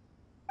more.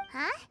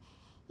 Huh?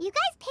 You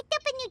guys picked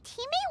up a new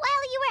teammate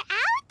while you were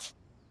out?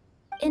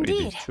 We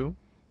Indeed. did too.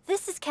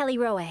 This is Kelly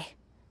Rowe.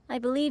 I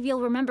believe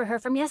you'll remember her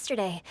from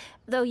yesterday,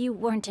 though you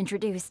weren't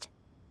introduced.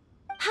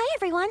 Hi,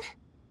 everyone.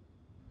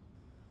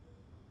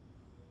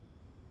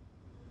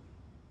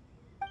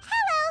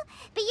 Hello,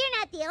 but you're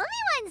not the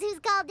only ones who's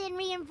called in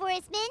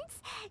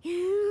reinforcements. Look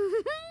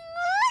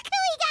who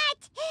we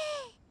got!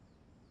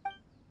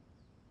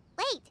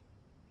 Wait.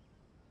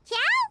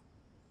 Xiao?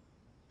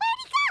 Where'd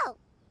he go?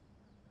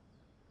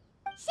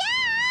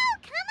 Xiao,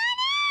 come on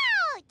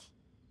out!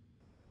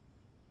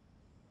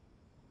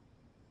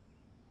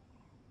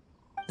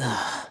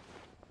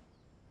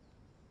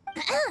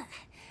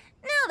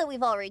 Now that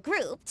we've all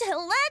regrouped,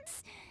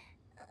 let's...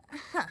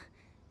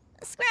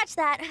 Scratch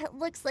that.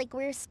 Looks like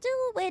we're still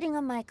waiting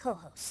on my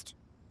co-host.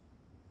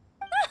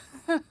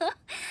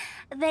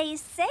 They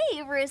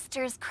say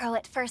roosters crow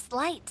at first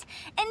light,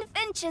 and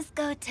finches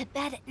go to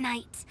bed at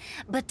night.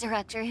 But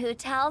Director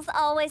Hootal's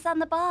always on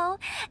the ball.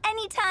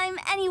 Anytime,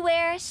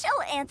 anywhere,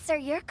 she'll answer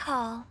your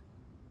call.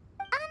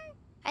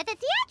 Are the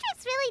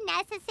theatrics really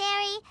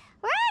necessary?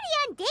 We're already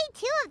on day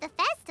 2 of the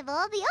festival.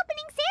 The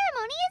opening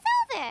ceremony is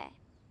over.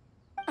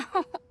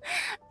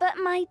 But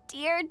my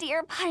dear,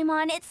 dear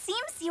Paimon, it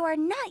seems you are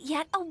not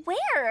yet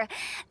aware.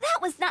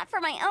 That was not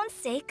for my own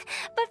sake,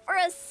 but for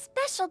a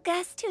special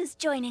guest who's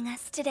joining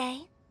us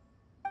today.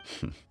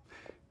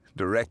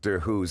 Director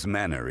Who's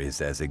manner is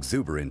as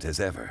exuberant as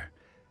ever.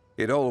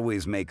 It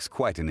always makes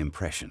quite an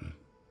impression.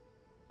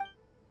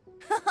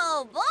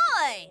 Oh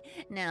boy!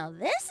 Now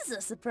this is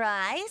a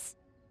surprise.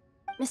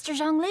 Mr.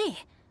 Zhongli,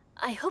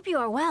 I hope you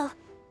are well.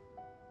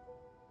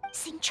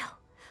 Xingqiu,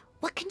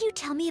 what can you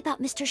tell me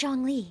about Mr.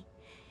 Zhongli?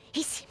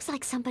 He seems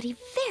like somebody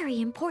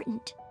very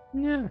important.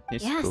 Yeah,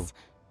 he's Yes, cool.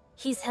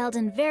 he's held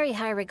in very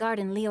high regard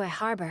in Liyue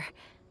Harbor.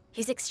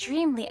 He's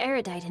extremely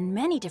erudite in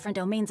many different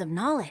domains of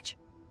knowledge.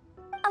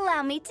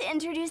 Allow me to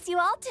introduce you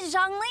all to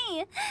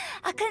Zhongli,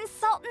 a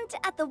consultant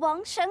at the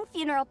Wangsheng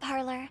Funeral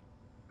Parlor.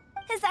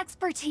 His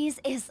expertise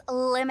is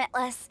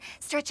limitless,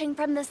 stretching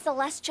from the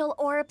celestial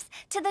orbs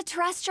to the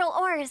terrestrial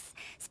ores,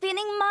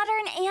 spanning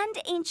modern and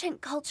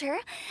ancient culture,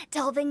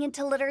 delving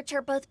into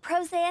literature both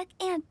prosaic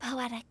and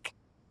poetic.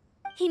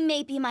 He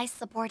may be my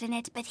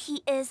subordinate, but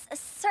he is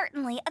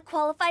certainly a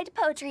qualified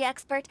poetry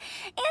expert,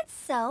 and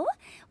so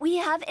we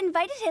have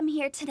invited him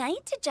here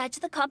tonight to judge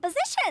the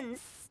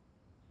compositions.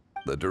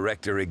 The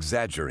director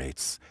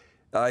exaggerates.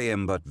 I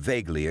am but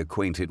vaguely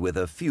acquainted with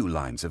a few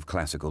lines of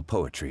classical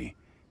poetry.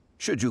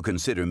 Should you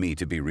consider me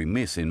to be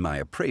remiss in my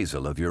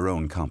appraisal of your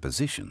own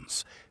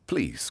compositions,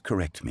 please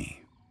correct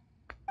me.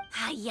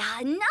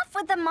 Yeah, enough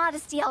with the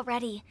modesty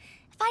already.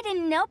 If I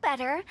didn't know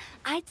better,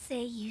 I'd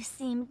say you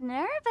seemed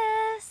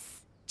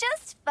nervous.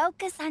 Just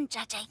focus on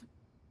judging.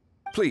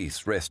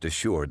 Please rest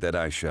assured that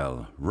I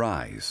shall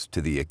rise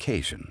to the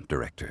occasion,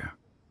 Director.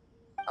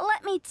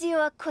 Let me do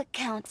a quick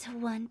count.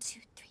 1, 2,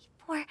 3,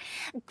 4.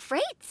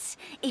 Great!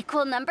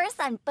 Equal numbers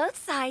on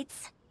both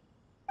sides.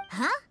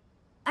 Huh?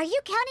 Are you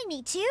counting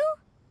me too?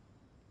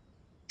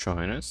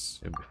 Join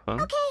us, it'll be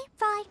fun. Okay,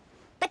 fine.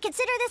 But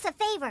consider this a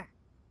favor.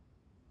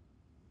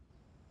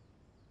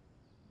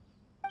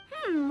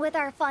 With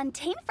our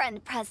Fontaine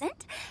friend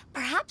present,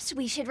 perhaps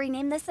we should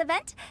rename this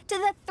event to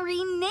the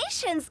Three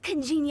Nations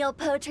Congenial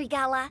Poetry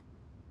Gala.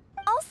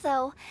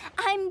 Also,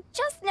 I'm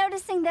just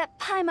noticing that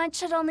Paimon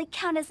should only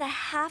count as a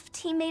half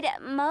teammate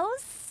at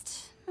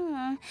most.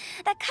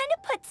 That kind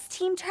of puts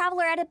Team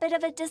Traveler at a bit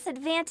of a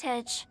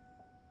disadvantage.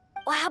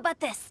 Well, how about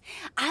this?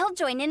 I'll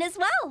join in as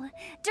well.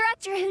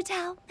 Director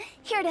Hootal,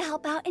 here to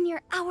help out in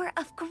your hour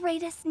of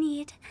greatest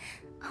need.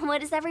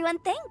 What does everyone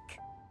think?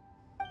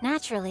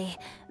 Naturally,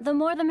 the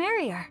more the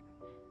merrier.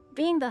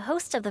 Being the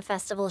host of the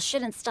festival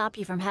shouldn't stop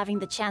you from having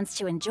the chance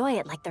to enjoy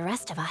it like the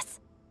rest of us.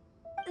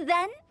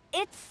 Then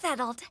it's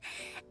settled.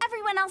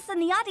 Everyone else in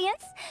the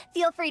audience,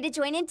 feel free to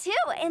join in too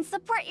and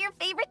support your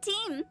favorite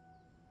team.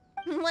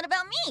 What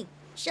about me?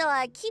 Shall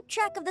I keep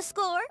track of the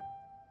score?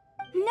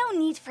 No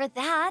need for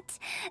that.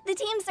 The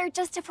teams are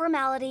just a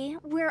formality.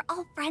 We're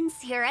all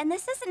friends here, and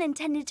this isn't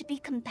intended to be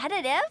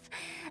competitive.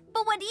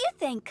 But what do you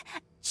think,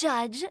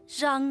 Judge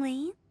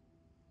Zhongli?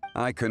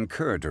 I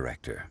concur,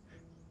 Director.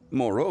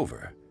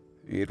 Moreover,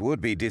 it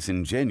would be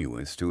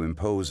disingenuous to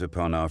impose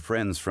upon our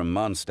friends from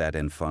Mondstadt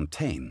and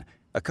Fontaine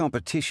a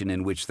competition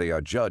in which they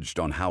are judged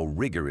on how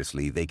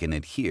rigorously they can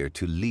adhere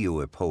to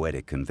Liyue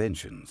poetic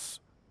conventions.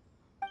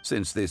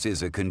 Since this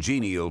is a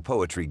congenial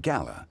poetry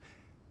gala,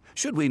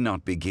 should we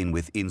not begin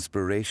with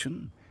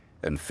inspiration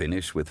and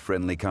finish with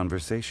friendly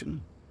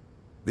conversation?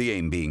 The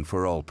aim being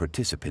for all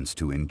participants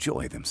to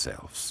enjoy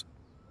themselves.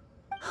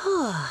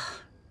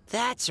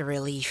 That's a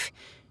relief.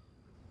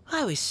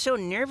 I was so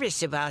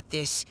nervous about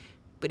this,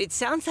 but it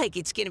sounds like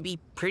it's gonna be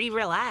pretty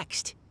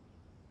relaxed.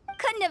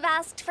 Couldn't have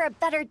asked for a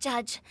better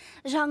judge.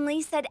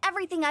 Zhongli said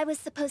everything I was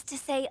supposed to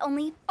say,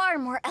 only far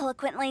more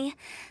eloquently.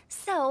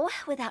 So,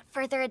 without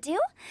further ado,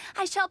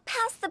 I shall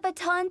pass the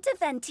baton to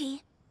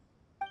Venti.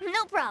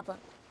 No problem.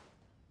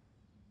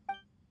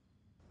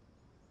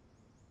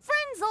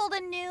 Friends old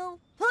and new,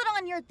 put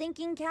on your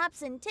thinking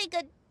caps and take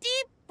a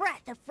deep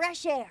breath of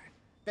fresh air.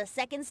 The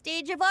second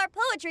stage of our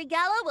poetry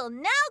gala will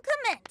now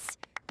commence.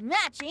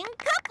 Matching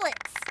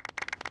couplets.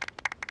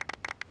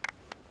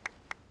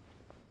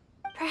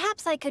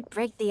 Perhaps I could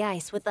break the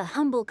ice with a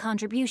humble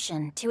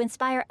contribution to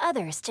inspire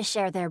others to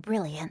share their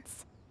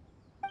brilliance.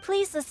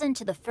 Please listen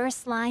to the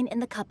first line in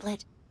the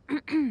couplet.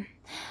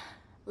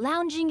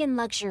 Lounging in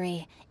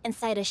luxury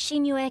inside a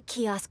Shinue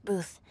kiosk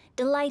booth,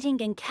 delighting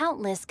in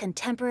countless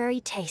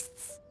contemporary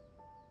tastes.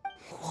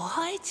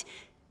 What?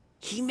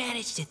 He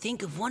managed to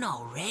think of one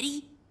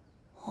already?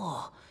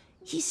 Oh,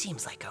 he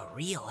seems like a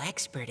real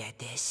expert at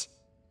this.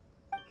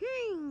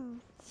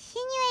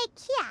 Shinue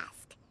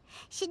Kiosk.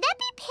 Should that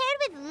be paired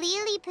with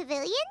Lily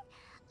Pavilion?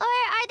 Or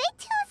are they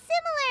too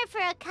similar for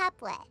a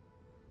couplet?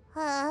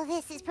 Oh,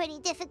 this is pretty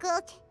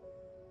difficult.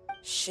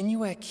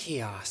 Shinue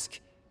Kiosk.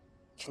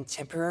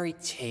 Contemporary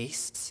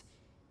tastes?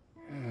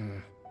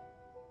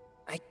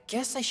 I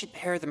guess I should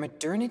pair the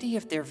modernity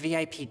of their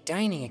VIP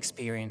dining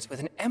experience with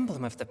an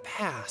emblem of the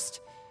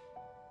past.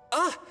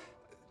 Ah!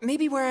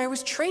 Maybe where I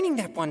was training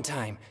that one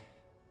time.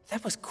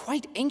 That was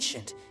quite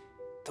ancient.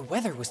 The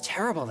weather was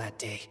terrible that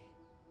day.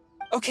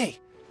 Okay,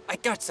 I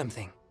got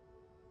something.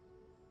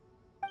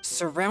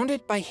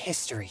 Surrounded by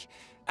history,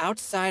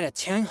 outside a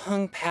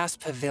Tianheng Pass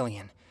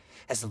pavilion,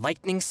 as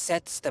lightning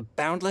sets the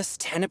boundless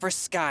tenebrous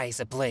skies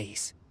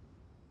ablaze.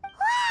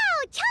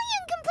 Wow!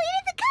 Changyun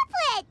completed the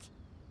couplet!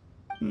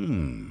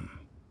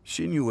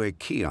 Shinue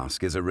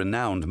Kiosk is a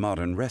renowned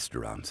modern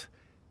restaurant,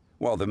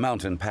 while the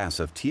mountain pass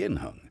of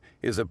Tianheng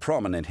is a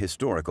prominent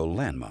historical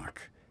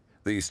landmark.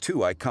 These two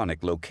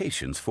iconic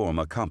locations form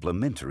a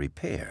complementary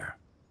pair.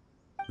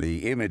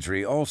 The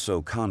imagery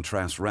also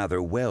contrasts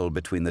rather well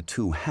between the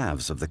two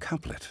halves of the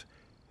couplet.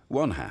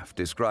 One half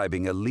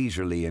describing a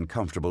leisurely and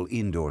comfortable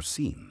indoor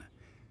scene,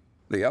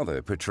 the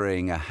other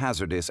portraying a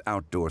hazardous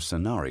outdoor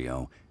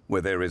scenario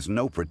where there is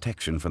no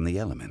protection from the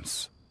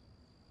elements.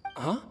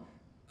 Huh?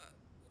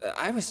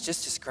 I was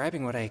just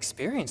describing what I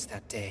experienced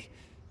that day.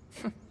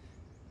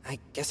 I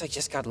guess I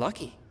just got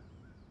lucky.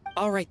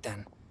 All right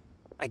then.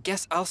 I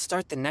guess I'll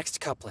start the next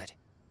couplet.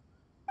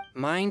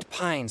 Mind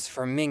pines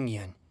for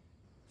Mingyun,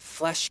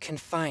 flesh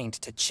confined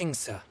to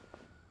Qingse,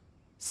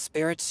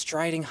 spirit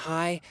striding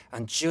high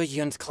on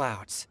Zheyun's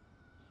clouds.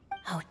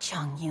 Oh,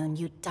 Changyun,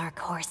 you dark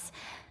horse.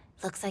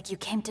 Looks like you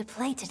came to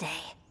play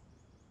today.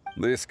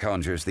 This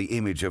conjures the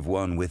image of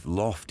one with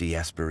lofty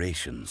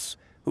aspirations,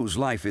 whose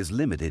life is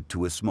limited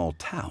to a small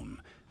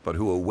town, but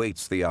who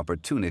awaits the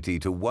opportunity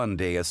to one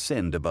day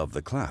ascend above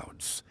the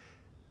clouds.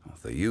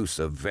 The use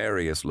of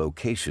various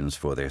locations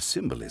for their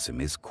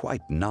symbolism is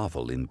quite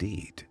novel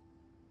indeed.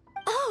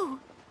 Oh!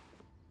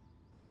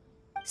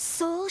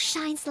 Soul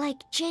shines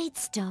like jade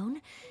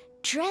stone,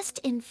 dressed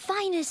in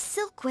finest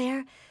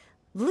silkware.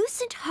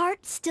 Lucent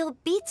heart still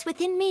beats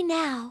within me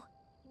now.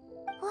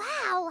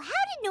 Wow, how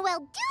did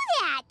Noelle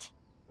do that?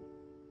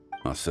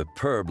 A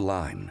superb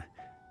line.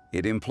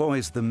 It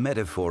employs the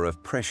metaphor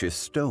of precious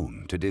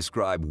stone to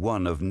describe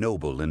one of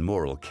noble and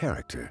moral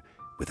character,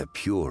 with a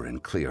pure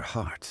and clear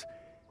heart.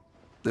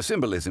 The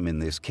symbolism in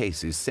this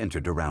case is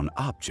centered around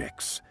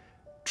objects,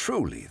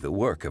 truly the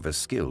work of a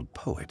skilled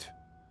poet.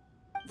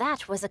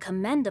 That was a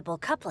commendable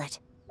couplet.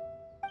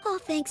 All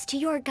thanks to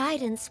your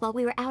guidance while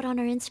we were out on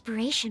our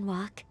inspiration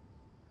walk.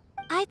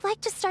 I'd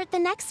like to start the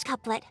next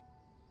couplet.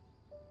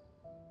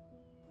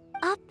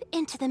 Up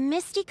into the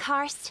misty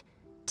karst,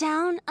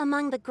 down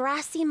among the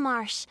grassy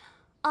marsh,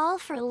 all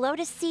for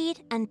lotus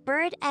seed and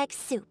bird egg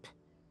soup.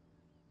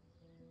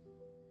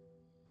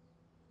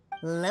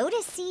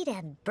 Lotus seed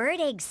and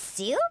bird egg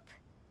soup?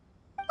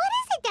 What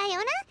is it,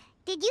 Diona?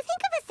 Did you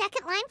think of a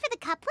second line for the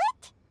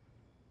couplet?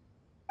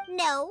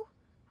 No.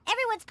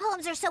 Everyone's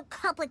poems are so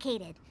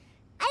complicated.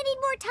 I need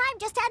more time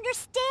just to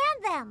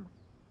understand them.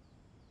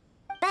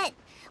 But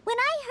when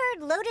I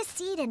heard lotus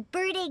seed and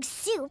bird egg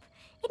soup,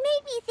 it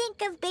made me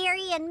think of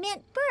berry and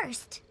mint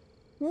burst.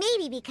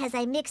 Maybe because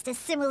I mixed a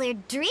similar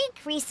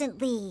drink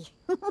recently.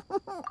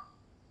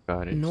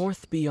 Got it.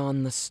 North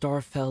beyond the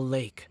Starfell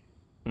Lake.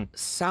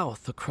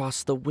 South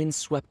across the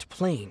windswept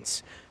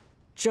plains.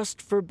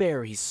 Just for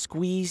berries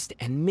squeezed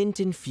and mint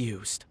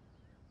infused.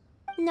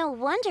 No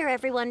wonder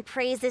everyone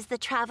praises the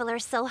traveler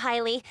so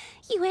highly.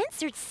 You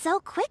answered so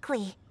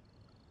quickly.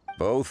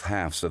 Both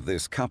halves of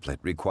this couplet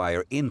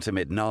require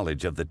intimate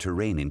knowledge of the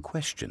terrain in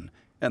question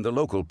and the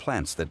local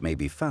plants that may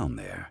be found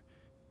there.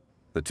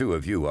 The two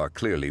of you are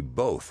clearly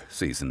both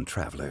seasoned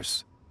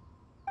travelers.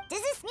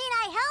 Does this mean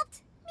I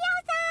helped?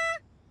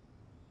 Meowza!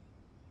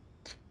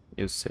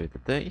 You saved the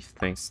day,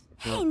 thanks.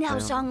 Hey now,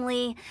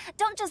 Zhongli.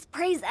 Don't just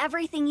praise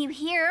everything you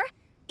hear.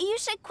 You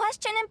should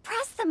question and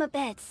press them a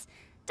bit.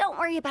 Don't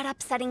worry about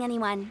upsetting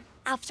anyone.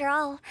 After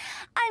all,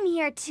 I'm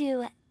here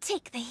to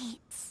take the heat.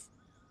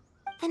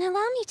 Then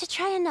allow me to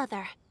try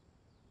another.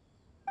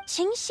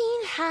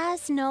 Qingxin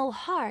has no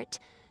heart.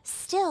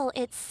 Still,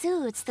 it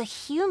soothes the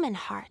human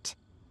heart.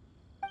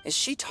 Is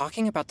she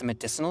talking about the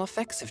medicinal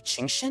effects of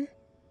Qingxin?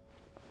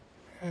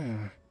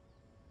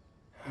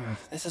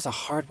 This is a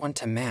hard one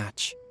to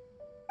match.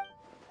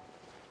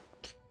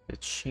 The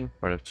Qing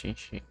part of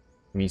Qingxin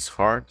means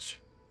heart.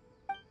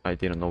 I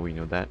didn't know we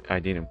knew that. I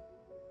didn't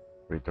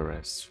read the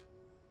rest.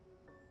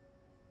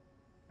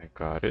 I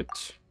got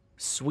it.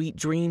 Sweet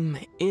dream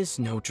is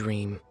no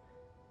dream,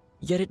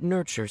 yet it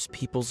nurtures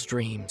people's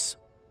dreams.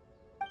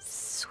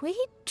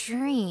 Sweet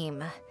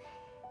dream.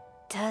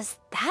 Does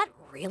that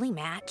really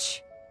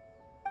match?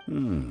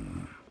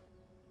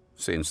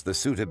 Since the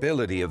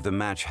suitability of the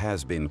match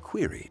has been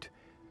queried,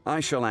 I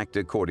shall act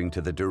according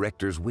to the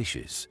director's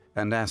wishes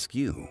and ask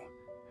you,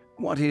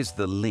 what is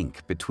the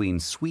link between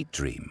Sweet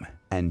Dream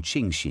and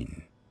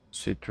Qingxin?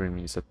 Sweet dream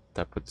is a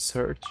type of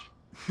dessert.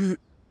 Oh, you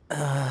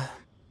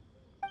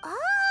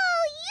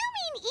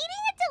mean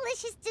eating a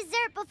delicious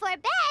dessert before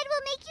bed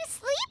will make you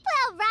sleep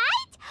well,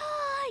 right?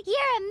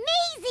 You're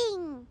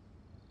amazing!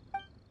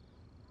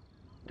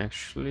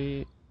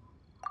 Actually,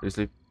 they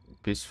sleep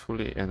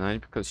peacefully at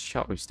night because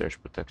Xiao is there to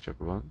protect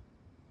everyone.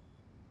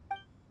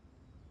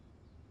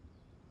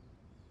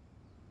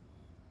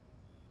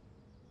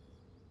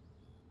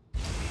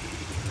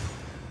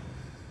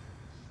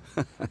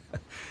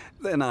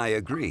 Then I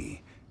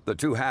agree. The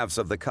two halves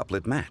of the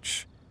couplet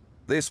match.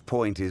 This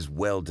point is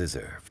well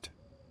deserved.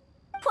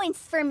 Points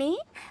for me,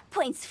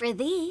 points for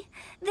thee.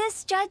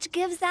 This judge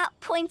gives out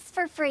points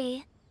for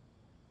free.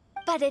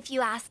 But if you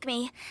ask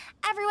me,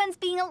 everyone's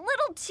being a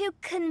little too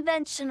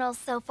conventional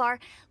so far.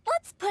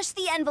 Let's push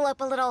the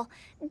envelope a little.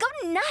 Go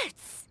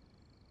nuts!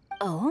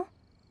 Oh?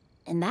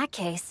 In that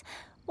case,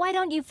 why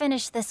don't you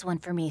finish this one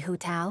for me, Hu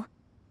Tao?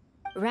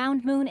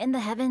 Round moon in the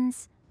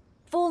heavens,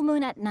 full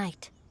moon at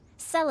night.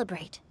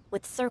 Celebrate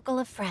with circle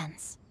of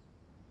friends.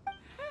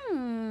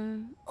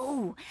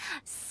 Oh,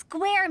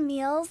 square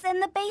meals in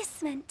the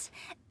basement.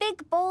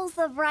 Big bowls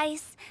of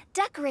rice,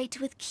 decorate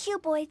with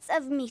cuboids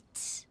of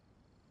meat.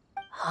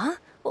 Huh?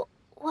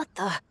 What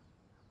the?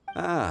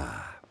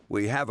 Ah,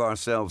 we have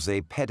ourselves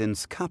a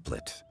pedant's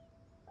couplet.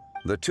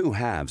 The two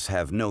halves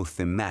have no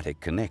thematic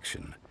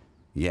connection,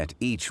 yet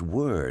each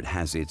word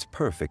has its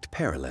perfect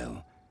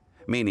parallel,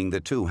 meaning the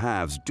two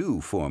halves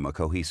do form a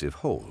cohesive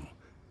whole.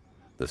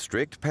 The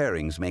strict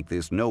pairings make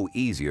this no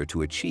easier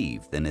to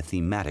achieve than a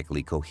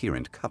thematically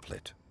coherent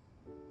couplet.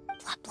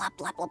 Blah, blah,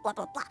 blah, blah, blah,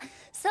 blah, blah.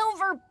 So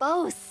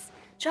verbose.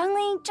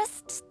 Zhongli,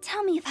 just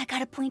tell me if I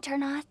got a point or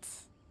not.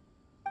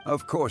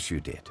 Of course you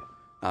did.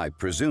 I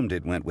presumed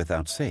it went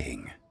without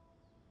saying.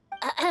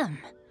 Ahem.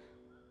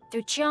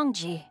 Through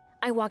Cheongji,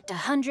 I walked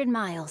 100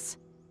 miles.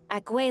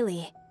 At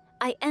Guili,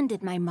 I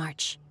ended my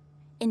march.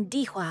 In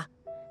Dihua,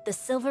 the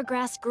silver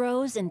grass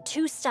grows in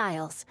 2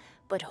 styles,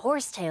 but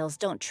horsetails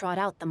don't trot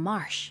out the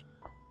marsh.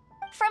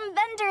 From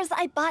vendors,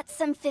 I bought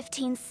some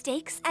 15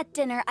 steaks. At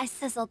dinner, I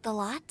sizzled the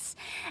lot.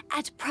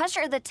 At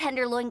pressure, the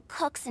tenderloin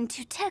cooks in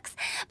 2 ticks,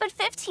 but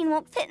 15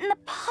 won't fit in the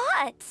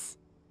pot.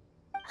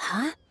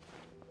 Huh?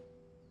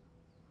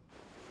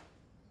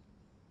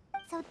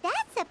 So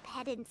that's a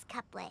pedant's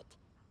couplet.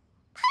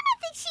 Paimon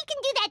thinks she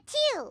can do that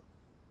too.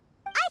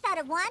 I thought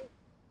of one.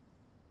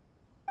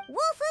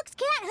 Wolf hooks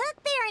can't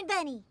hook Baron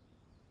Bunny.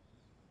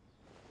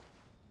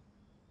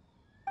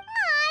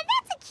 Aw,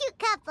 that's a cute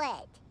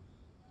couplet.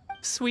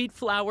 Sweet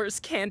flowers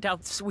can't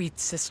outsweet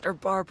Sister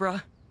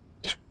Barbara.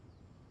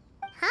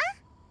 Huh?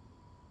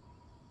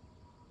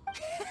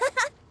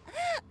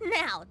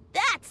 Now,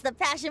 that's the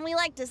passion we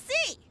like to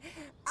see.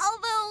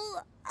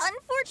 Although,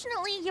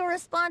 unfortunately, your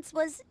response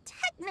was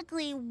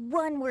technically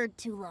 1 word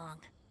too long.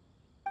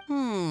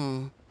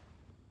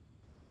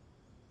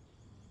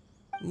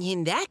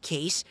 In that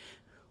case,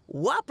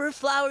 Whopper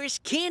flowers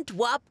can't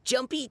whop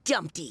Jumpy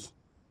Dumpty.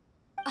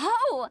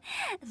 Oh,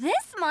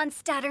 this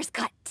monster's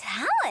got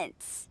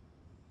talent.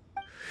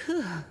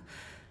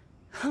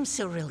 I'm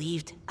so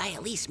relieved I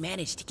at least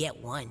managed to get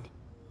one.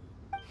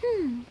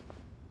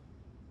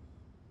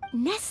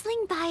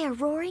 Nestling by a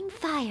roaring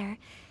fire,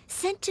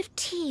 scent of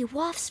tea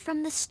wafts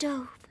from the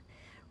stove,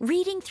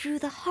 reading through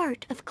the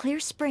heart of clear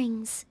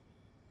springs.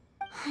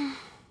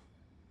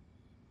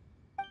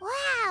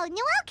 Wow,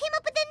 Noelle came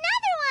up with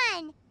another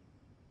one!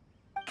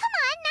 Come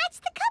on, match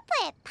the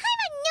couplet!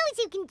 Paimon knows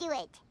you can do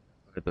it!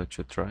 Why don't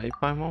you try,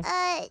 Paimon?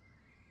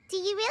 Do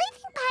you really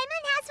think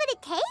Paimon has what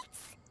it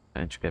takes?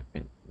 And you get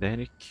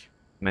Derek.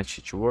 Match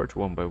each word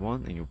one by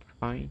one and you'll be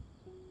fine.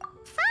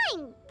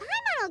 Fine!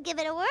 Paimon will give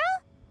it a whirl!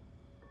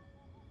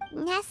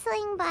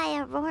 Nestling by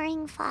a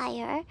roaring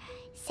fire,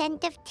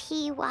 scent of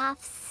tea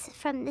wafts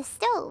from the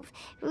stove,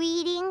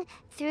 reading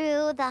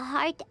through the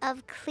heart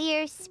of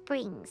clear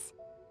springs.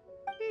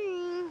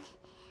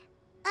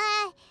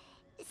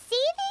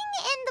 Seething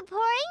in the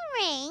pouring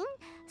rain,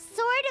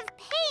 sword of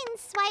pain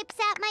swipes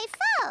at my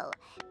foe,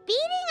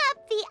 beating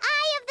up the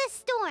eye of the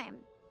storm.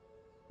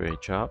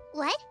 Great job.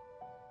 What?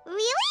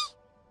 Really?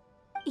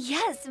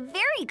 Yes,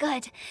 very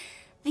good.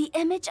 The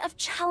image of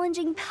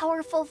challenging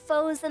powerful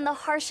foes in the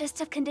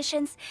harshest of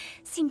conditions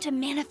seemed to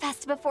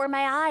manifest before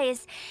my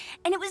eyes,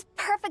 and it was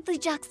perfectly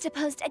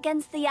juxtaposed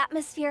against the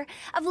atmosphere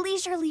of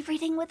leisurely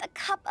reading with a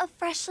cup of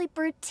freshly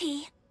brewed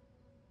tea.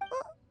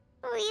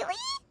 Really?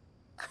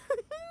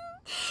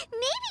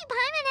 Maybe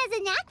Paimon has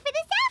a knack for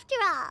this after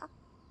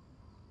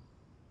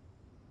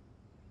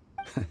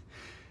all.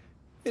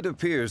 It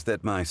appears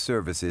that my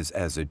services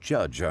as a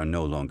judge are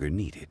no longer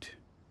needed.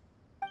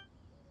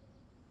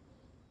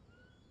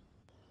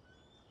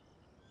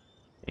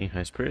 In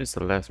high spirits,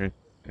 the laughter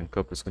and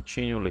couples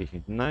continue late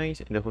at night,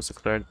 and the host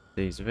declared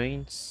these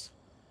veins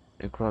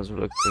and cross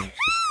reluctant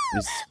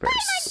disperse.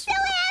 Paimon's so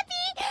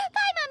happy!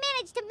 Paimon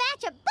managed to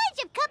match a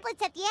bunch of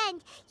couplets at the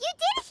end. You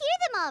did hear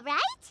them all,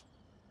 right?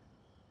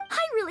 I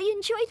really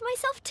enjoyed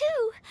myself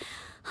too.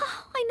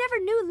 Oh, I never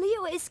knew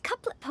Liyue's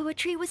couplet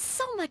poetry was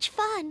so much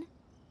fun.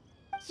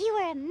 You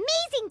were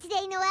amazing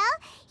today, Noelle.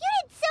 You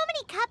did so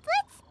many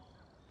couplets.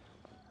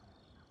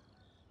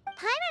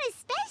 Paimon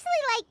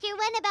especially liked your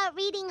one about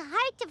reading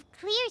Heart of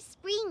Clear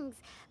Springs.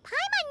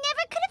 Paimon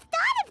never could have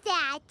thought of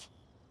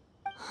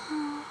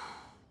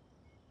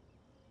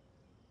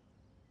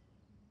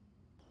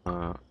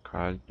that.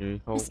 Carl,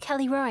 Miss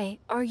Kelly Roy,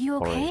 are you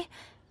okay? Alright.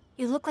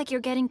 You look like you're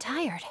getting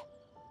tired.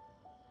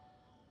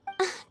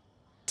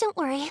 Don't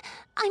worry,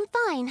 I'm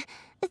fine.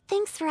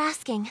 Thanks for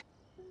asking.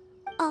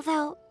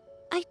 Although,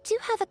 I do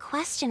have a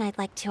question I'd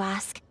like to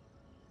ask.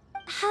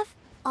 Have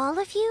all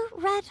of you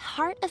read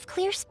Heart of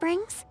Clear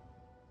Springs?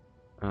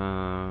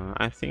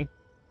 I think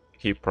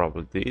he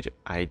probably did.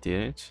 I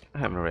didn't. I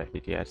haven't read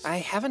it yet. I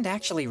haven't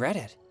actually read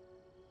it.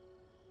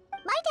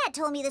 My dad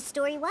told me the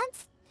story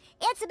once.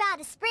 It's about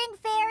a spring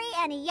fairy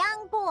and a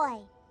young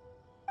boy.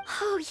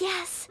 Oh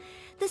yes,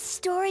 the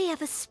story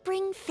of a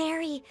spring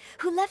fairy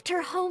who left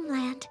her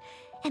homeland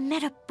and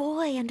met a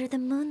boy under the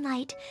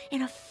moonlight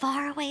in a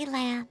faraway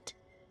land.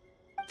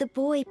 The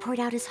boy poured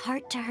out his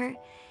heart to her,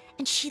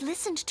 and she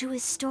listened to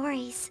his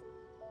stories.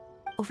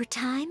 Over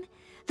time,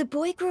 the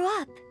boy grew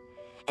up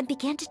and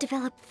began to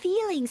develop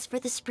feelings for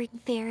the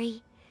spring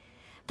fairy.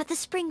 But the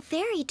spring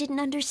fairy didn't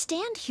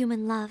understand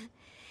human love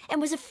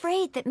and was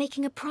afraid that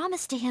making a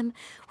promise to him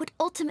would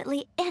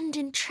ultimately end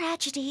in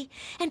tragedy.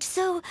 And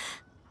so,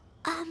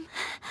 I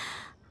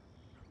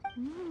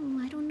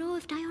don't know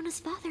if Diona's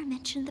father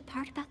mentioned the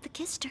part about the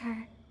kiss to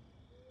her.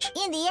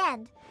 In the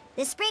end,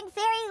 the spring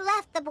fairy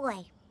left the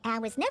boy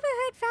and was never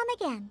heard from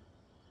again.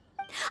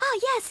 Ah,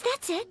 yes,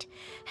 that's it.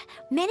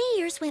 Many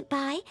years went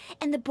by,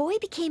 and the boy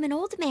became an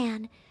old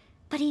man,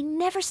 but he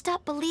never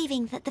stopped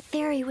believing that the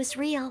fairy was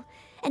real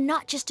and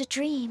not just a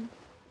dream.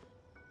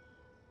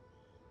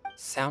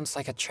 Sounds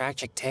like a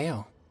tragic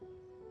tale.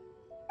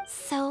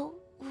 So,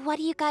 what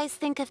do you guys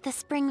think of the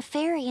spring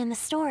fairy in the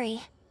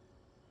story?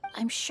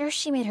 I'm sure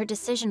she made her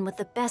decision with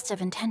the best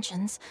of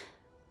intentions,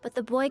 but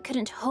the boy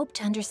couldn't hope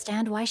to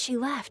understand why she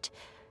left.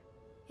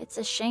 It's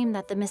a shame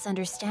that the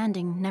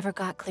misunderstanding never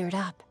got cleared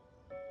up.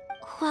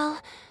 Well,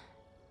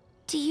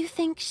 do you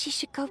think she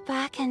should go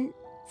back and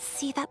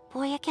see that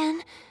boy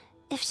again,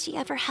 if she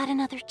ever had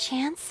another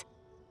chance?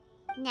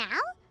 Now?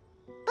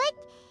 But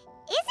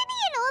isn't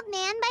he an old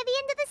man by the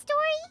end of the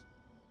story?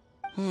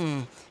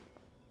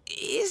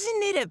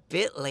 Isn't it a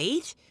bit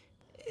late?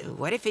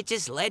 What if it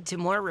just led to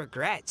more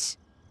regrets?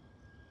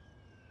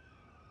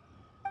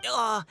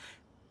 Oh,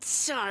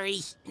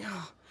 sorry.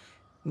 Oh,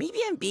 maybe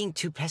I'm being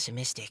too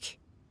pessimistic.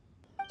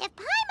 If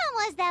Paimon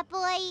was that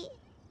boy...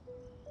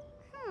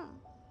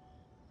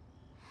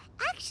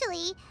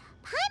 Actually,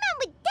 Paimon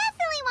would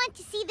definitely want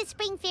to see the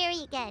spring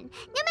fairy again,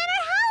 no matter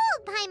how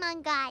old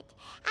Paimon got.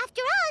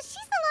 After all,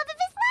 she's the love of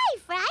his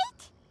life, right?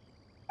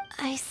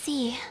 I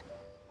see.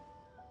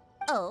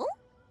 Oh?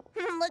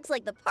 Looks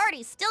like the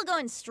party's still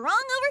going strong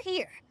over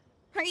here.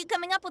 Are you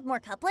coming up with more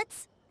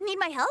couplets? Need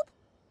my help?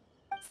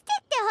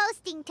 Stick to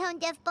hosting, Tone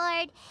Deaf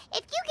Bard.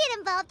 If you get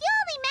involved,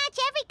 you'll only match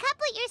every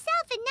couplet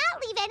yourself and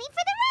not leave any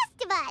for the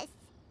rest of us.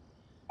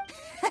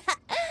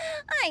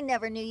 I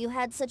never knew you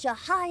had such a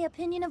high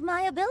opinion of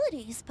my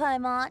abilities,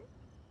 Paimon.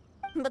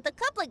 But the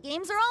couplet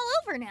games are all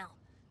over now.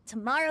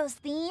 Tomorrow's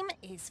theme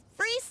is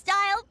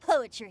freestyle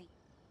poetry.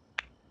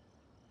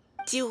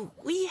 Do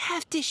we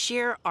have to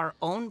share our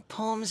own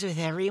poems with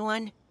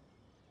everyone?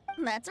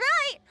 That's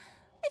right.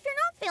 If you're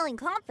not feeling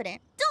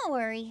confident, don't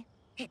worry.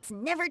 It's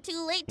never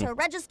too late to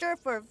register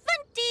for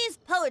Venti's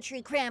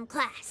Poetry Cram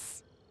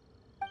class.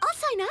 I'll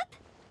sign up.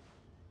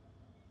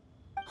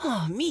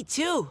 Oh, me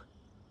too.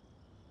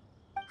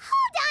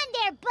 Hold on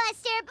there,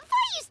 Buster.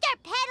 Before you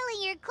start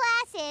peddling your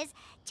classes,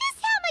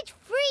 just how much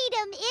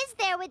freedom is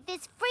there with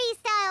this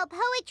freestyle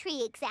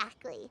poetry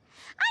exactly?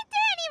 Aren't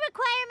there any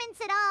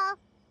requirements at all?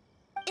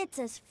 It's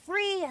as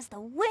free as the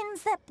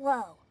winds that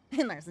blow,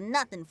 and there's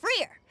nothing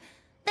freer.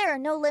 There are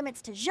no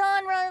limits to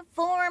genre,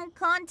 form,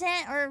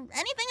 content, or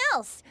anything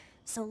else.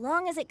 So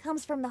long as it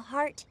comes from the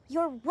heart,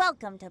 you're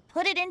welcome to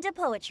put it into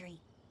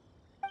poetry.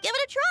 Give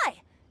it a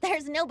try.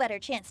 There's no better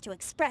chance to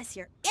express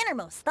your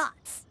innermost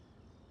thoughts.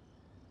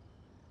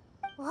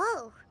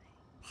 Whoa,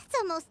 that's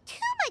almost too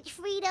much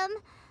freedom.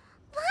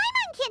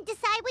 Paimon can't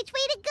decide which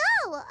way to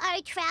go.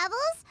 Our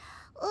travels,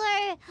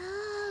 or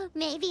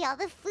maybe all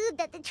the food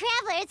that the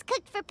travelers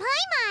cooked for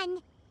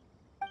Paimon.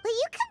 Will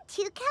you come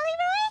too, Kelly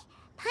Roy?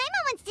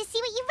 Paimon wants to see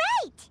what you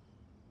write.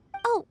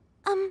 Oh,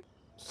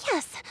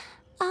 yes.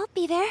 I'll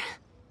be there.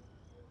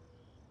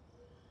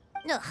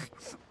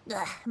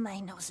 Ugh, my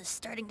nose is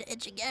starting to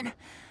itch again.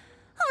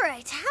 All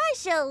right, I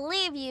shall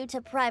leave you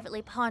to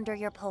privately ponder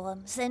your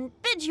poems and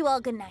bid you all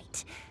good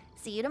night.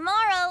 See you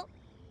tomorrow.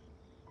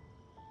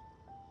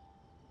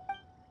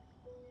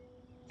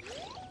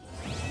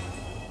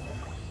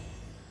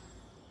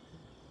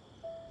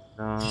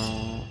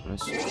 Now,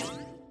 let's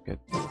get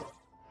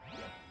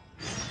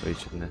wait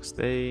till the next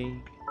day.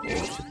 Wait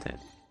to 10.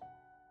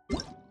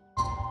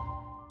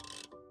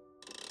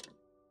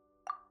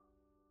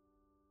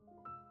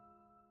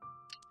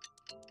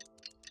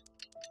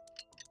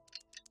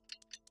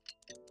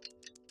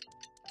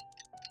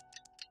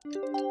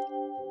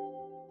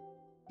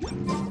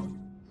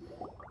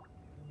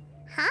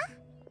 Huh?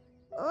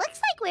 Looks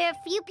like we're a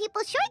few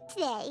people short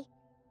today.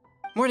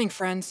 Morning,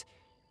 friends.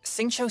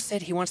 Singcho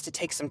said he wants to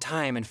take some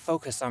time and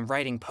focus on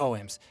writing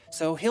poems,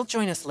 so he'll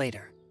join us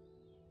later.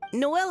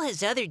 Noelle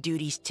has other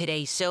duties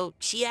today, so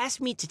she asked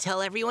me to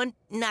tell everyone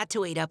not to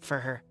wait up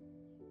for her.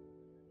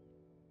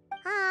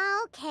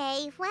 Oh,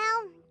 okay.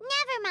 Well,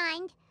 never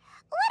mind.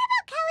 What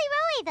about Kelly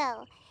Roy,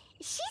 though?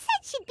 She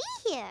said she'd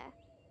be here.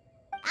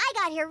 I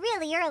got here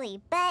really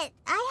early, but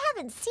I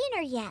haven't seen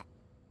her yet.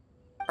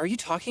 Are you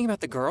talking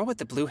about the girl with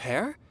the blue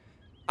hair?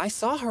 I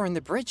saw her on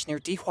the bridge near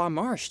Dihua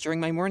Marsh during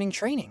my morning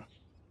training.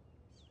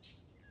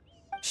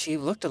 She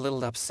looked a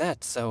little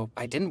upset, so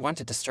I didn't want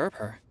to disturb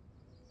her.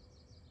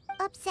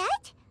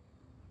 Upset?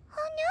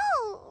 Oh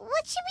no,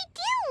 what should we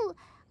do?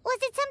 Was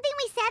it something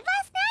we said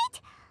last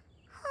night?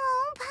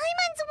 Oh,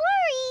 Paimon's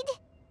worried.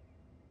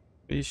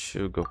 We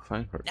should go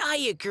find her. I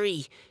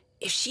agree.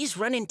 If she's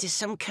run into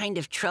some kind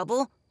of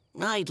trouble,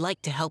 I'd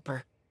like to help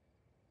her.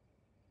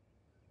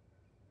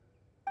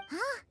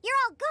 Huh? You're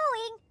all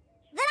going?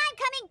 Then I'm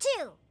coming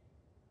too.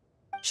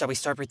 Shall we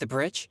start with the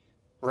bridge?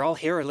 We're all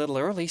here a little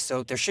early,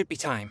 so there should be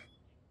time.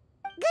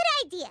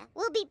 Good idea.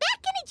 We'll be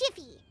back in a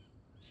jiffy.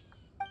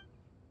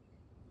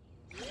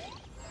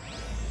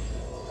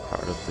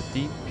 Heart of the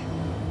Deep.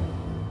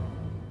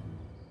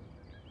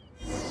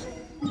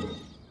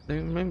 Do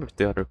you remember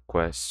the other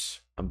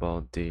quest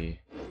about the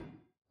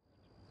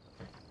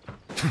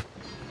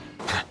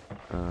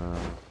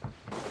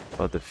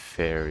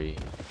ferry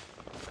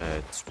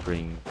at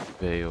Spring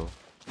Vale?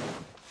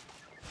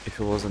 If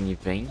it was an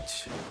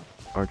event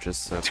or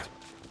just a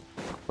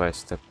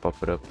quest that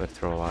popped up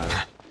after a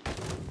while.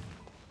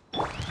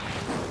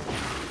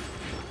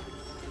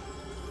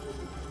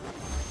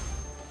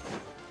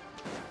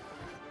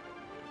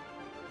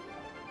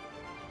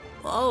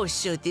 Oh,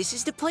 so this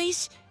is the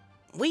place?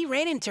 We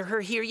ran into her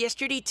here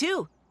yesterday,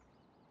 too.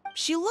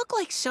 She looked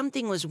like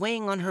something was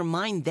weighing on her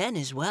mind then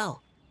as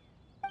well.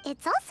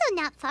 It's also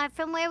not far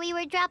from where we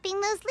were dropping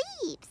those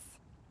leaves.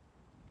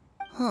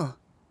 Huh.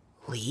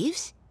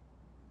 Leaves?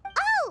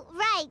 Oh,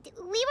 right.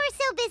 We were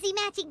so busy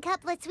matching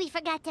couplets we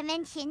forgot to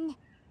mention.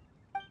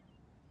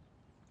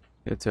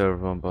 You tell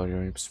everyone about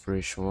your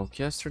inspiration walk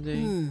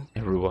yesterday?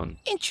 Everyone.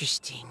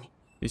 Interesting.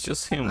 It's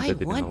just him that I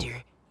didn't wonder,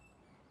 know.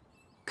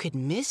 could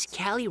Miss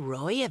Callie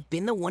Roy have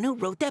been the one who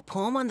wrote that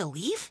poem on the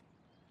leaf?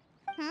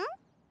 Hmm?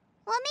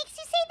 What makes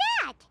you say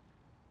that?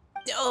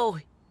 Oh,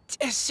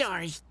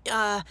 sorry.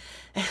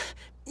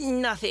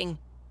 Nothing.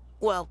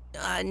 Well,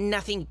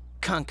 nothing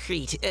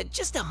concrete.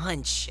 Just a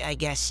hunch, I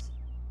guess.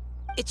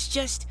 It's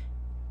just...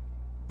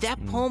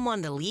 that poem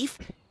on the leaf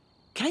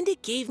kinda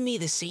gave me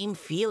the same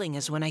feeling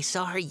as when I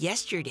saw her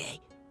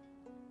yesterday.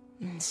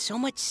 So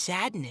much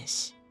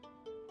sadness.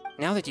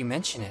 Now that you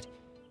mention it,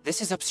 this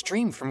is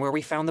upstream from where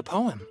we found the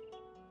poem.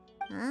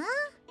 Huh?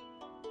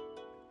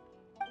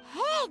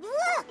 Hey,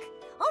 look!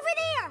 Over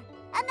there!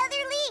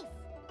 Another leaf!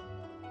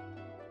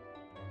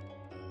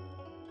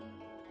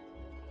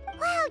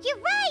 Wow,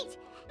 you're right!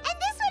 And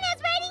this one has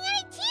writing on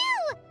it too!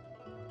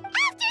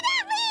 After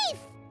that leaf!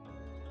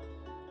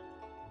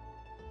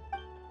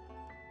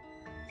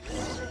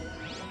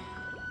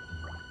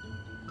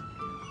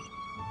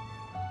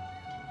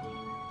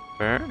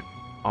 Where?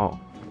 Oh.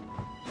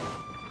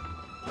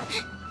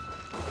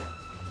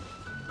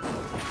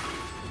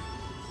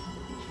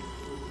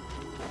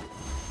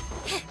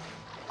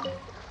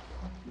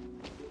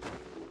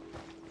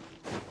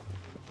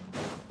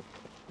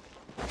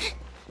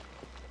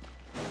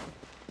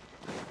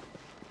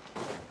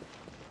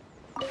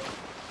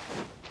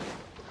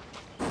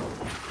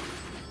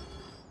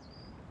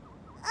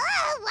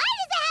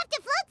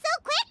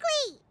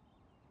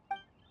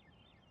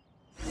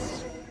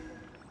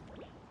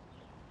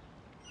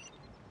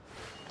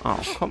 Oh,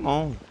 come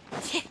on.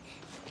 Can't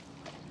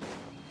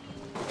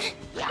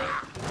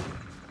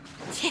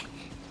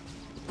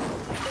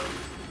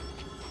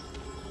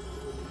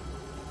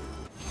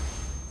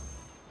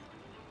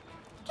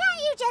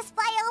you just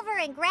fly over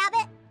and grab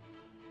it?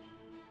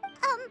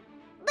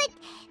 But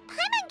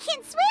Paimon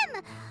can't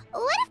swim.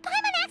 What if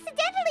Paimon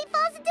accidentally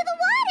falls into the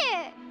water?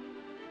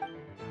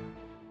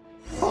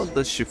 How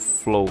does she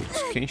float?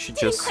 Can she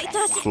just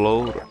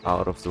float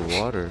out of the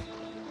water?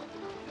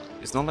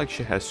 It's not like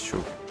she has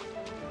to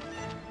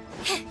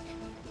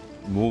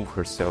move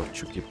herself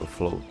to keep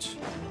afloat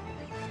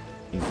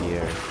in the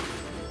air.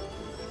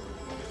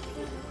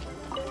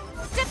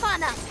 Step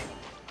on up!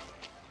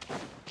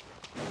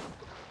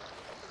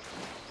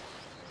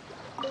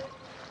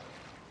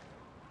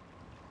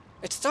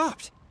 It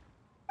stopped.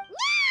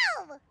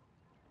 No!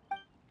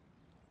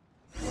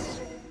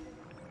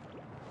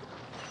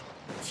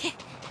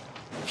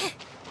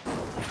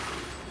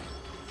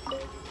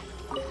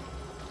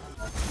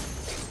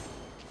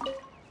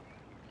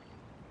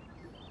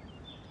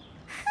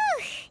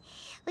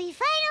 We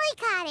finally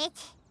caught it.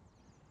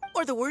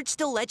 Are the words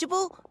still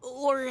legible?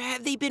 Or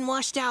have they been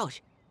washed out?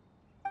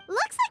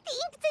 Looks like the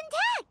ink's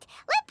intact.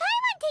 Let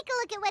Paimon take a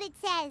look at what it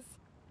says.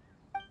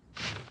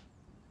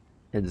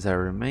 A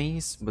desire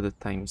remains, but the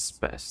time's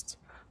past.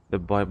 The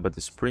boy by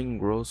the spring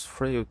grows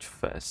frail too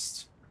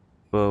fast.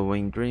 But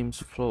when dreams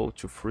flow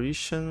to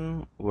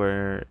fruition,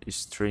 where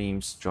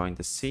streams join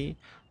the sea,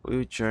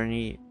 we'll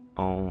journey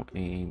on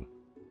in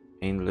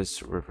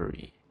endless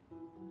reverie.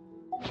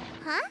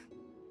 Huh?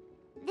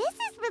 This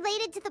is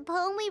related to the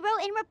poem we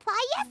wrote in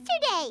reply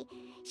yesterday.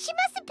 She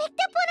must have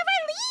picked up one of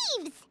our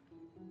leaves.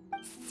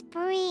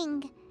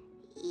 Spring.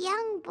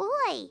 Young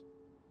boy.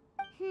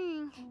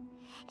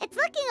 It's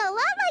looking a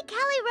lot like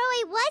Callie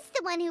Roe was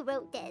the one who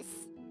wrote this.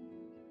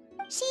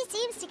 She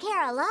seems to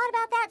care a lot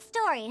about that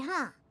story,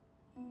 huh?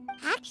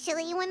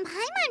 Actually, when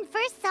Paimon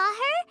first saw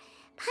her,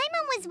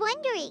 Paimon was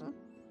wondering,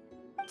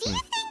 do you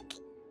think...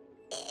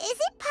 is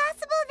it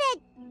possible that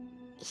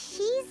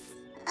she's,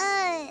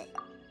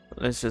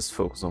 Let's just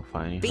focus on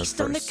finding her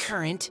Based on the first.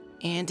 current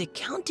and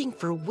accounting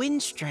for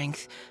wind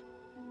strength,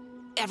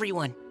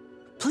 everyone,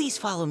 please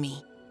follow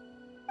me.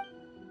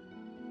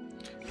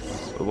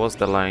 What was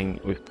the line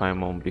with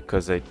Paimon?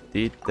 Because I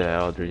did the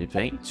other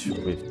event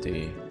with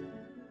the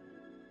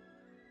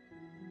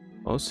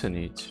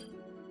Oceanid.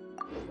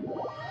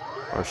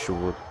 Or she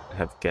would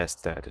have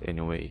guessed that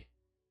anyway.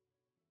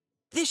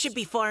 This should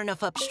be far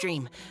enough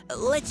upstream.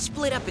 Let's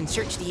split up and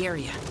search the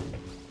area.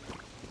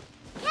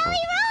 Callie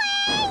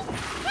Roe! Callie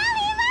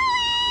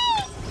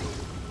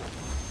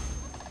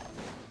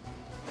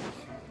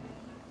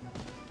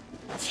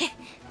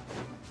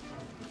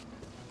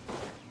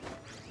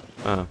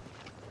Roe!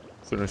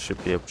 Shouldn't she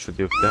be able to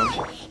deal with them?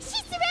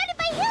 She's surrounded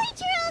by hilly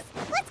churros!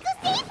 Let's go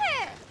save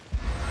her!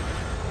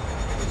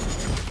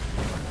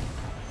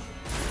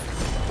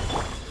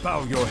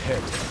 Bow your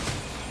head.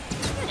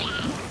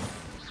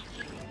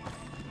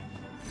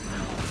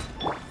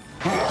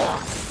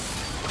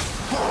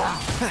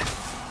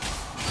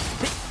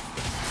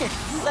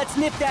 Let's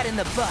nip that in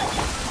the bud.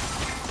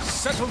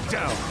 Settle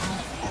down.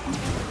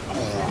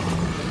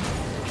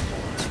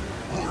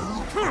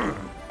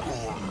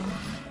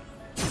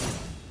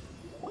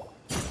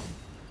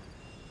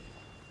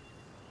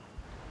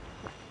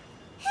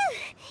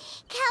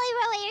 Callie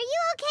Roe, are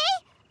you okay?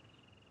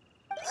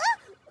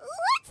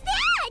 What's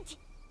that?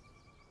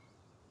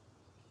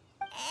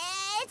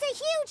 It's a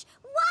huge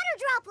water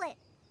droplet.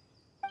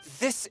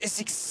 This is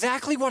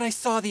exactly what I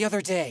saw the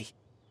other day.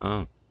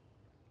 Oh.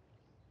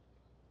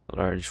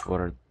 Large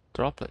water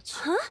droplets.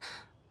 Huh?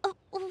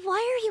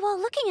 Why are you all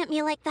looking at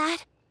me like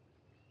that?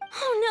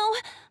 Oh no!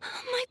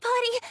 My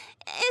body...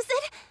 is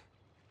it...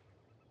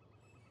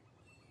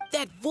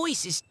 That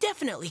voice is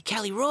definitely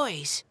Callie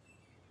Roy's.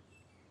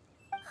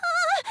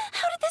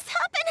 How did this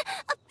happen?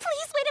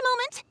 Please wait a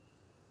moment.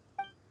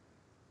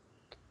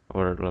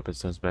 Water droplets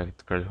turns back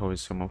to Carly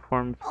Ho's human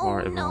form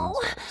before Oh no! everyone's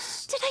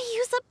eyes. Did I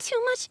use up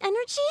too much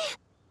energy?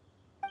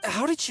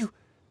 How did you...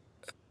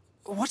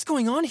 What's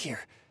going on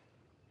here?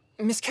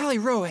 Miss Callie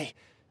Roe,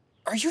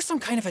 are you some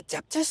kind of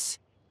adeptus?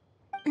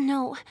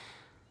 No.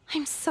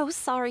 I'm so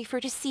sorry for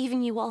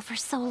deceiving you all for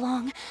so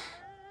long.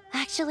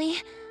 Actually,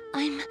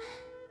 I'm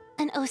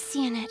an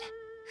Oceanid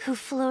who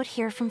flowed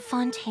here from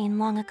Fontaine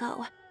long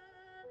ago.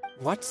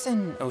 What's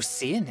an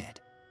Oceanid?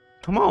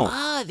 Come on.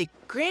 Ah, the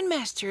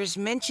Grandmaster has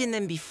mentioned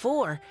them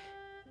before.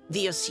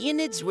 The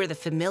Oceanids were the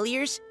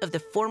familiars of the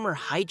former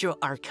Hydro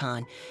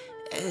Archon.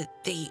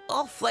 They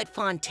all fled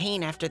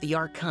Fontaine after the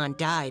Archon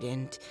died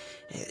and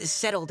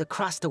settled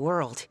across the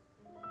world.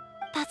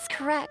 That's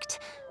correct.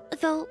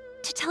 Though,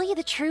 to tell you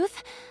the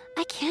truth,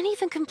 I can't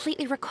even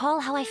completely recall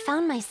how I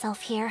found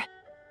myself here.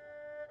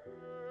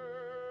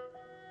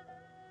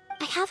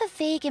 I have a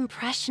vague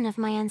impression of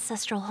my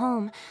ancestral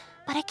home,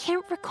 but I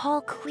can't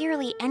recall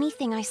clearly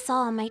anything I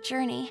saw on my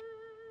journey.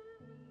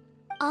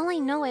 All I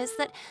know is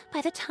that by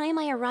the time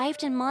I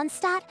arrived in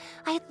Mondstadt,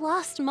 I had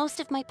lost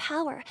most of my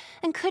power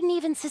and couldn't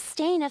even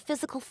sustain a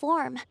physical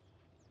form.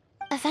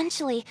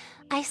 Eventually,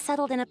 I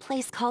settled in a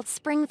place called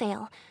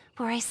Springvale,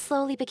 where I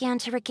slowly began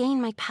to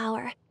regain my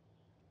power.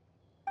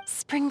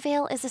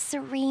 Springvale is a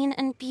serene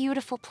and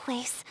beautiful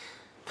place.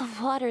 The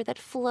water that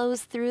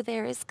flows through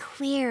there is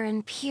clear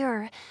and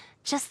pure,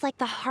 just like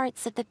the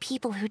hearts of the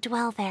people who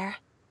dwell there.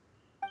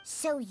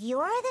 So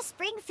you're the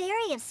Spring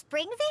Fairy of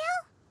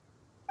Springvale?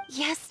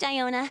 Yes,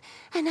 Diona,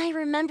 and I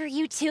remember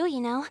you too, you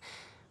know.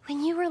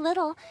 When you were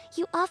little,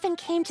 you often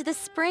came to the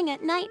spring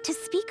at night to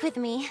speak with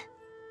me.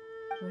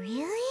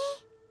 Really?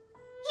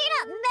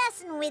 You're not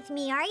messing with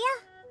me, are ya?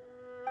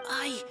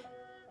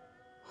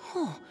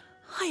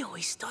 I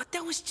always thought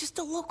that was just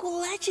a local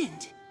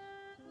legend.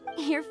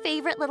 Your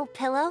favorite little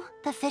pillow,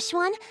 the fish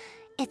one,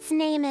 its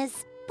name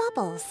is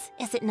Bubbles,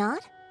 is it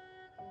not?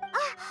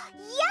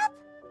 Yep!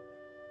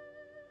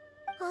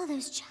 All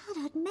those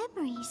childhood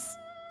memories.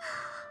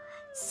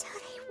 So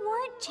they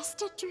weren't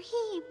just a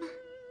dream.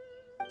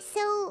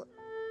 So,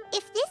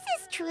 if this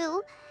is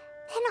true,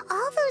 then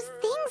all those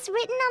things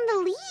written on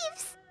the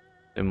leaves...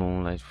 The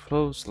moonlight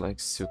flows like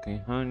silk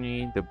and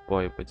honey, the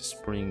boy by the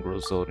spring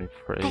grows old and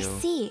frail. I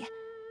see.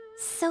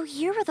 So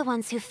you were the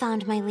ones who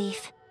found my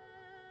leaf.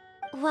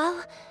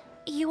 Well,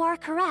 you are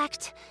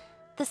correct.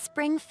 The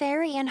Spring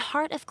Fairy and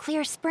Heart of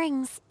Clear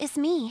Springs is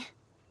me.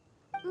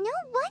 No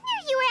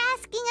wonder you were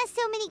asking us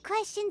so many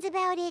questions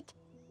about it.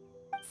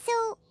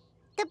 So,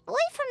 the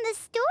boy from the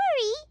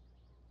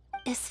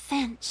story... is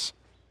Finch.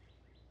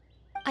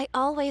 I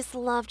always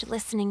loved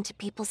listening to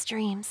people's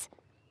dreams,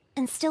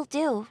 and still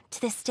do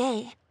to this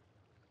day.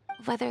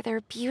 Whether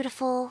they're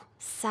beautiful,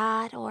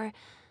 sad, or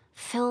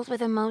filled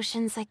with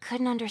emotions I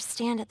couldn't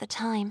understand at the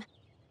time.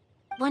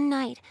 One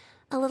night,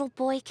 a little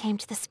boy came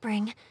to the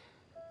spring.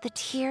 The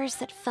tears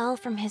that fell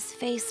from his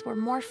face were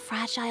more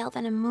fragile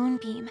than a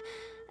moonbeam,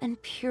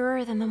 and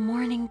purer than the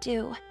morning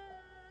dew.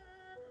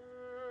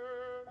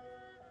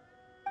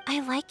 I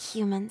like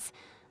humans,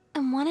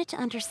 and wanted to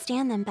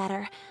understand them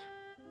better.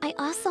 I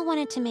also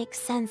wanted to make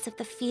sense of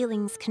the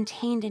feelings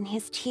contained in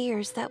his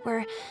tears that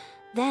were,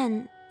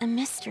 then, a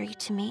mystery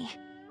to me.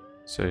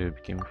 So you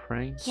became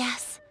friends?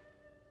 Yes.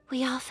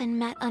 We often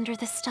met under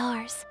the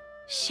stars,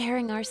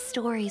 sharing our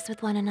stories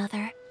with one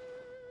another.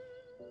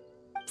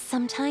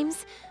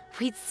 Sometimes,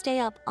 we'd stay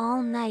up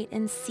all night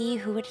and see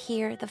who would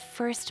hear the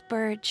first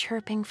bird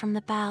chirping from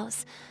the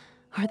boughs,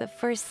 or the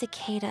first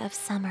cicada of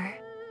summer.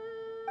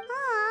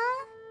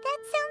 Aw, that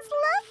sounds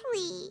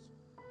lovely.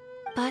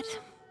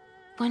 But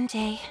one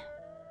day,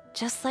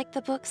 just like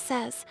the book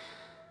says,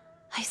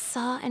 I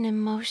saw an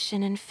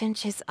emotion in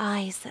Finch's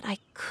eyes that I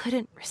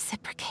couldn't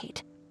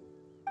reciprocate.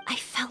 I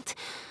felt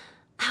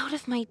out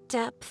of my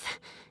depth,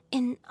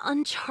 in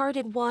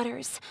uncharted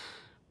waters.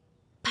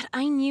 But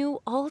I knew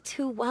all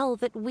too well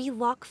that we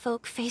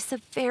Lockfolk face a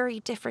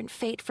very different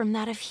fate from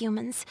that of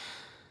humans.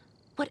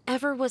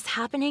 Whatever was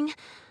happening,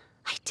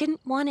 I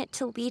didn't want it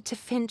to lead to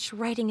Finch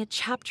writing a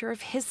chapter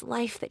of his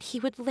life that he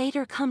would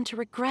later come to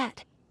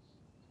regret.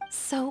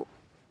 So,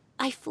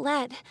 I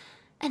fled,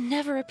 and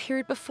never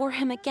appeared before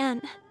him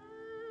again.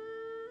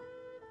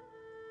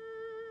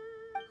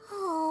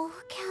 Oh,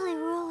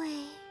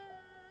 Caliroe.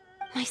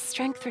 My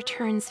strength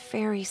returns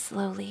very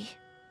slowly,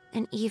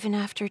 and even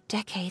after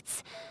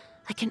decades,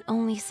 I can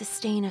only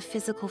sustain a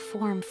physical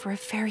form for a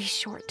very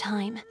short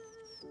time.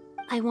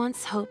 I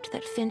once hoped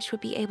that Finch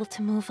would be able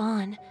to move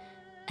on,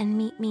 and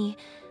meet me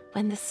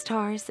when the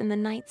stars in the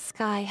night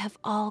sky have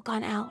all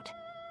gone out.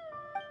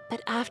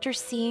 But after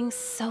seeing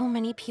so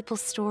many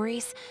people's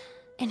stories,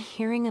 and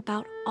hearing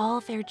about all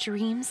their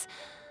dreams,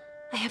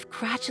 I have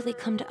gradually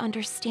come to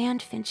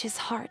understand Finch's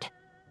heart.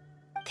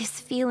 This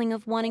feeling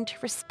of wanting to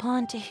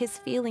respond to his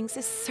feelings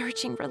is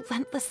surging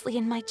relentlessly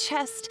in my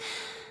chest,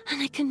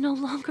 and I can no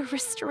longer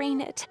restrain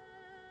it.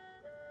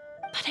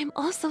 But I'm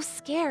also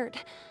scared.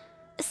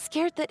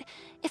 Scared that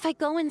if I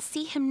go and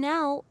see him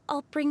now,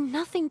 I'll bring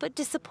nothing but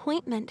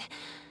disappointment,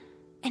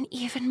 and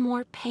even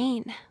more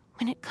pain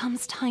when it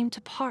comes time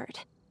to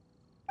part.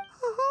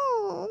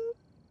 Oh.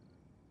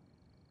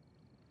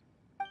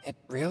 It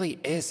really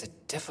is a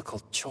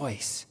difficult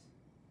choice.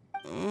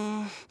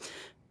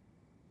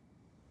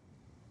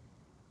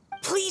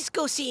 Please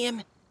go see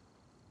him.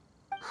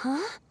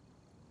 Huh?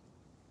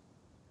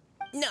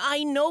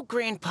 I know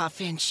Grandpa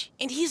Finch,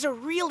 and he's a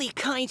really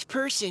kind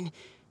person.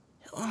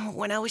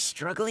 When I was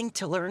struggling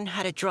to learn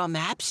how to draw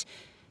maps,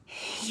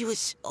 he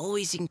was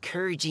always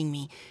encouraging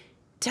me,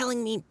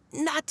 telling me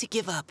not to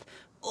give up,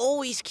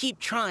 always keep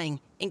trying,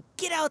 and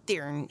get out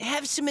there and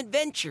have some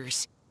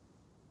adventures.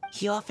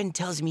 He often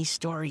tells me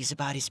stories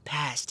about his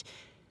past,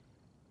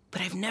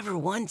 but I've never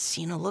once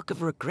seen a look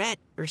of regret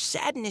or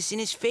sadness in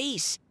his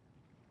face.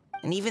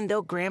 And even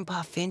though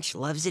Grandpa Finch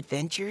loves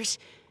adventures,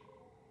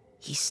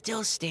 he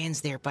still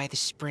stands there by the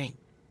spring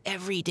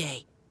every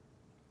day,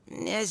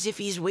 as if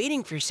he's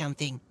waiting for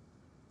something.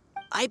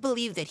 I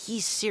believe that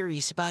he's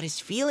serious about his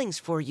feelings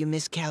for you,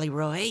 Miss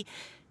Caliroe.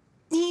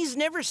 He's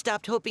never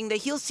stopped hoping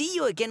that he'll see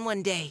you again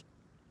one day.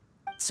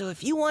 So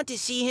if you want to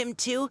see him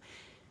too,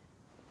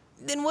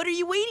 then what are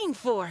you waiting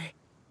for?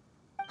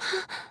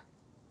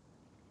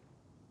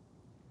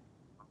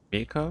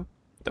 Mika,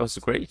 that was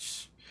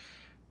great.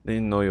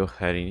 Didn't know you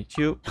had it in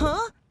you.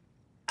 Huh?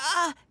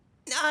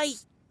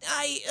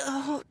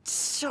 Oh,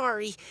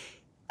 sorry.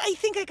 I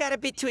think I got a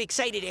bit too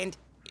excited and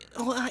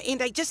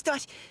I just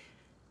thought,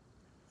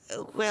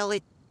 well,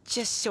 it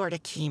just sort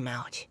of came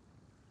out.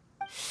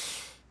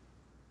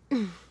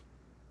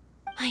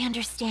 I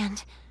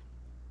understand.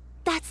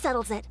 That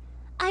settles it.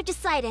 I've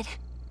decided.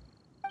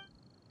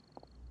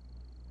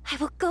 I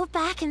will go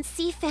back and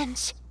see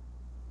Finch.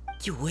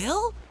 You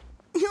will?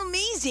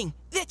 Amazing!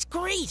 That's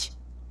great!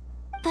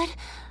 But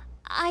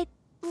I'd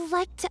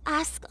like to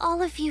ask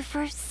all of you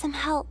for some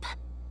help.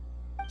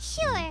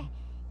 Sure.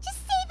 Just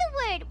say the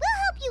word. We'll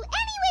help you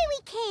any way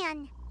we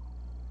can.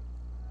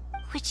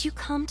 Would you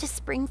come to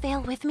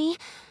Springvale with me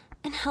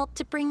and help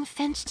to bring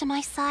Finch to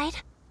my side?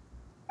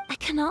 I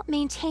cannot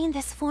maintain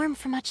this form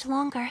for much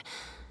longer,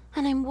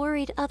 and I'm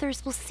worried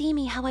others will see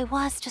me how I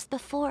was just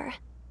before.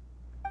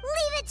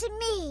 Leave it to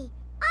me.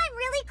 I'm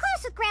really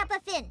close with Grandpa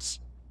Finch.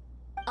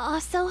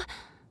 Also,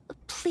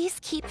 please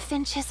keep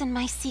Finch's in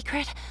my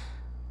secret.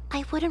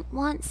 I wouldn't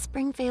want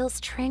Springvale's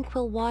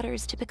tranquil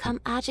waters to become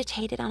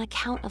agitated on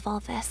account of all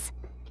this.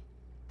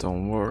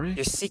 Don't worry.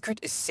 Your secret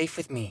is safe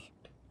with me.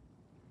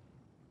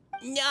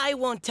 I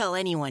won't tell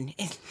anyone.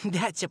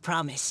 That's a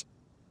promise.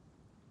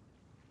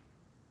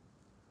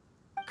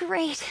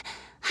 Great.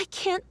 I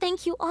can't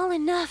thank you all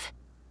enough.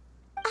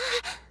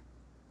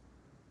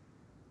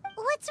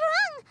 What's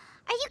wrong?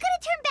 Are you gonna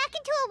turn back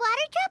into a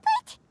water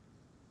droplet?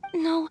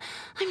 No,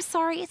 I'm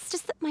sorry. It's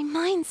just that my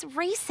mind's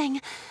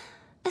racing.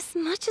 As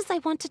much as I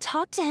want to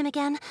talk to him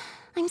again,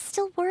 I'm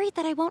still worried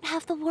that I won't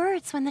have the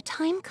words when the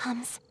time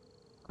comes.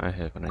 I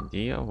have an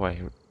idea why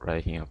you're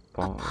writing a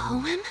poem. A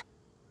poem?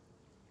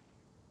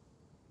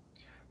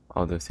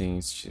 All the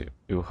things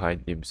you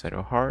hide deep inside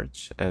your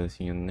heart,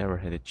 everything you never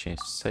had a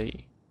chance to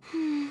say.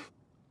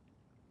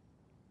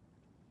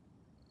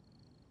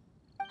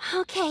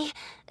 Okay,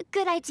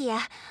 good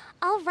idea.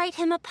 I'll write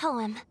him a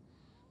poem.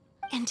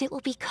 And it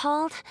will be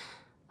called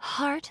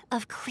Heart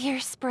of Clear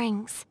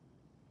Springs.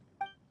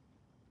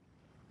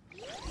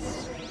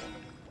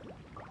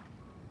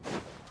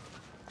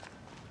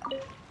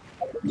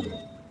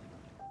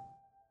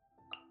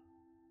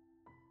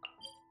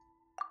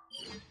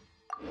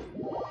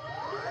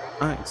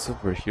 Ah, it's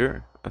over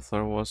here. I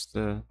thought it was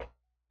the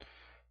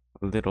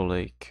little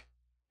lake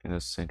in the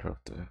center of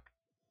the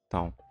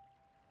town.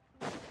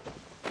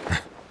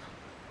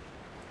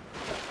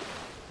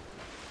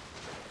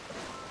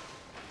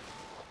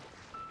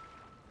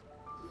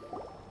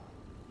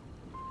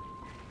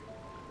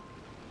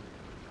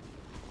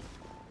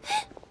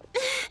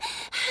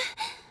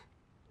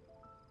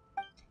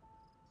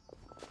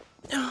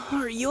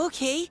 Are you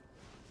okay?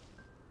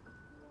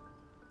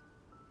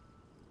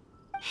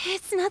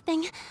 It's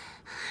nothing.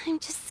 I'm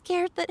just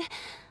scared that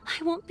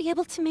I won't be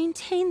able to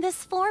maintain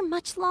this form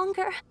much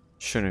longer.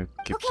 Shouldn't you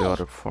keep Okay, the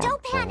other form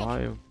don't for a panic.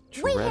 while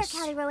to Wait rest?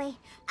 here, Callie Roy.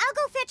 I'll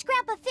go fetch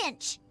Grandpa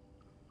Finch.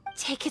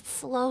 Take it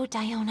slow,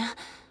 Diona.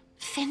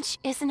 Finch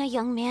isn't a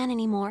young man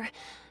anymore.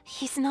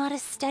 He's not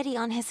as steady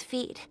on his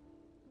feet.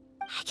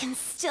 I can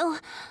still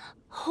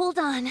hold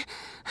on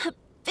a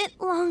bit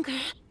longer.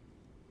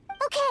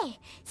 Okay,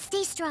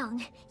 stay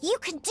strong. You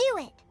can do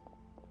it.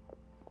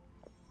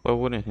 Why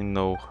wouldn't he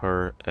know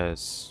her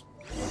as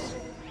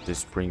the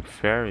Spring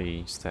Fairy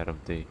instead of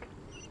a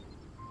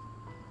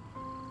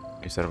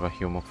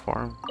human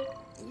form?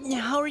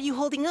 How are you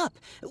holding up?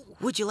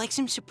 Would you like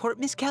some support,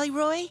 Miss Callie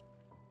Roy? You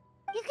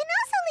can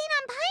also lean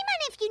on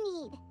Paimon if you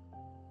need.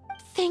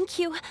 Thank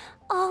you,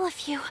 all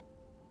of you.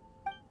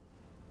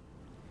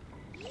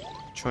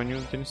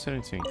 Chonyu didn't say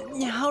anything.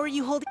 How are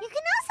you holding? You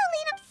can also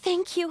lean on.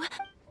 Thank you.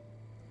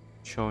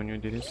 Chonyu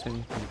didn't say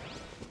anything.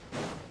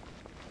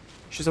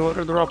 She's a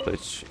water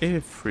droplet.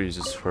 It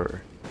freezes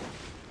her.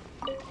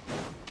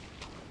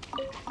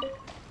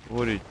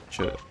 Would it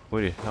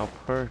help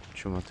her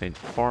to maintain the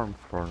form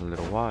for a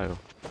little while?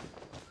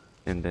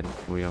 And then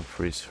we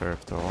unfreeze her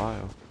after a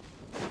while?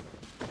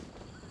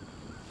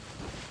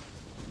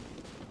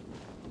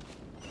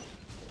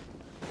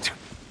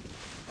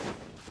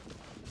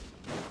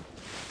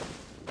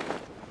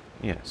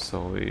 Yeah,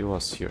 so it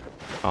was here.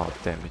 Oh,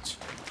 damn it.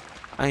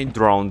 I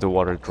drowned the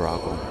water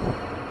dragon.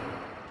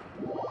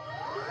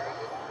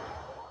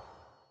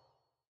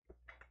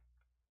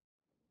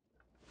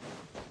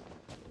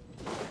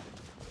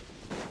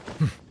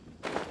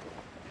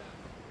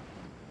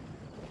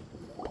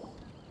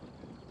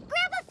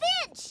 Grandpa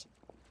Finch!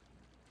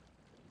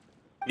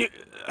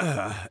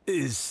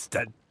 Is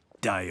that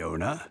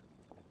Diona?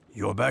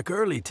 You're back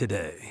early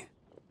today.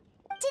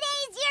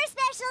 Today's your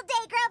special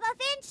day, Grandpa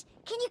Finch.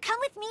 Can you come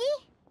with me?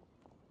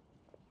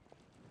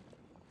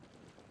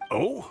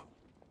 Oh?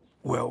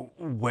 Well,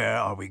 where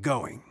are we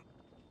going?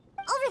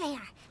 Over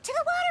there, to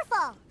the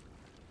waterfall.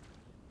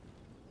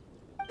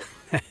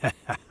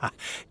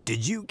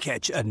 Did you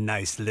catch a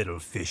nice little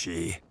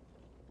fishy?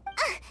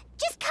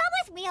 Just come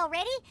with me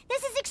already.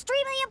 This is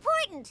extremely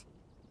important.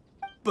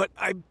 But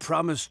I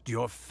promised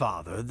your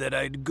father that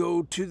I'd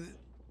go to...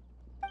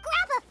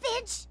 Grandpa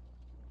Finch!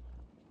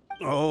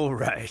 All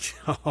right.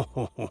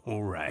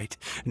 All right.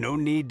 No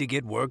need to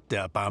get worked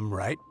up. I'm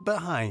right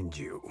behind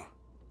you.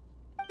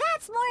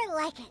 That's more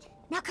like it.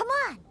 Now come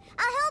on,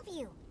 I'll help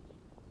you.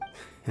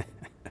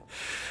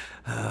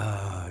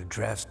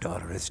 Draft's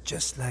daughter is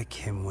just like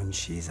him when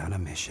she's on a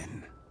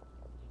mission.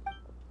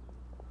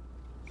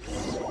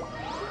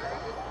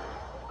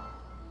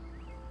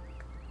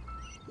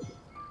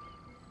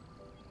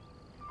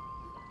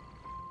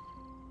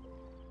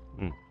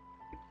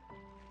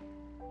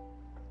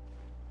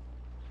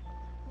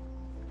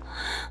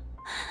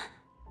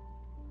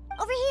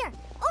 Over here!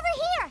 Over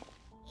here!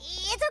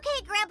 It's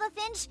okay, Grandpa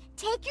Finch.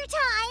 Take your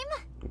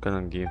time. I'm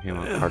gonna give him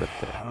a heart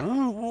attack.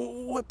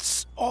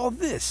 What's all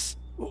this?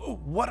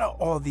 What are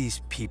all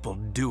these people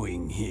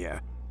doing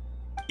here?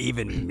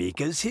 Even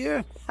Mika's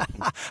here?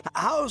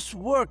 How's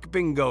work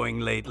been going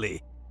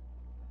lately?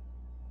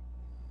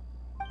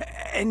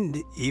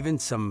 And even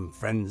some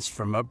friends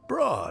from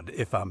abroad,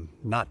 if I'm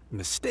not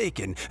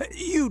mistaken.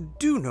 You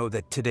do know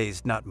that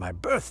today's not my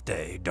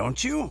birthday,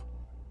 don't you?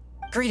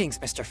 Greetings,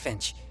 Mr.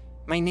 Finch.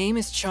 My name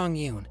is Chong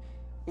Yoon.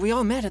 We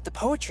all met at the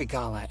poetry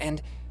gala,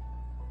 and,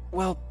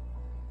 well,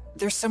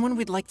 there's someone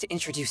we'd like to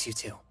introduce you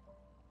to.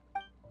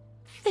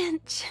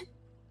 Finch.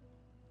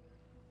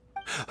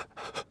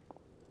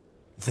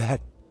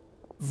 That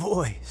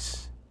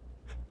voice.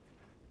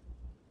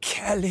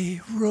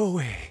 Kelly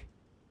Rowe.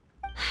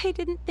 I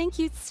didn't think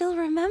you'd still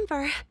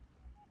remember.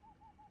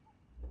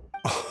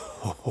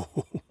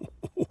 Oh,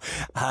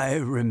 I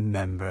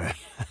remember.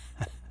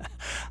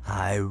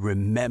 I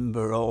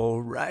remember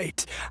all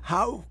right.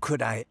 How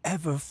could I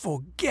ever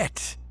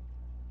forget?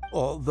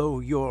 Although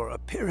your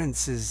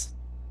appearance is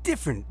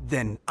different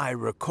than I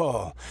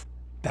recall.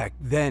 Back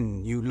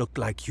then, you looked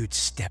like you'd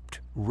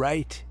stepped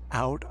right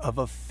out of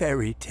a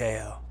fairy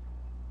tale.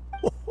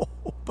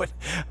 But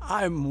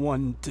I'm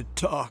one to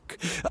talk.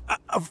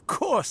 Of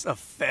course, a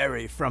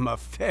fairy from a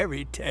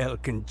fairy tale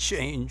can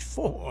change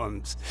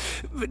forms.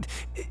 But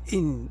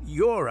in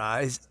your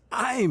eyes,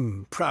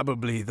 I'm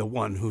probably the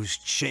one who's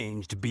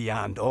changed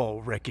beyond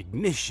all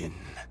recognition.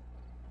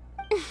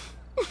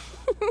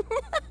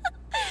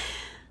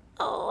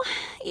 Oh,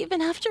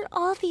 even after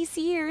all these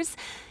years,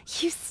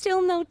 you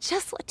still know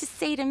just what to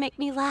say to make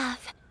me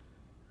laugh.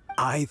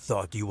 I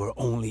thought you were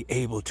only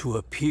able to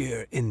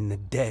appear in the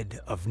dead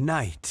of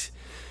night.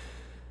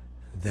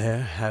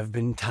 There have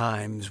been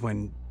times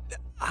when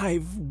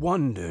I've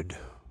wondered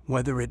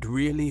whether it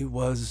really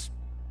was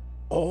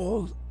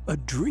all a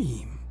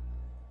dream.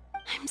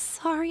 I'm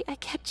sorry I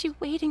kept you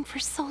waiting for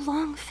so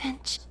long,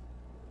 Finch.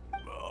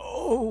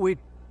 Oh, it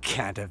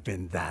can't have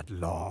been that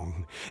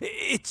long.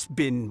 It's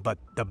been but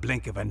the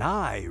blink of an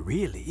eye,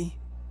 really.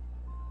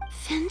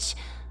 Finch,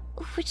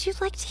 would you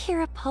like to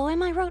hear a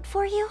poem I wrote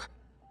for you?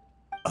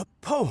 A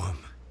poem?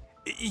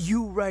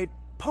 You write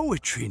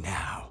poetry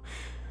now?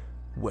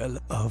 Well,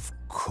 of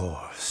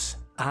course.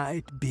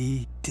 I'd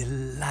be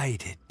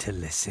delighted to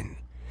listen.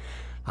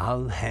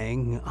 I'll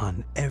hang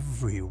on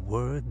every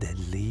word that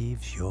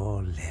leaves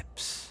your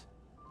lips.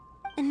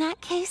 In that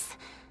case,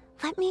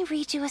 let me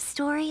read you a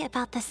story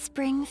about the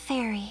Spring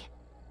Fairy.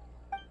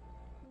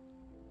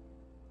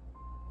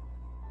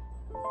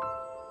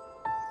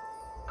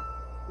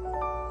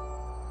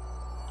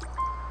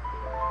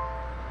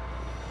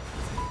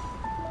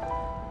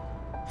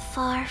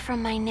 Far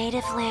from my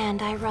native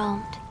land I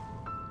roamed.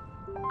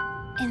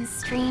 In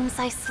streams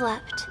I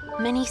slept,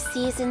 many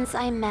seasons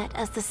I met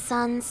as the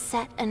sun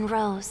set and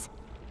rose.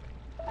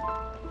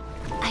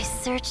 I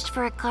searched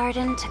for a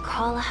garden to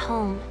call a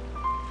home,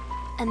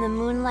 and the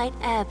moonlight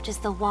ebbed as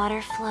the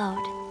water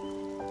flowed.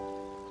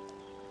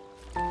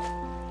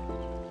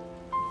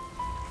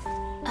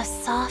 A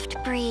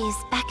soft breeze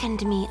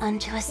beckoned me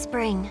unto a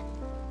spring.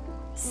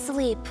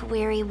 Sleep,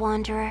 weary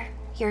wanderer,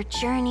 your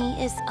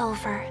journey is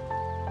over.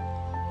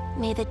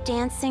 May the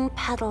dancing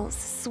petals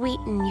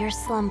sweeten your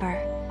slumber.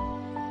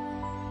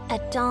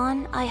 At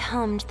dawn, I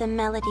hummed the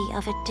melody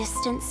of a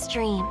distant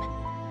stream,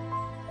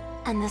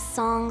 and the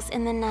songs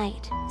in the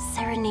night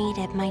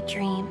serenaded my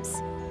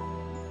dreams.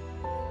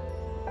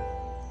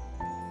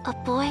 A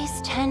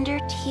boy's tender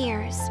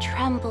tears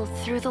trembled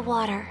through the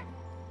water,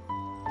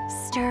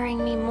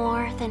 stirring me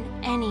more than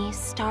any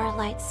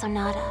starlight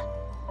sonata.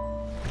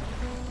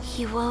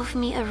 He wove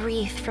me a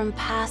wreath from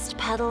past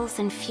petals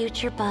and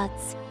future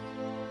buds.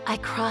 I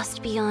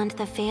crossed beyond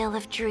the veil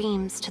of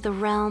dreams to the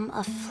realm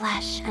of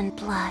flesh and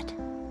blood.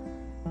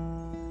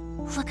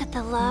 Look at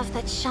the love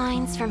that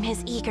shines from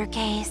his eager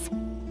gaze.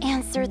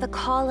 Answer the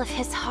call of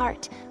his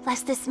heart,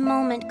 lest this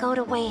moment go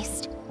to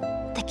waste.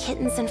 The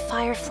kittens and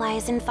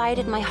fireflies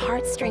invited my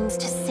heartstrings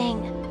to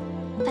sing,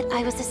 but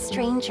I was a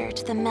stranger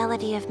to the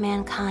melody of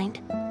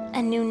mankind,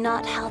 and knew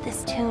not how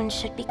this tune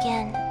should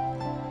begin.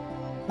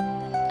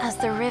 As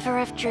the river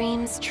of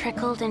dreams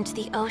trickled into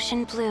the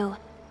ocean blue,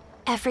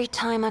 every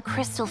time a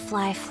crystal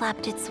fly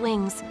flapped its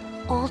wings,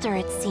 older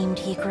it seemed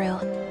he grew.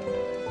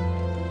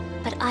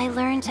 But I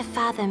learned to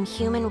fathom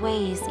human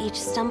ways each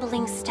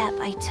stumbling step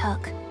I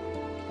took,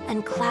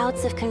 and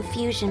clouds of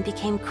confusion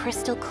became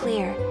crystal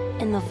clear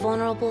in the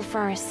vulnerable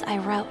verse I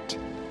wrote.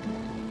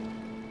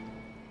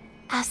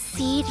 As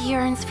seed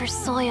yearns for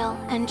soil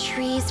and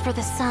trees for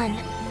the sun,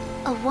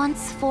 a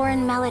once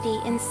foreign melody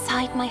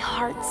inside my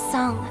heart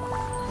sung,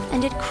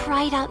 and it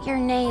cried out your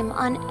name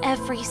on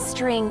every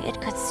string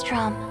it could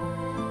strum.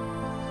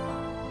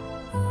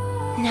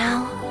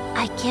 Now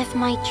I give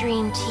my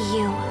dream to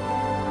you.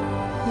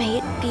 May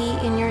it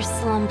be in your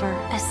slumber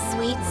a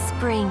sweet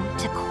spring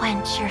to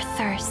quench your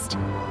thirst.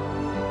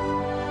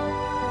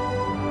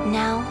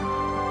 Now,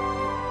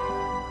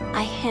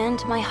 I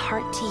hand my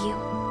heart to you,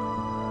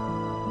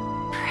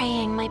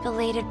 praying my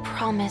belated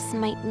promise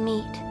might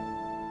meet,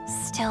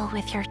 still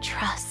with your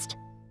trust.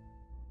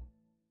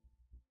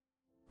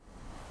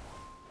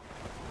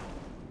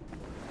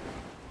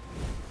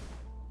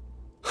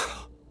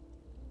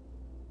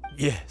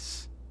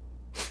 Yes.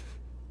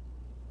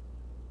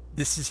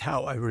 This is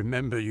how I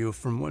remember you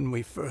from when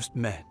we first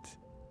met.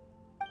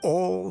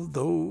 All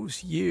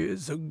those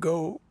years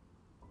ago.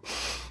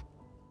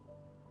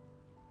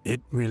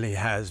 It really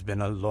has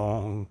been a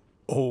long,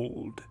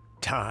 old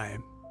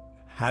time,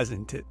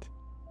 hasn't it?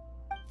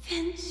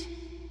 Finch,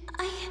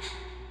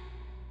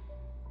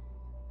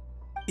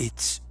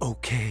 It's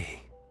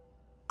okay.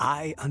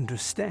 I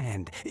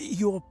understand.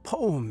 Your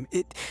poem,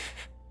 it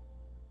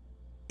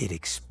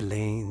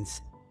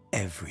explains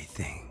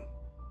everything.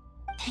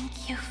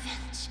 Thank you,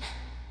 Finch.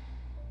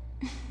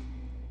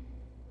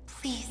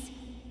 Please,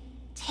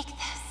 take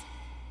this.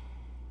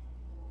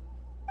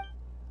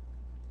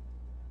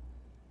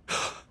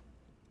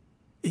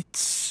 It's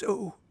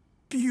so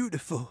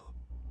beautiful.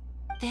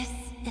 This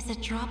is a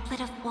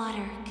droplet of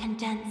water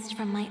condensed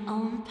from my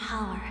own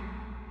power.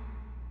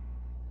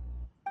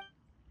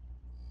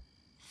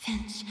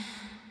 Finch,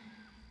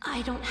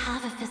 I don't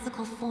have a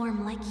physical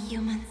form like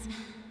humans,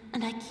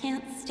 and I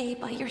can't stay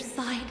by your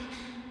side.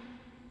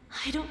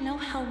 I don't know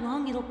how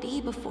long it'll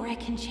be before I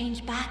can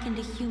change back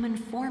into human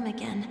form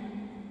again.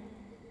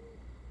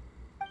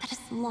 But as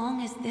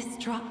long as this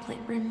droplet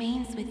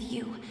remains with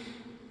you,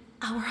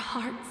 our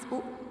hearts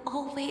will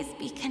always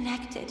be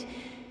connected,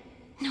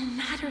 no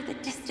matter the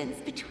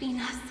distance between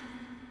us.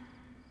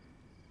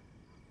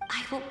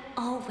 I will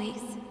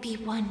always be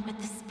one with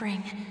the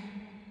spring.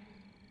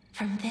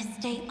 From this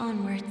day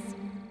onwards,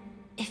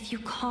 if you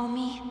call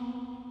me,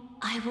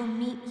 I will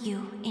meet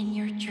you in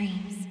your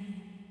dreams.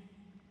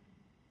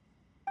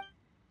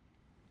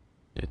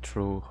 The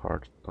true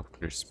heart of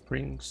Clear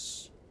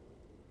Springs.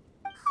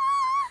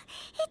 Oh,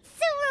 it's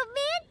so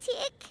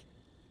romantic.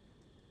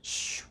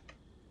 Shh.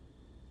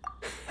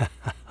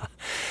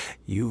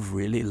 You've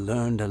really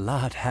learned a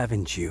lot,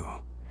 haven't you?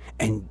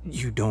 And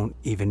you don't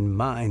even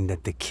mind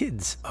that the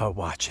kids are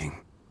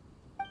watching.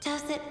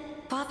 Does it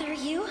bother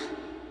you?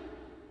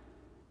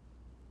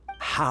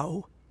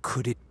 How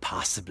could it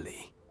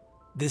possibly?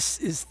 This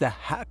is the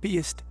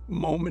happiest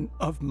moment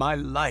of my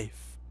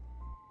life.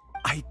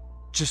 I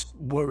just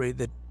worry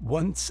that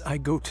once I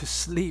go to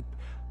sleep,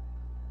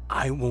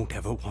 I won't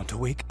ever want to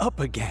wake up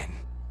again.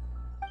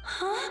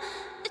 Huh?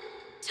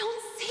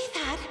 Don't say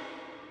that.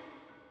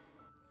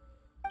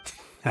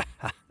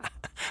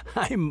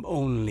 I'm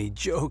only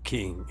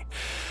joking.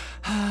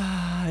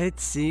 It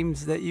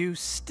seems that you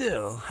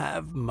still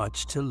have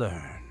much to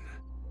learn.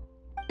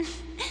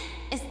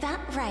 Is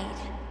that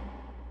right?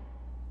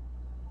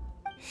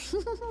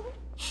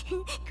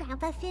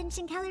 Grandpa Finch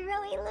and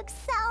Caleroe look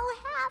so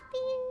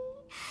happy.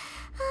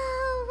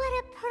 Oh, what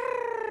a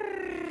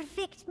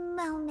perfect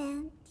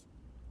moment.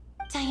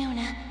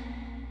 Diona,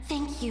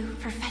 thank you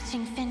for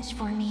fetching Finch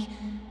for me.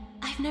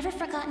 I've never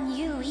forgotten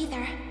you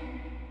either.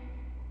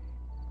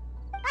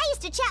 I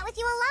used to chat with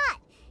you a lot.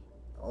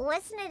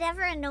 Wasn't it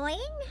ever annoying?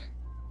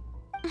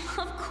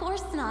 Of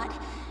course not.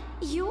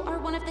 You are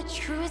one of the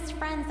truest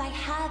friends I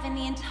have in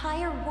the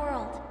entire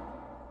world.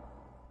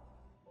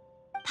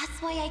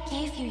 That's why I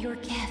gave you your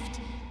gift,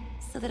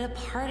 so that a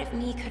part of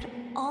me could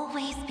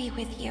always be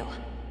with you.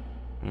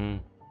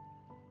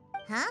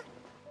 Huh?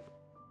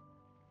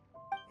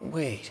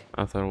 Wait.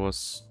 I thought it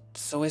was...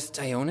 So is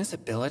Diona's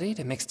ability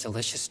to mix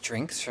delicious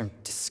drinks from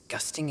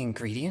disgusting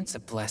ingredients a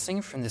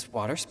blessing from this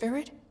water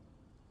spirit?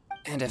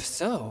 And if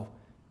so,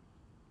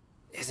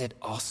 is it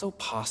also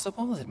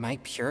possible that my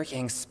pure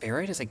yang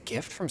spirit is a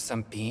gift from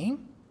some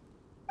being?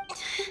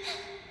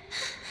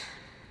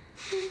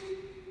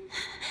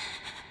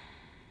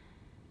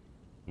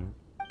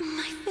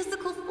 My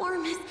physical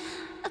form is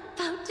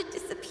about to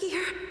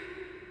disappear.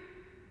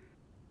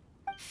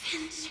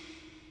 Finch.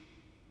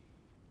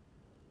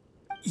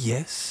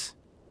 Yes?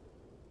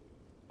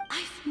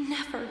 I've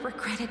never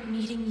regretted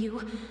meeting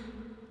you,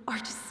 or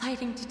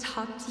deciding to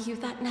talk to you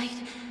that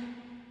night.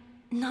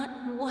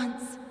 Not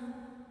once,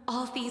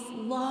 all these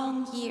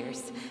long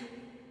years.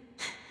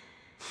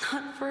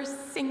 Not for a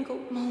single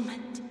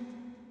moment.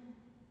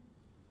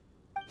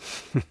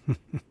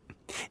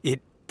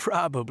 It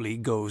probably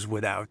goes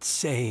without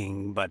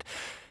saying, but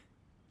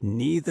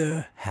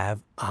neither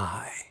have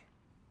I.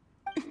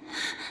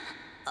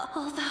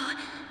 Although,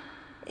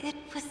 it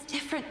was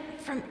different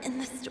from in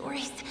the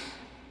stories.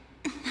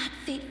 That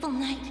fateful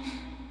night,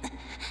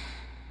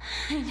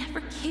 I never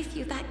gave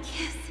you that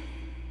kiss.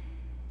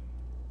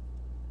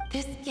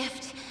 This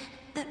gift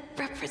that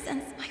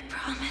represents my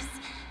promise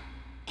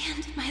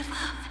and my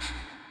love.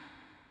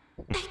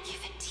 I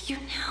give it to you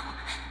now.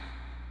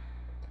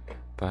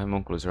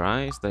 Paimon, close your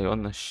eyes.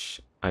 Diona,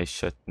 eyes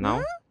shut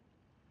now.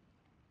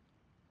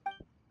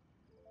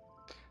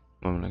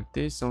 Moment like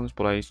this, someone's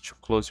polite to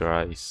close your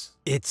eyes.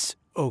 It's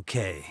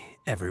okay,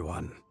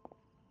 everyone.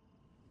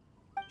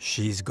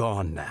 She's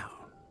gone now.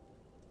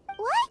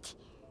 What?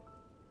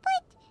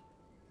 But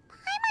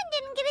Paimon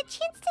didn't get a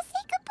chance to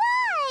say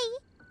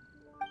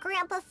goodbye.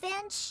 Grandpa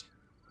Finch?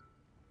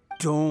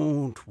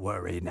 Don't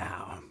worry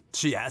now.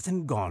 She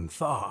hasn't gone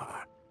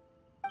far.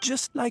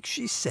 Just like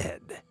she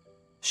said,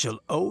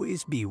 she'll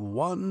always be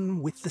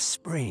one with the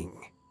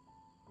spring,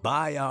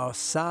 by our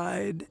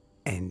side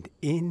and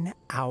in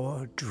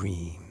our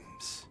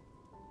dreams.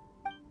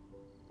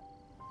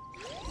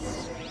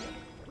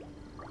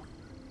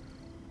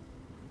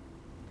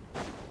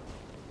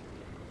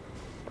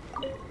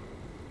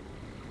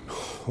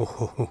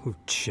 Oh,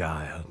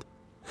 child.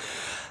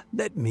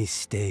 Let me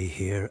stay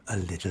here a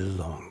little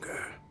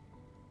longer.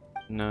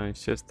 No,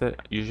 it's just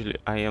that usually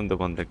I am the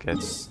one that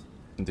gets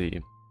the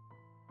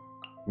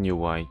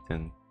new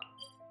item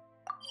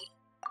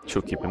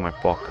to keep in my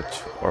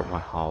pocket or my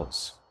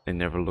house and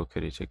never look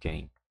at it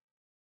again.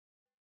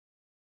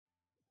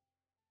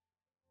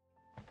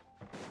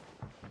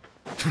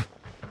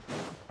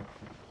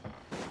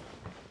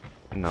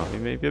 Now we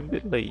may be a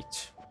bit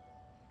late.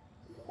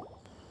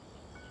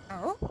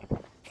 Oh?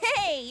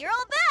 Hey, you're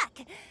all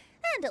back!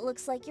 And it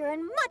looks like you're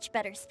in much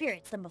better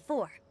spirits than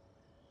before.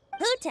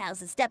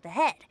 Hu-Tao's a step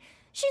ahead.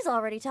 She's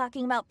already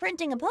talking about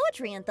printing a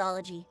poetry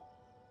anthology.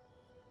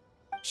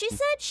 She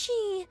said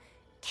she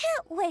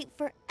can't wait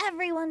for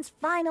everyone's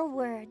final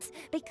words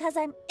because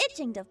I'm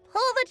itching to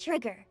pull the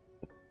trigger.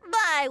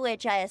 By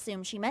which I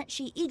assume she meant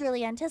she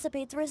eagerly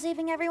anticipates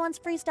receiving everyone's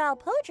freestyle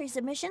poetry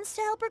submissions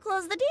to help her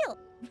close the deal.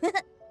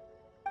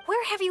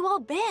 Where have you all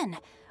been?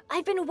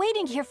 I've been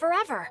waiting here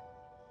forever.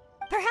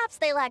 Perhaps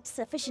they lacked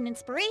sufficient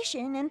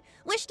inspiration and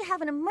wished to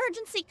have an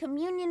emergency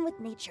communion with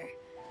nature.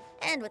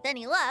 And with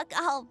any luck,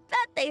 I'll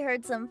bet they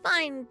heard some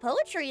fine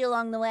poetry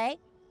along the way.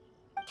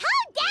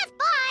 Tone deaf,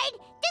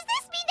 Bard! Does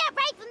this mean that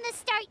right from the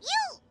start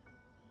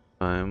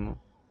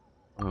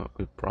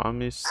We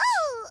promised.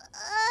 Oh,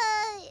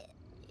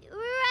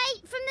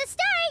 right from the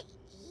start,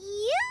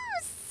 you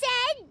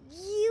said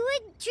you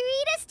would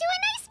treat us to a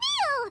nice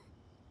meal!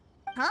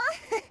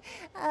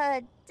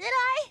 Huh? Did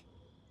I?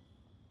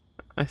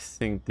 I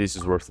think this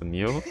is worth a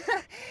meal.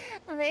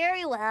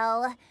 Very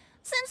well.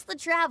 Since the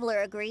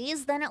Traveler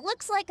agrees, then it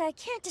looks like I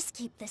can't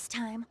escape this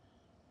time.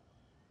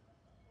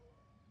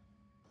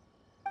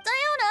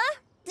 Diona!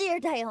 Dear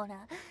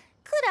Diona,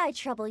 could I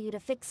trouble you to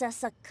fix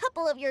us a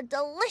couple of your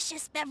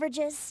delicious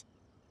beverages?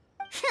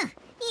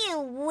 You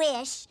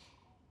wish.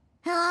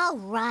 All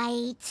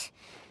right.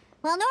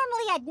 Well,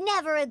 normally I'd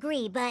never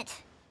agree,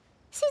 but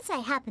since I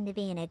happen to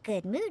be in a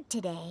good mood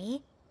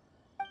today...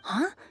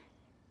 Huh?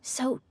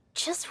 So,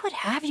 just what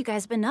have you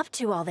guys been up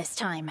to all this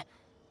time?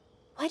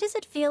 Why does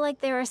it feel like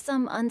there are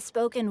some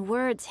unspoken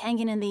words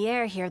hanging in the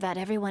air here that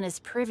everyone is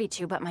privy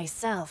to but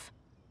myself?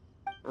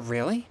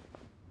 Really?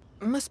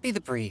 Must be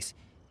the breeze.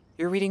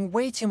 You're reading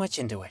way too much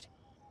into it.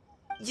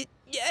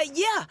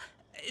 Yeah,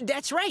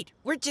 that's right.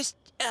 We're just,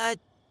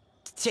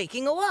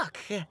 taking a walk.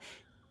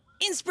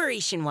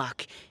 Inspiration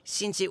walk,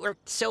 since it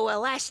worked so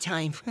well last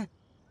time.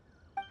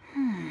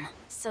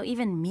 So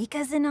even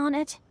Mika's in on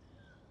it?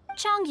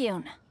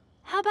 Chongyun,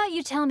 how about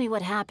you tell me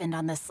what happened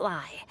on the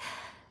sly?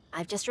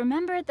 I've just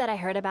remembered that I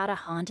heard about a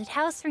haunted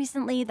house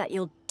recently that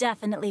you'll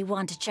definitely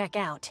want to check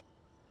out.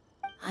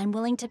 I'm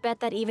willing to bet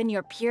that even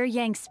your pure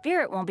Yang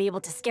spirit won't be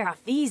able to scare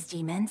off these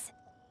demons.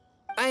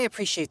 I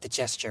appreciate the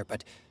gesture,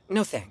 but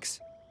no thanks.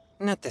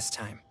 Not this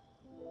time.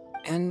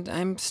 And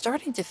I'm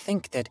starting to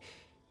think that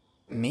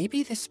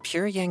maybe this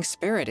pure Yang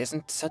spirit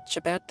isn't such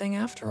a bad thing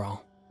after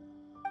all.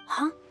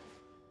 Huh?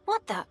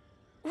 What the?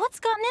 What's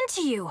gotten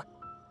into you?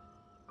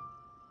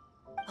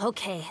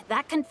 Okay,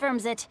 that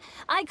confirms it.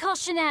 I call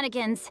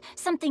shenanigans.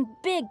 Something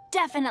big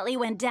definitely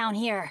went down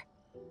here.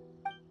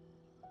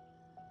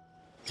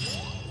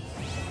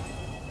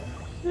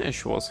 Yeah,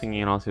 she was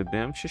hanging out with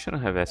them. She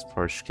shouldn't have asked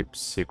first to keep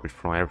secret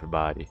from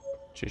everybody.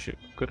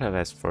 Could have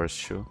asked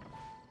first to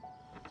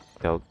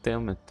tell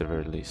them at the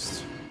very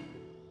least.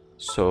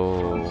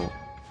 So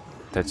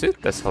that's it.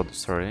 That's how the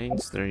story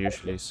ends. There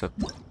usually is a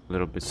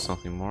little bit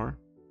something more.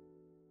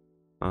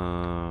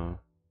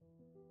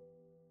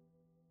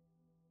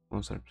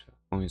 Those are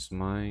is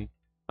my.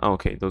 Oh,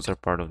 okay, those are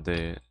part of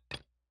the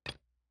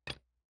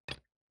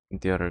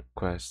other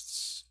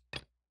quests.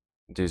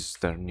 This is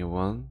their new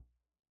one.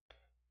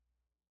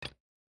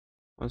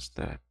 What's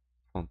that?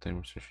 Fountain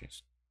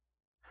researches.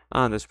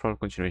 Ah, that's probably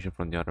continuation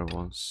from the other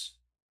ones.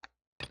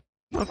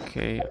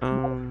 Okay,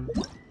 I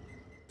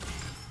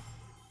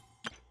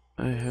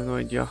have no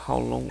idea how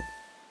long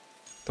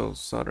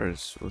those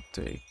others will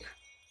take.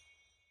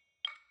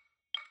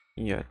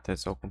 Yeah,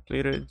 that's all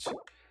completed.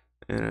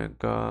 And I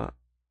got...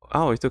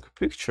 Oh, I took a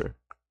picture.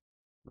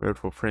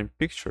 Virtual frame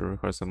picture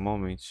records a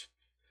moment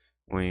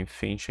when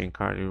Finch and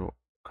Carly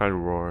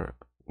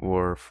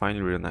were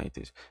finally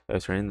reunited.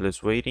 After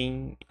endless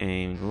waiting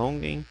and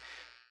longing,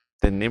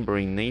 the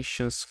neighboring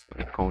nations'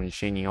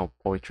 congenial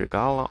poetry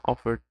gala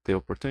offered the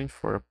opportunity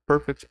for a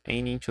perfect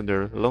ending to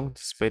their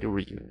long-anticipated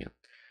reunion.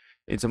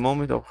 It's a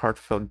moment of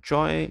heartfelt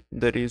joy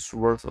that is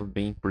worth of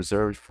being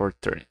preserved for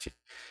eternity.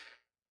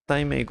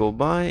 Time may go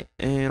by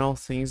and all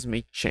things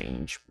may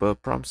change,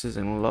 but promises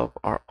and love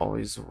are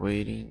always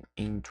waiting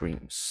in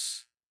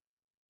dreams.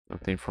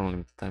 Nothing from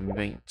limited time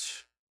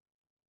event.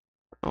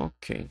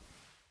 Okay.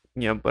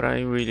 Yeah, but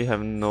I really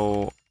have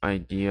no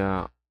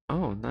idea.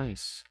 Oh,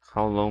 nice.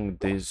 How long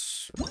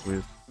this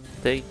will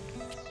take.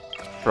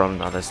 Probably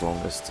not as long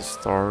as the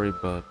story,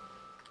 but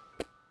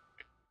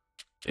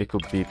it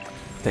could be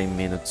 10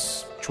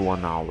 minutes to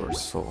 1 hour,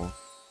 so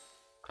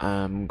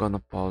I'm gonna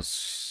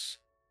pause,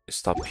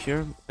 stop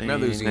here, and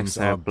next Melusines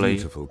time I are play,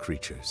 beautiful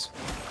creatures.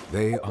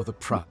 They are the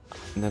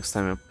next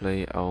time I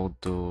play, I'll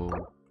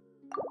do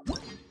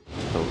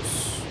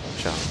those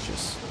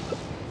challenges.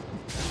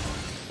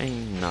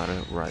 And not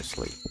a right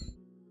sleep.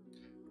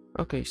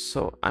 Okay,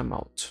 so I'm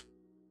out.